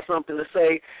must have something to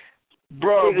say.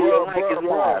 Bro.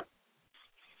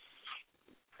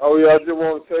 Oh, yeah, I just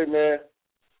want to say, man,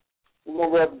 we're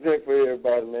going to represent for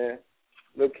everybody, man.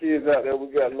 Little kids out there, we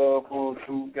got love for them,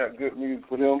 too. We got good music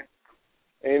for them.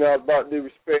 Ain't all about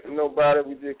disrespecting nobody.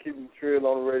 We just keep the trail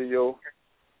on the radio.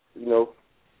 You know,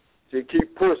 just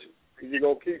keep pushing. Because you're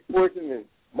going to keep pushing and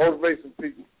motivate some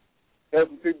people. Help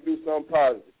some people do something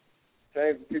positive.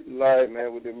 Change some people's lives,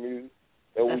 man, with their music.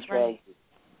 That's what we're trying to do.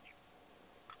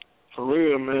 For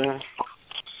real, man.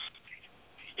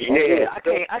 Yeah,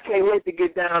 I can't wait to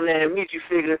get down there and meet you,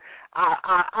 Figure.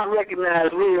 I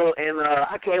recognize Real, and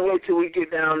I can't wait till we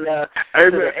get down there to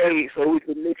the 8 so we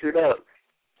can mix it up.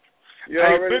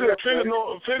 Yeah, Figure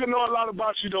know a lot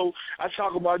about you, though. I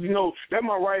talk about, that's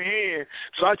my right hand,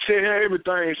 so I tell him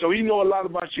everything. So he know a lot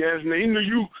about you, Anthony. He knew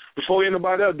you before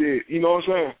anybody else did. You know what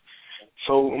I'm saying?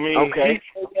 So, I mean, okay.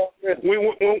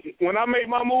 When I make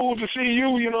my move to see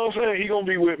you, you know what I'm saying, he going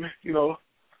to be with me,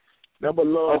 That but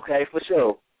love. Okay, for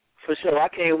sure. I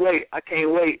can't wait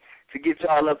to get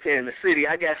y'all up here in the city.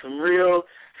 I got some real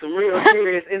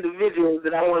serious individuals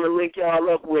that I want to link y'all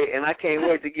up with, and I can't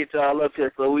wait to get y'all up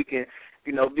here so we can,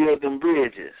 build them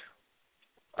bridges.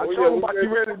 I told him about you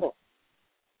ready.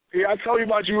 Yeah, I told you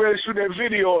about you ready to shoot that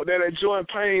video that Joint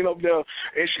Pain up there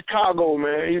in Chicago,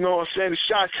 man. You know what I'm saying? The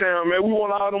Chi-Town, man. We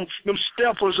want all them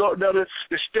steppers up there to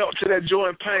step to that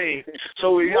Joint Pain.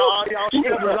 So y'all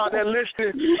steppers out there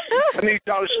listening, I need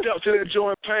y'all to step to that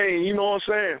Joint Pain. You know what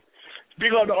I'm saying?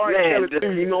 Big up the R. Kelly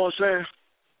too. You know what I'm saying?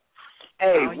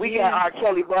 Hey, we got R.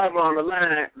 Kelly Barber on the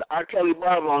line. R. Kelly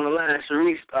Barber on the line.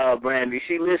 Sharice Brandy,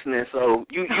 she listening. So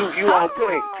you on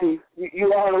point. You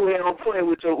all the way on point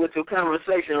with your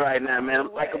conversation right now,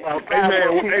 man. Like about 5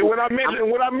 man. Hey, when I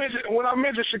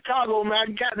mention Chicago, man,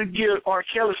 I got to give R.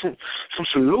 Kelly some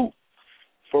salute.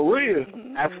 For real.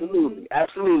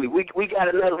 Absolutely. We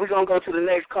got another. We're gonna go to the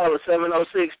next caller.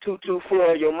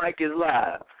 706-224. Your mic is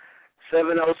live.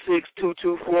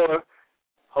 706-224.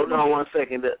 Hold on 1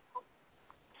 second.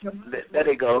 There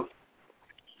they go.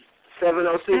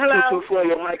 706-224,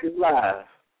 your mic is live.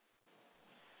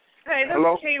 Hey, this is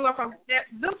Kayla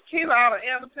out of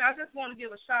Everton. I just want to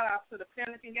give a shout out to the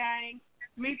Pelican gang.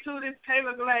 Me too, this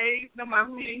Taylor Glaze, they're my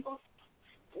people.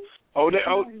 That's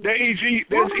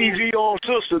EG on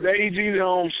sister. That EG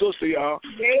on sister, y'all.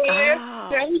 Yes.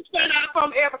 Then we shout out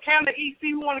from Everett County,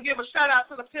 EC. We want to give a shout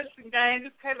out to the Pelican gang.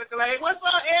 This Taylor Glaze. What's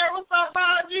up, Eric? What's up,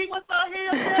 G? What's up,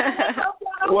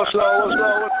 Hill? What's up?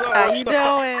 How you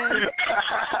doing?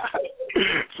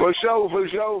 For sure.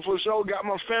 Got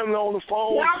my family on the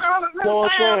phone.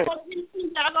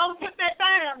 Y'all gonna put that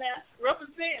down now.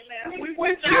 Represent now. We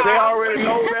went down. Yeah, they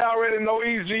already know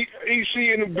EC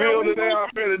in the building. They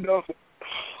already know.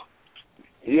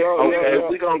 Okay,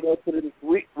 we're gonna go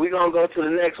to the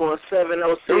next one.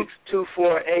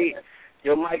 706-248.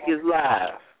 Your mic is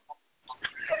live.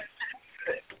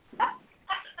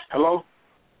 Hello.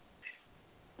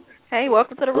 Hey,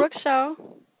 welcome to the Rook Show.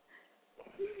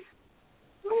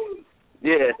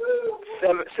 Yeah,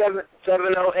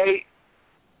 708.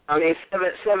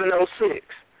 706.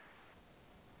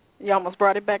 You almost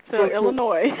brought it back to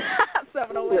Illinois.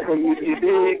 708. You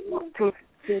did.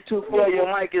 224. Your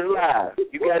mic is live.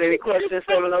 You got any questions?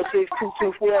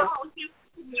 706-224.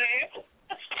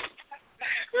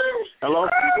 Hello.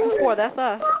 224. That's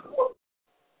us.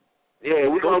 Yeah,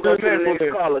 we're gonna go to the next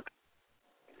caller.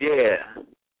 Yeah.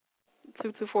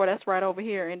 224. That's right over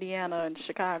here, Indiana and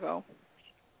Chicago.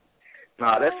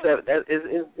 No,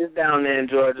 it's down there in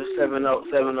Georgia.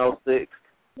 706.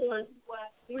 Go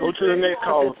to the next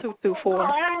caller. 224.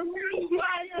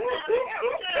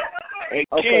 Hey,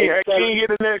 King, get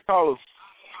the next caller.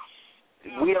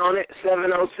 We on it.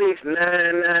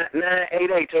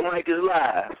 706-99988. Your mic is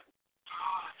live.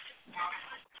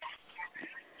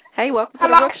 Hey, welcome to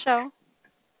the Rook Show.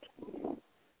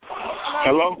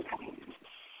 Hello.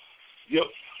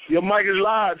 Your mic is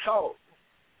live. Talk.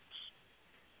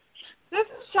 This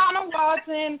is Shauna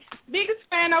Watson, biggest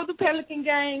fan of the Pelican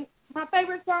gang. My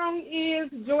favorite song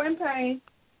is Joy and Pain.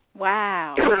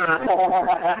 Wow.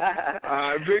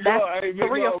 Big up.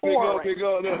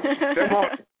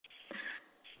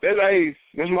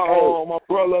 That's my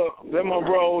brother. That's my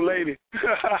bro, old lady.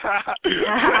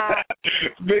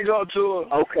 Big up to her.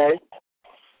 Okay.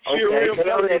 She a real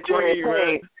Pelican queen,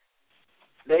 man.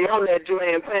 They on that Joy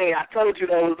and Pain. I told you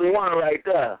that was the one right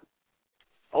there.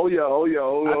 Oh yeah.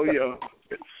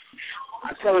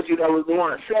 I told you that was the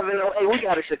one. 708. We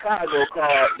got a Chicago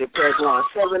call. The press one.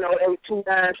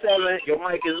 708-297. Your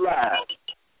mic is live.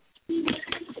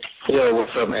 Yo,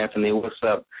 what's up, Anthony? What's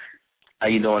up? How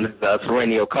you doing? This is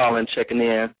Serenio calling, checking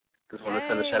in. Just want to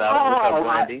send a shout out. What's up,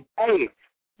 Brandy? Hey.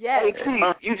 Yeah. Hey, T,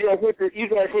 you just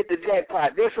hit the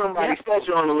jackpot. There's somebody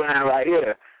special on the line right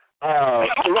here.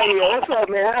 Serenio, what's up,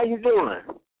 man? How you doing?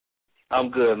 I'm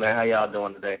good, man. How y'all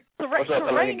doing today? What's up,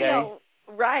 Pelican gang?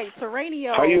 Right,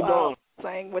 Serenio. How you doing?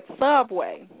 Sang with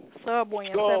Subway and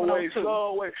 702.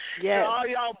 Subway. Yeah. All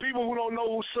y'all people who don't know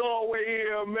who Subway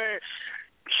is, man.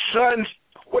 Son,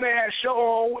 when they had show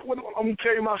on, I'm gonna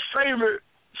tell you my favorite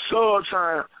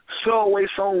Subway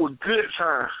song was Good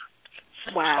Time.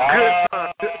 Wow.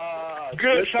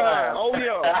 Good time. Oh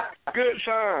yeah. Good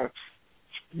time.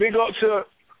 Big up to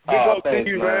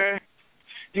you, man.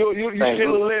 You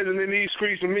still a legend in these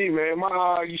streets with me, man. My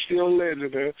eye, you still a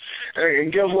legend, man.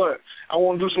 And guess what? I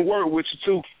want to do some work with you,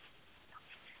 too.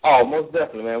 Oh, most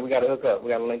definitely, man. We got to hook up. We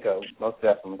got to link up. Most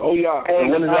definitely. Oh, yeah. Hey,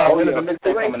 when is the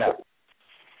mixtape coming out?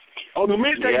 Oh, the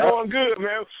mixtape going good,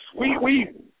 man.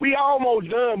 We almost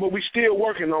done, but we still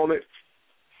working on it.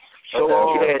 So,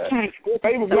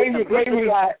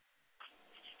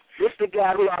 This the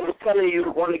guy who I was telling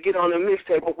you want to get on the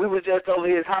mixtape, but we was just over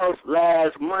his house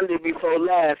last Monday before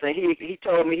last, and he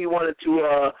told me he wanted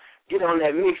to get on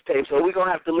that mixtape, so we're going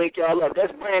to have to link y'all up.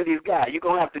 That's Brandy's guy. You're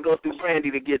going to have to go through Brandy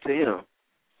to get to him.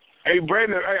 Hey,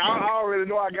 Brandon, hey, I already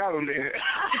know I got him there.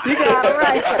 You got it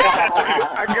right.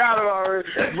 I got it already.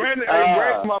 Brandon,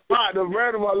 Brandon, my partner.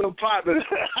 Brandon, my little partner.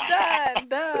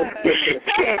 Done.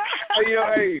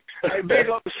 Hey, big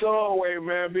up the Subway,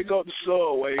 man. Big up the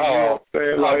Subway. Oh,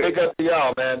 you know big up to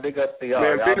y'all, man. Big up to y'all.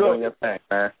 Man, y'all doing your thing,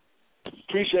 man.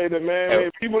 Appreciate it, man.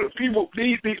 People,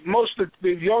 these most of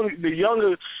the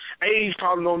younger age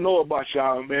probably don't know about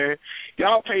y'all, man.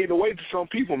 Y'all paid the way to some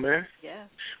people, man. Yeah.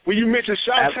 When you mention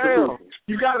Chi-Town,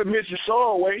 you got to mention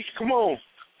Subway. Come on.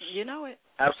 You know it.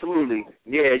 Absolutely.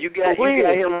 Yeah, you got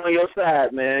him on your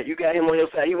side, man. You got him on your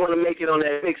side. He want to make it on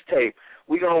that mixtape.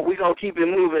 We gonna keep it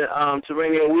moving,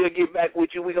 Terania. We'll get back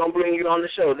with you. We're gonna bring you on the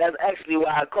show. That's actually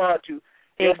why I called you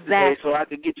yesterday, so I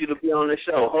could get you to be on the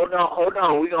show. Hold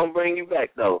on. We're gonna bring you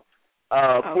back though.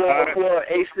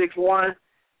 404-861.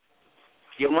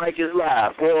 Your mic is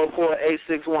live.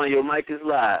 404-861. Your mic is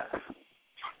live.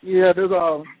 Yeah, there's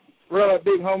a real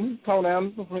big homie, Tony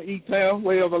Anderson from E-Town,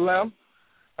 way over Lamb.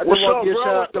 I just want to give a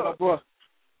shout out to my boy.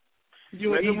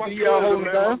 You and my y'all cousin, holding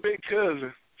man, down. my big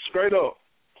cousin. Straight up,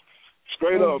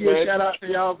 man. Give a shout out to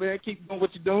y'all, man. Keep doing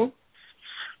what you're doing.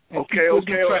 And Okay. keep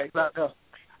putting tracks out there.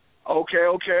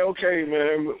 Okay,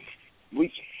 man.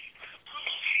 We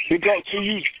go to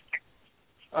you.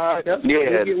 All right, that's yeah.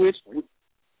 we'll get with you.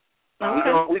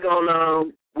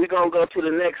 We gonna go to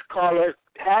the next caller.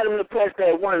 Had him to press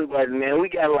that one button, man. We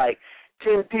got like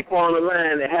 10 people on the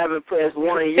line that haven't pressed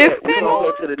one yet. We gonna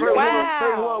go to the next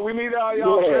one. We need all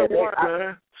y'all press one,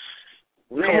 man.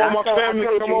 Come on, my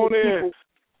family, come on in.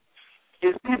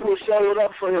 His people showed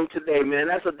up for him today, man.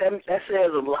 That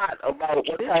says a lot about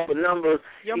what type of numbers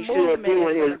he should do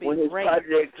when his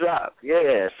project drops.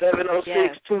 Yeah,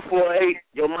 706-248.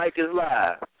 Your mic is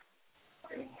live.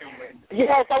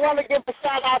 Yes, I want to give a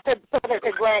shout out to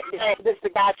the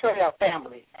Guy Trail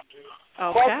family.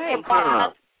 Okay.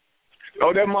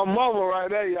 Oh, that's my mama right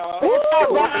there, y'all. Oh,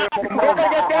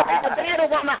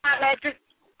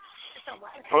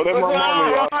 that's my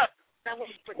mama, y'all.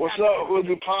 What's up,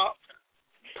 Woozy Pop?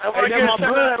 Hey, that's my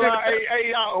bloodline. Hey,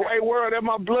 y'all. Hey, world, that's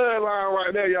my bloodline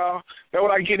right there, y'all. That's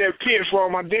what I get that pit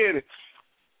from my daddy.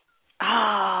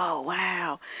 Oh,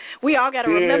 wow. We all got to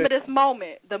remember this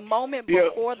moment, the moment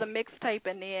before the mixtape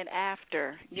and then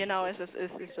after. You know, it's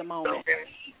a moment.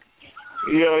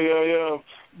 Yeah.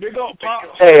 Big up, Pop.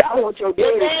 Hey, I want your daddy.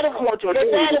 Your daddy want to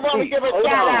give a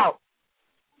shout out.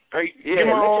 Hey, yeah,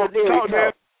 let your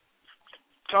daddy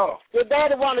talk. Your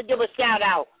daddy want to give a shout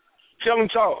out. Tell him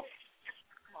talk.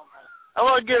 I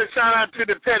want to give a shout out to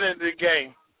the pet of the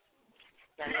game.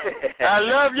 I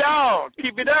love y'all.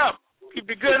 Keep it up. Keep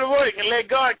the good work and let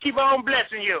God keep on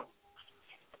blessing you.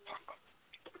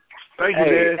 Thank you,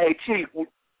 Dad. Hey, Chief, we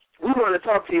want to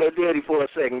talk to your daddy for a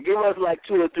second. Give us like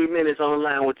 2 or 3 minutes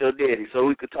online with your daddy so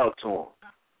we could talk to him. All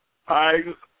right.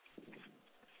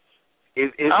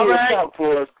 If he'll talk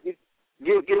for us,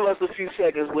 give us a few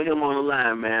seconds with him on the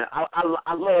line, man.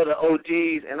 I love the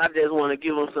OGs, and I just want to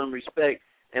give him some respect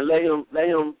and let him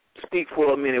speak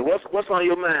for a minute. What's on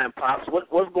your mind, Pops?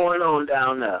 What's going on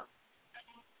down there?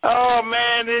 Oh,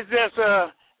 man, it's just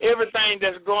everything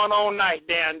that's going on night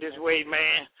down this way,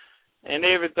 man, and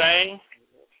everything.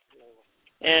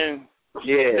 And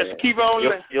just keep on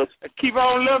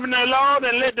loving the Lord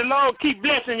and let the Lord keep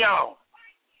blessing y'all.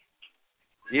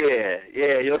 Yeah.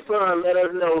 Your son let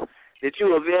us know that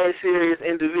you're a very serious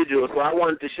individual, so I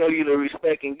wanted to show you the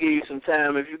respect and give you some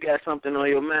time. If you got something on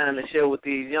your mind to share with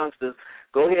these youngsters,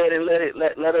 go ahead and let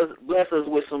us bless us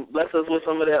with some of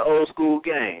that old school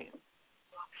game.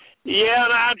 Yeah,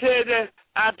 and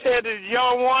I tell the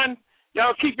young one,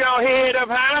 y'all keep your head up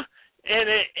high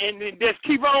and just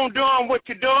keep on doing what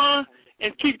you're doing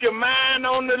and keep your mind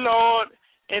on the Lord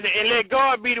and let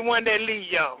God be the one that leads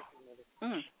y'all.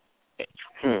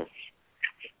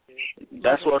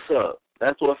 That's what's up.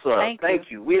 Thank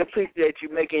you. We appreciate you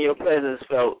making your presence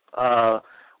felt.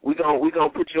 We're gonna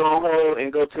put you on hold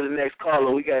and go to the next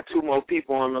caller. We got 2 more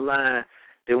people on the line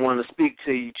that want to speak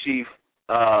to you, Chief.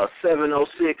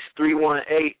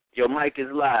 706-318. Your mic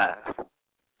is live.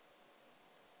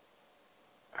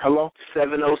 Hello?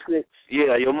 706.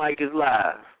 Yeah, your mic is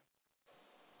live.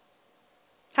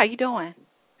 How you doing?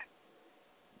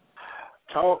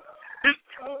 Talk. Hey,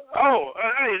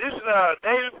 this is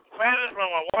David Fannin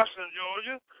from Washington,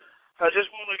 Georgia. I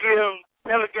just want to give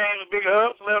Pelican a big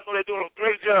hug and let them know they're doing a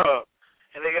great job.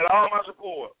 And they got all my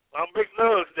support. I'm Big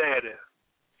Nugs Daddy.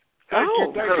 Thank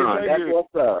you. That's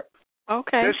what's up.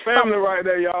 Okay. That's family right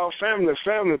there, y'all. Family,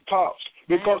 Pops.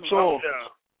 Big up to them.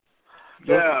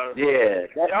 Yeah.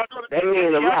 That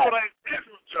means a lot.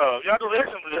 Y'all do an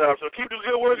excellent job. So keep the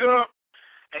good work up,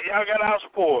 and y'all got our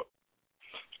support.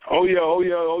 Oh yeah.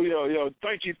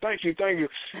 Thank you.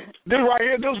 This right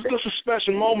here, this is a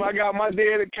special moment. I got my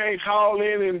daddy came call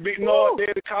in and Big Noah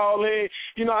daddy call in.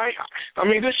 You know, I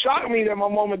mean, this shocked me that my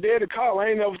mom and daddy called. I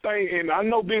ain't never think, and I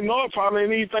know Big Noah probably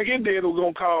didn't even think his daddy was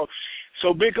gonna call.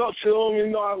 So big up to him.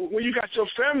 You know, when you got your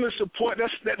family support,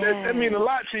 that means a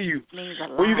lot to you.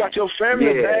 When you got your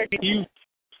family back and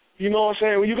you know what I'm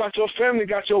saying? When you got your family,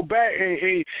 got your back,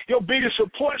 and your biggest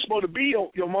support is supposed to be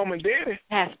your mom and daddy.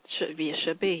 Should be.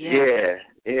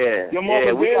 Yeah. Your mom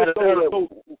and daddy.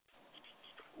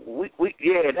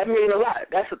 That means a lot.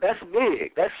 That's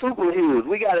big. That's super huge.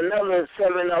 We got another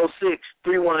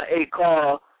 706-318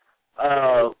 call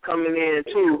coming in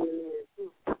too.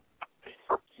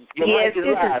 Your mic is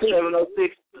live.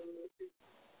 706.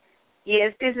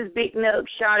 Yes, this is Big Nub,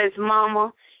 Shawty's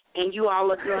mama. And you all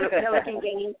are doing the Pelican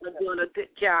game, are doing a good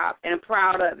job, and I'm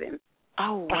proud of him.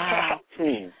 Oh, wow.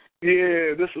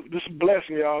 Yeah, this is a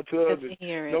blessing, y'all, to us.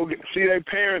 See their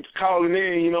parents calling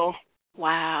in, you know.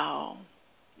 Wow.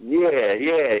 Yeah.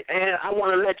 And I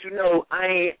want to let you know,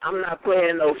 I'm not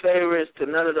playing no favorites to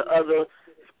none of the other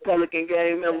Pelican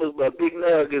game members, but Big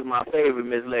Nug is my favorite,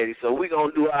 Miss Lady. So we're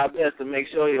going to do our best to make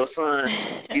sure your son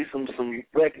gets some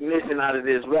recognition out of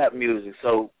this rap music.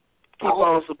 So keep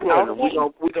on supporting him.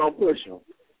 We're gonna push him.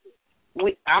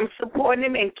 I'm supporting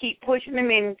him and keep pushing him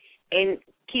and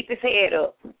keep his head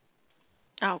up.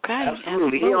 Okay.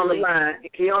 Absolutely. He on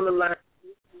the line.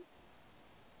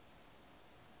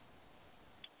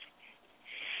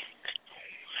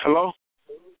 Hello?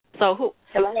 So who?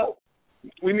 Hello?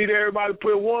 We need everybody to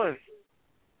put 1.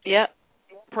 Yep.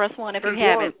 Press 1 if you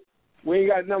haven't. We ain't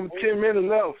got number 10 minutes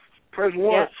left. Press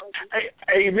 1. Yep.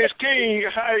 Hey, Miss King.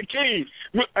 Hey, King.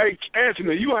 Hey,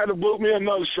 Anthony, you have to book me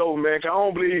another show, man. 'Cause I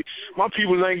don't believe my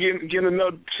people ain't getting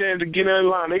another chance to get in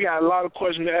line. They got a lot of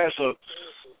questions to ask her.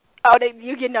 Oh,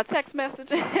 you getting a text message?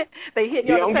 They hit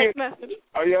you on the text message?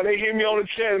 Oh, yeah, they hit me on the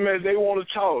text message. They want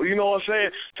to talk. You know what I'm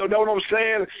saying? So that's what I'm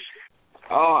saying.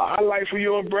 I'd like for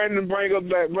you and Brandon to bring us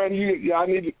back. Brandon, y'all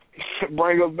need to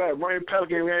bring us back. Bring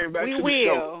Pelican Game back to the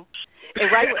show. And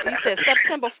right, you said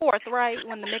September 4th, right,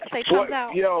 when the mixtape comes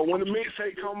out? Yeah, when the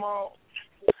mixtape come out,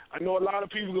 I know a lot of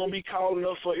people going to be calling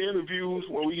us for interviews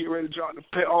when we get ready to drop the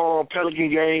Pelican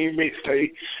Game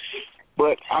mixtape.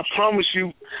 But I promise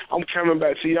you, I'm coming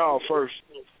back to y'all first.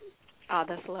 Oh,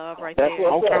 that's love right there.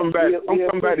 I'm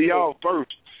coming back to y'all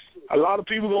first. A lot of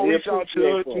people going to reach out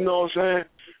to us, you know what I'm saying?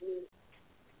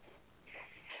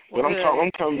 But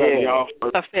I'm coming back to y'all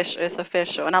first. It's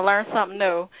official. And I learned something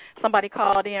new. Somebody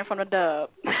called in from the dub.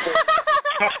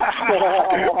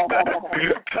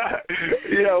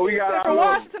 Yeah, we got from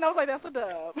Washington. I was like, that's a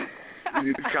dub. You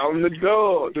need to call him the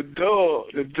dub,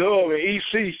 and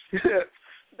EC.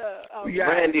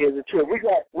 Randy is a trip.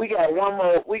 We got one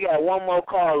more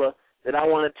caller that I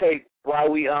want to take while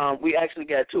we actually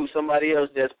got 2. Somebody else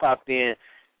just popped in.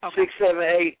 Okay.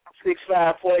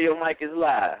 678-654. Your mic is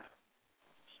live.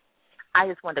 I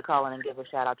just wanted to call in and give a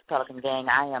shout out to Pelican Gang.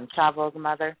 I am Chavo's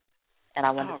mother, and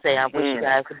I want to say I wish you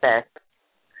guys the best.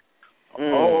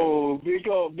 Oh, big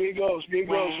ups.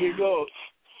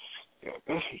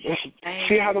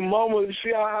 See how the moment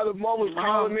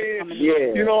calling in.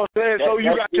 Yeah. You know what I'm saying? So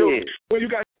you got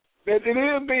it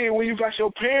is big when you got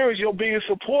your parents, your biggest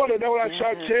supporter. That's what I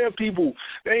try to tell people.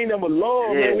 They ain't never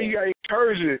love, man. We got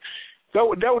encouragement. That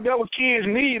what kids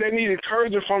need. They need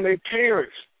encouragement from their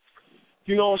parents.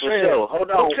 You know what I'm saying? Sure.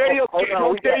 Hold on. Don't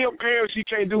tell your parents you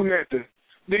can't do nothing.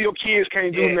 Then your kids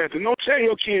can't do nothing. Don't tell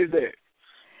your kids that.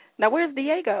 Now where's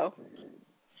Diego?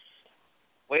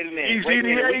 Wait a minute.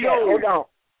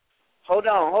 Hold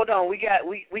on. We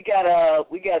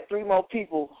got 3 more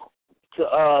people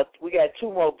we got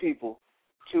 2 more people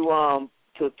to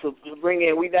bring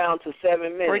in. We down to 7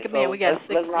 minutes. Break them in. We got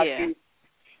 6.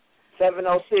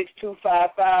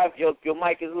 706-255. Your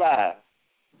mic is live.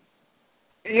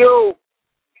 Yo.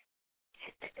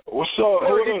 What's up?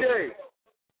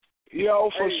 Yo,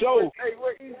 for sure. Hey,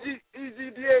 where EG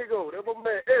Diego? That's my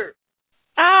man Eric.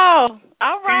 Oh,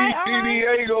 all right.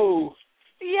 Diego.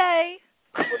 Yay.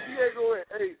 Where Diego at?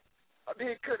 Hey, I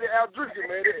did cut the Al drinking,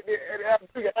 man.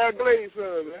 That Al Glaze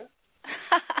son, man.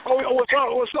 What's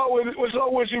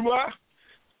up with you, man?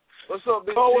 What's up,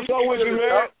 big what's up with you,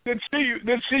 man? The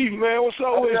chief, man. What's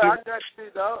up with you? I got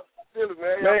you, dog.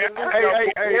 Man,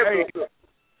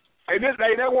 Hey,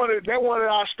 that one of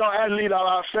our star athletes out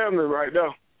of our family right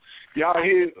there. Y'all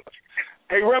here.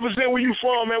 Hey, represent where you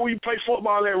from, man. Where you play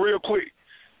football at real quick.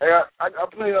 Hey, I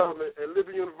play at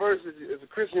Liberty University. It's a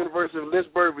Christian university in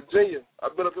Lynchburg, Virginia.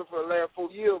 I've been up here for the last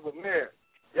 4 years, but, man,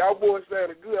 y'all boys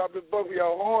sounding good. I've been bumping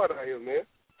y'all hard out here, man.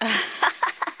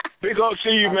 Big up to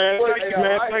you, man. Thank you,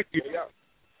 man. Thank you.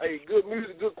 hey, good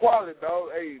music, good quality, dog.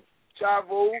 Hey,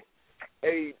 Chavo,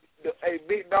 hey,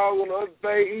 Big Dog on the other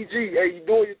thing, EG. Hey, you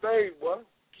doing your thing, boy.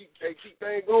 Keep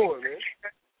things going, man.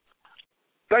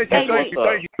 Thank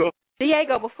you.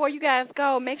 Diego, before you guys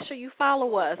go, make sure you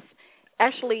follow us.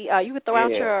 Actually, you can throw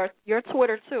out your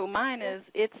Twitter too. Mine is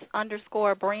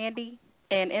 _Brandy,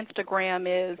 and Instagram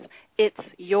is it's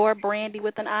your Brandy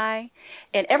with an I.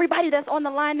 And everybody that's on the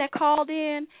line that called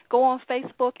in, go on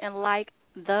Facebook and like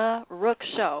The Rook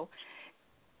Show.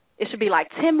 It should be like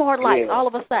 10 more likes all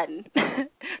of a sudden.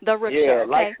 The Rook Show.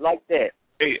 Okay? like that.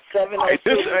 Hey,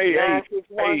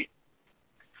 706-961.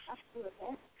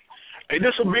 Hey,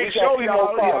 this a big show,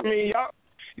 y'all. I mean, y'all.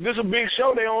 This a big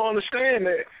show. They don't understand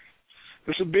that.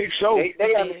 This a big show.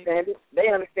 They understand it. They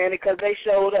understand it because they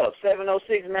showed up.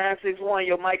 706-961.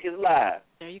 Your mic is live.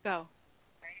 There you go.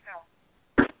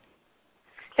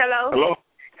 Hello.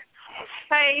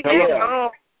 Hey, this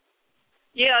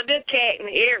Cat and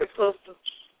the Eric sister.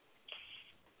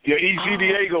 Yeah, EG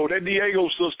Diego. That Diego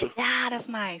sister. Yeah, that's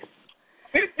nice.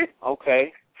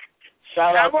 Okay.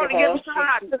 Shout out I want to to her. give a shout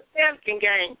out to the Pelican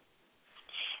game.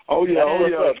 Oh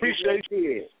yeah. Appreciate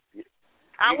you.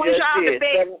 I wish y'all the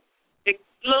best.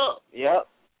 Look. Yep.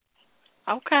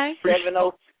 Okay.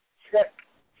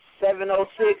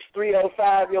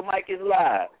 706-305. Your mic is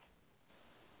live.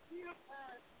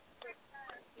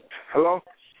 Hello.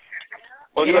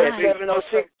 What's up,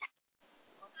 706.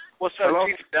 What's up,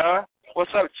 Chief Don?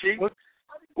 What's up, Chief?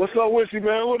 What's up with you,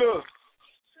 man? What up?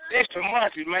 This is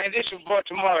Marcy, man. This is boy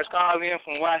Morris calling in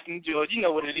from Washington, Georgia. You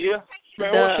know what it is.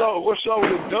 Man, what's up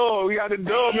with the dub? We got the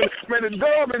dub, man. The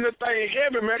dub in the thing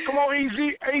heavy, man. Come on, AC,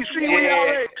 where y'all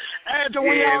at? Agile,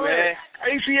 where y'all at?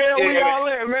 ACL, where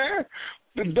y'all at, man?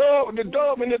 The dub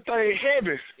in the thing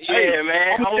heavy. Yeah,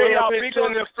 man. I'm way up in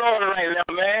Florida right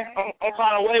now, man. I'm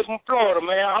calling away from Florida,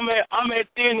 man. I'm at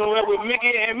dinner with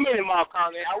Mickey and Minnie Mouse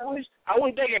calling. I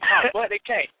wish they could come, but they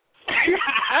can't.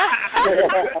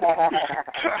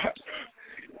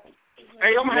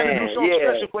 Hey, I'm gonna have to do something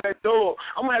special for that dub.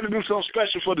 I'm gonna have to do something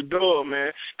special for the dub, man.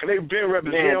 Cause they've been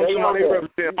representing. They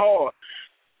represent hard.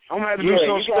 I'm gonna have to do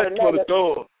something special for the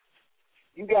dub.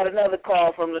 You got another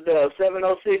call from the dub.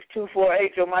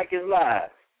 706-248. Your mic is live.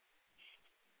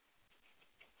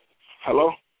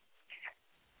 Hello.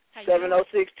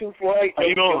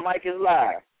 706-248. Your mic is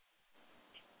live.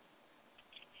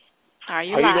 Are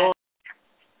you live?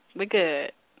 We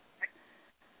good.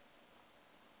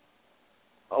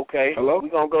 Okay. Hello? We're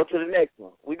going to go to the next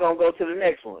one. We got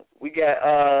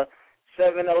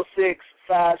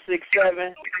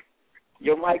 706-567.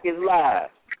 Your mic is live.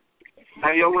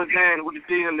 Hey, yo, what's that? What the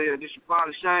deal is? This is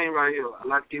Father Shane right here.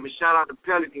 I'd like to give a shout out to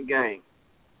Pelican Gang.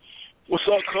 What's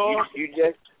up, Carl?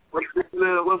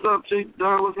 What's up, Chief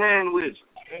Don? What's happening with you?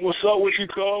 What's up with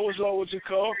you, Carl?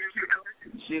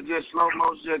 Shit, just slow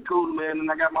motion, just cool, man.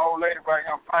 And I got my old lady right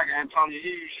here in pocket, Antonia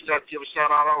Hughes. She'd like to give a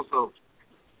shout out also.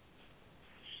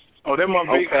 Oh, that my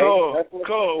big Carl.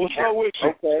 Carl, what's up with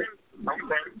you? Okay.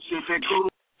 Shit, that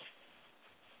cool.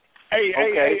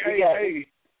 Hey.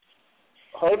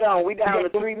 Hold on, we down to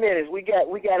 3 minutes. We got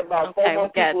about 4 more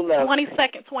people left. 20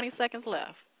 seconds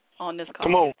left on this call.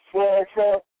 Come on.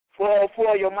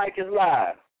 404, your mic is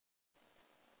live.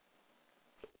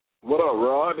 What up,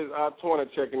 Rod? This is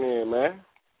I-20 checking in, man.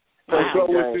 What's up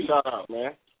with you? Shout out,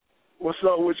 man. What's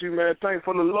up with you, man? Thanks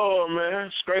for the love, man.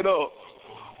 Straight up.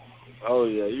 Oh,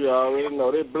 yeah, you already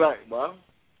know. They black, bro.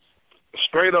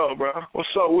 Straight up, bro.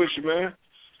 What's up with you, man?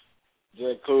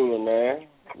 Just coolin', man.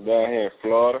 Down here in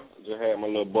Florida. Just had my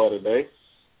little boy today.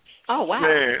 Oh, wow.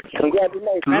 Man.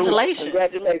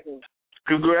 Congratulations.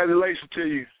 Congratulations to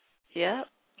you. Yep.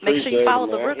 Make sure you follow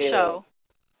the Rook Show.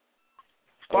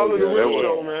 Follow the Rook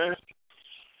Show, man.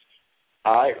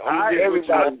 All right,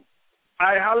 everybody. All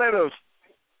right, holla at us.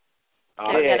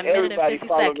 Everybody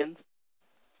follow seconds.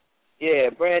 Yeah,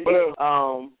 Brandy,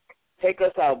 take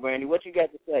us out, Brandy. What you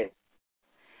got to say?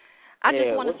 I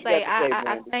just want to say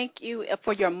I thank you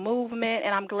for your movement,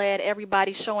 and I'm glad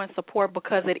everybody's showing support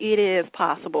because it is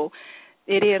possible.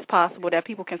 It is possible that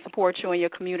people can support you in your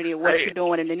community and what you're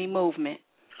doing in any movement.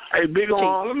 Hey, Big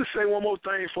On, let me say one more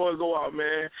thing before I go out,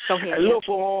 man. Go ahead. Hey, look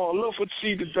for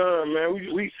Chief Dunn, man.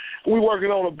 We working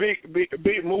on a big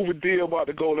movie deal about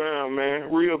to go down,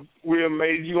 man. Real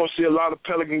major. You're gonna see a lot of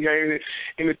Pelican games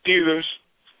in the theaters.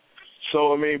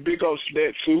 So I mean, big ups to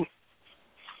that too.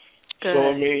 Good. So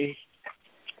I mean,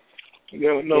 in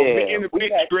the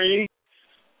big screen.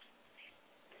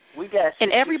 We got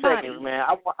 60 seconds, man.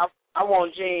 I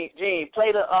want Gene.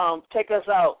 Play the take us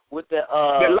out with the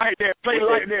like that. Play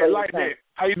like that.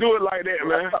 How you do it like that,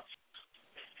 man?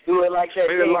 Do it like that.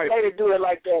 Say it do it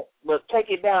like that, but take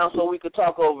it down so we could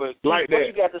talk over it. Like what that.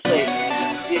 You got to say?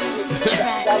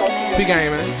 Big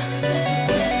game, man.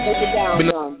 Take it down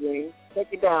some, Gene. Take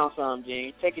it down some,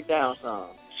 Gene. Take it down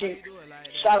some.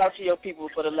 Shout out to your people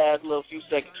for the last little few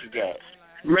seconds you got.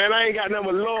 Man, I ain't got nothing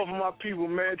but love for my people,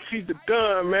 man. Chief the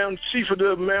Dunn, man. I'm the chief of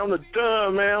the, man. I'm the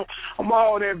Dunn, man. I'm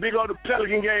all that. Big on the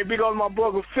Pelican game. Big on my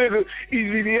brother Figure,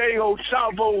 Easy Diego,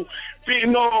 Chavo, Big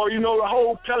Nor, you know, the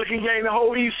whole Pelican game, the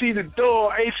whole EC, the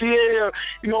Door, ACL.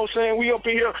 You know what I'm saying? We up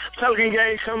in here. Pelican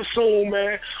game coming soon,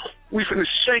 man. We finna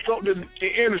shake up the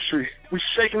industry. We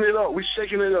shaking it up. We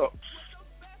shaking it up.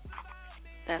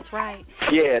 That's right.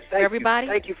 Yeah, everybody.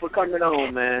 Thank you for coming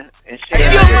on, man. And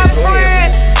you're my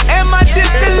friend, and my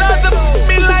sister loves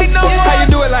me like no one. How you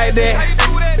do it like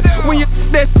that? When you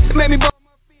that make me.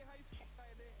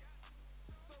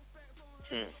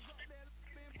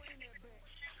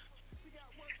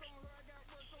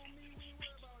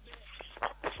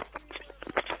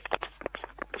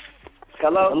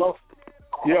 Hello.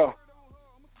 Yeah.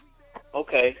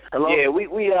 Okay. Hello. Yeah,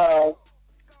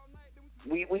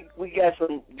 we got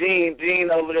some Gene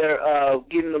over there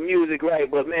getting the music right,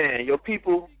 but man, your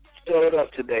people showed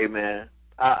up today, man.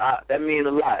 That means a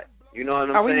lot. You know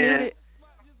what I'm saying? Are we muted?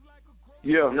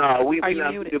 Yeah. No, we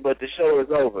not muted, but the show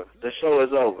is over. The show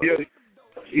is over. Yeah.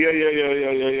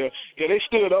 Yeah, they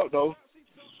stood up though.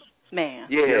 Man.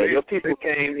 Yeah, your people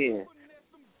came in.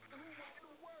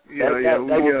 That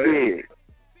was big.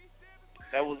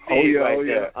 That was big right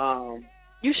there.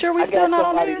 You sure we still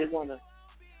not on there?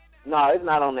 No, it's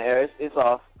not on the air. It's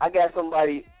off. I got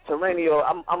somebody, Terranio.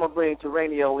 I'm gonna bring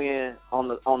Terranio in on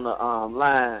the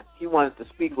line. He wants to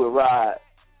speak with Rod.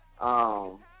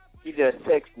 He just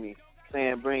texted me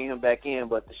saying bring him back in,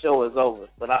 but the show is over.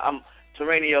 But I'm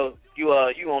Terranio. You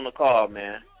on the call,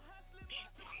 man?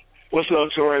 What's up,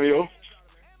 Terranio?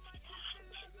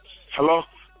 Hello.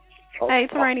 Hey,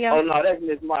 Terranio. Oh no, that's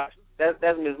Miss Marsh.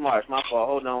 That's Miss Marsh. My fault.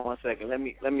 Hold on one second. Let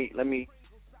me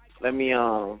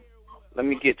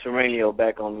get Terranio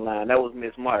back on the line. That was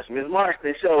Miss Marsh. Miss Marsh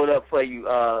that showed up for you.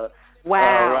 Wow.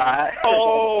 Right.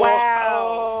 Oh.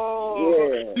 Wow.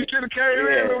 Yeah. You should have came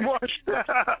in, Miss Marsh.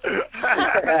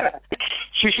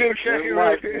 She should have came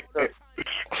in.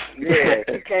 Yeah,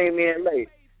 she came in late.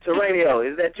 Terranio,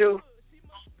 is that you?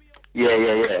 Yeah.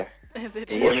 Is it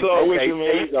What's up with you, man?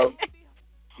 There you go.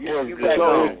 You back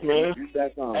on, man. You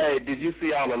back on. Hey, did you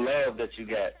see all the love that you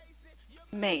got?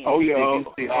 Man. Oh yeah. Did you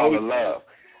see all the love?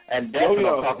 And that's what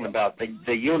I'm talking about,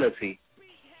 the unity.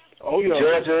 Oh yeah.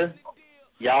 Georgia,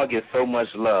 y'all get so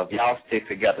much love. Y'all stick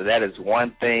together. That is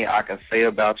one thing I can say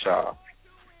about y'all.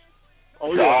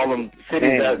 Oh to yeah. all them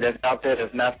cities that's out there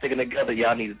that's not sticking together,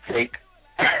 y'all need to take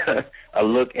a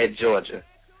look at Georgia.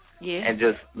 Yeah. And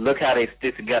just look how they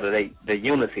stick together. The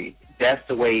unity. That's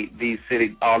the way these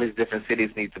cities, all these different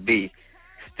cities need to be.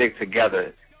 Stick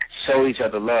together. Show each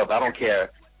other love. I don't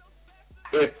care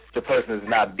if the person is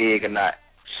not big or not.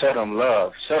 Show them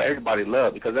love. Show everybody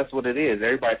love because that's what it is.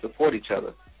 Everybody support each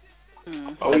other.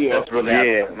 Oh yeah. That's really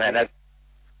man.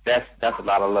 That's a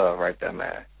lot of love right there,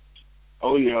 man.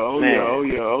 Oh yeah.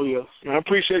 Man, I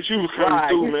appreciate you for coming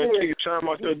through, man. Taking time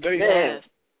out your day.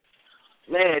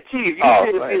 Man, Chief, you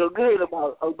should feel good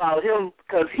about him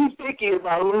because he's picky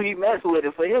about who he mess with.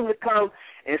 And for him to come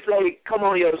and say, come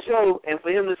on your show, and for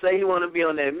him to say he want to be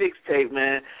on that mixtape,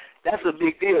 man, that's a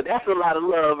big deal. That's a lot of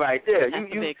love right there. That's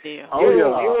a big deal.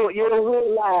 You don't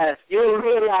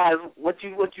realize what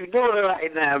you doing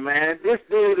right now, man. This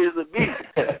dude is a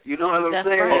beast. You know what I'm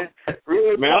saying? Right.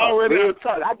 Real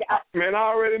talk. Man,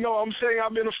 I already know. I'm saying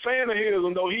I've been a fan of his,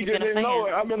 and though he just didn't know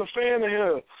it, I've been a fan of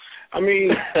his. I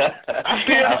mean,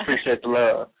 I appreciate the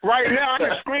love. Right now, I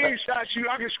can screenshot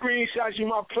you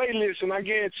my playlist, and I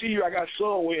guarantee you I got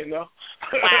somewhere, you know.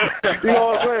 You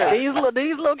know what I'm saying?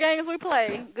 These little games we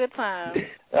play, good time.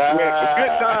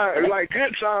 Good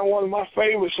time, one of my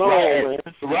favorite songs, man.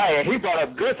 Right, and he brought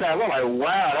up Good Time. I'm like,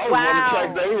 wow, that was one of the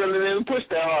tracks that he really didn't push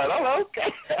that hard. I'm like,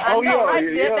 okay.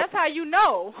 That's how you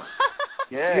know.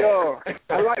 Yeah.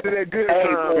 I like that Good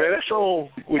Time, man. That song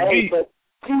with me.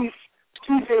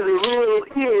 Chief is a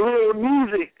real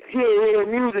music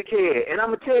head, and I'm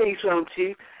gonna tell you something,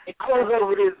 Chief.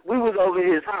 We was over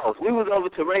his house. We was over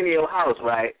to Terranio house,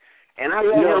 right? And I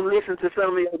let him listen to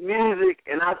some of your music,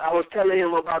 and I was telling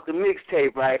him about the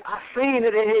mixtape, right? I seen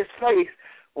it in his face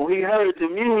when he heard the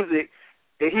music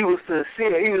that he was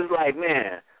sincere. He was like,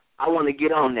 man, I want to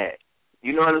get on that.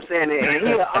 You know what I'm saying? And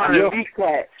he an R&B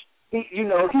cat. He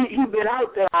been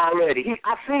out there already.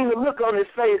 I seen the look on his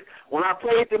face when I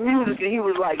played the music, and he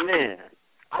was like, man,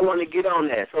 I want to get on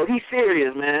that. So he's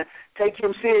serious, man. Take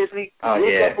him seriously. Look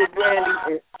up with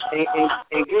Brandy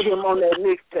and get him on that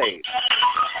mixtape.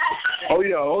 Oh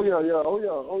yeah.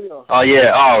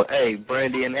 Oh, hey,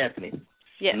 Brandy and Anthony.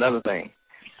 Yeah. Another thing,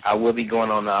 I will be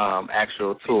going on the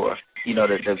actual tour. You know,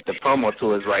 the promo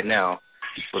tour is right now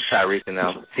with Tyrese and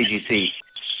TGT.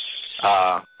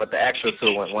 But the actual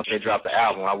tour, once they drop the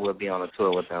album, I will be on a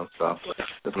tour with them. So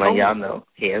just letting y'all know.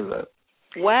 Here's up.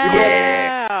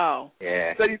 Wow.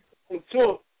 Yeah. So you on the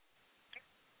tour?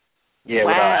 Yeah,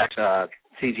 wow.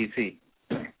 With TGT,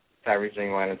 Tyrese,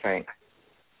 Genuine, and Tank.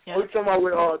 Yeah. Oh, you talking about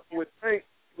with Tank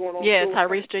going on? Yeah, tour?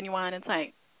 Tyrese, Genuine, and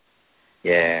Tank.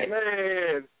 Yeah.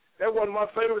 Man, that was my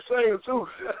favorite singer too.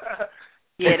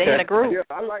 Yeah, they in a group. Yeah,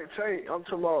 I like Tank. I'm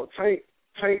talking about Tank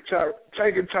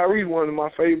and Tyrese, one of my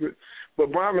favorites.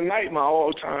 But Brian Knight, my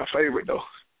all-time favorite though.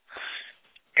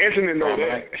 Anthony know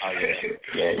that. Oh,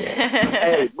 yeah.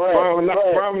 Hey, Brian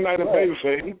Knight and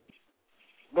Babyface.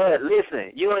 But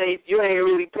listen, you ain't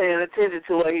really paying attention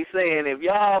to what he's saying. If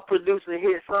y'all produce a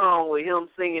hit song with him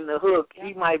singing the hook,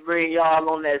 he might bring y'all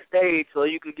on that stage so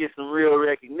you could get some real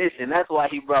recognition. That's why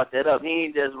he brought that up. He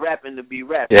ain't just rapping to be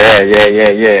rapping. Yeah.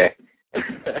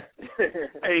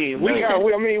 Hey, we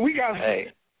got.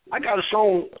 Hey. I got a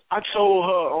song. I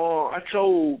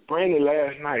told Brandy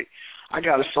last night. I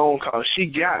got a song called "She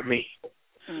Got Me."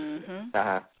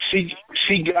 Uh-huh.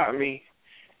 She got me.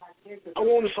 I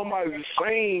wanted somebody to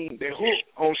sing that hook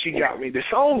on "She Got Me." The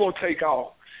song gonna take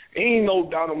off. Ain't no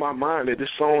doubt in my mind that this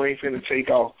song ain't finna take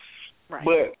off. Right.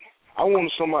 But I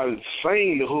wanted somebody to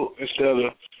sing the hook instead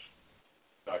of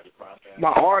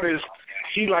my artist.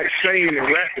 He like singing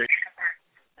and rapping.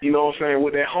 You know what I'm saying,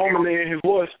 with that harmony in his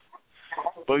voice.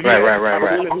 But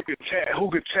right. Who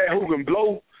can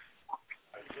blow.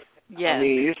 Yeah. I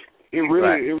mean, it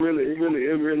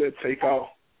really take off.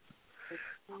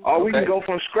 Or we can go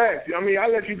from scratch. I mean, I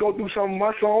let you go through some of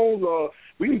my songs, or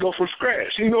we can go from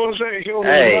scratch. You know what I'm saying?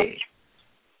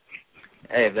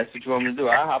 Hey, if that's what you want me to do,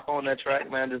 I'll hop on that track,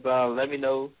 man. Just let me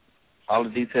know all the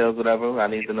details, whatever I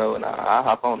need to know, and I'll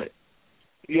hop on it.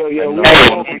 Yeah.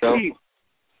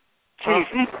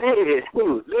 He's serious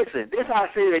too. Listen, this how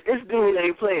serious. This dude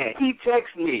ain't playing. He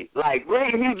texts me like,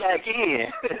 bring me back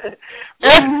in.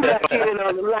 Bring me back in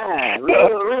on the line.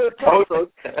 Real talk.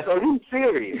 So he's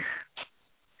serious.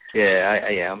 Yeah,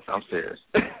 I'm serious.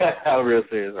 I'm real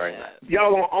serious right now.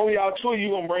 Y'all on y'all tour, you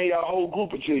gonna bring y'all whole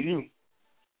group until you?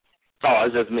 Oh,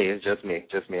 it's just me.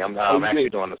 I'm actually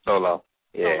doing a solo.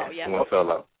 Yeah, doing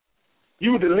solo.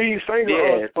 You the lead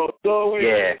singer of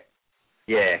Subway?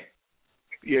 Yeah.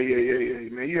 Yeah,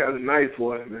 man. You have a nice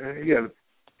voice, man. You have a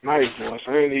nice voice.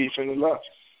 I ain't even finna lie.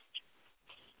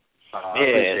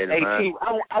 Hey, Chief,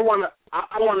 I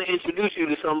wanna introduce you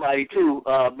to somebody too.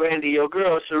 Brandy, your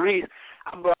girl Sharice.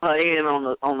 I brought her in on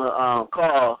the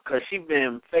call because she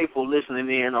been faithful listening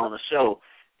in on the show,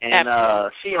 and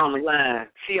she on the line.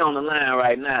 She on the line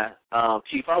right now.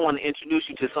 Chief, I want to introduce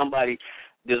you to somebody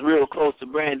that's real close to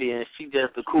Brandy, and she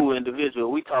just a cool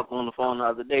individual. We talked on the phone the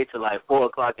other day till like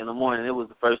 4:00 in the morning. It was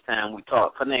the first time we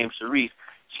talked. Her name's Sharice.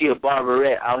 She a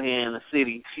barberette out here in the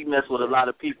city. She mess with a lot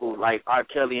of people like R.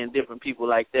 Kelly and different people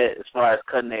like that as far as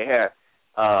cutting their hair.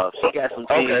 She got some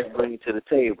things to bring to the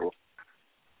table.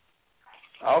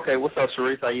 Okay, what's up,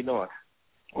 Sharice? How you doing?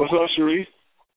 What's up, Sharice?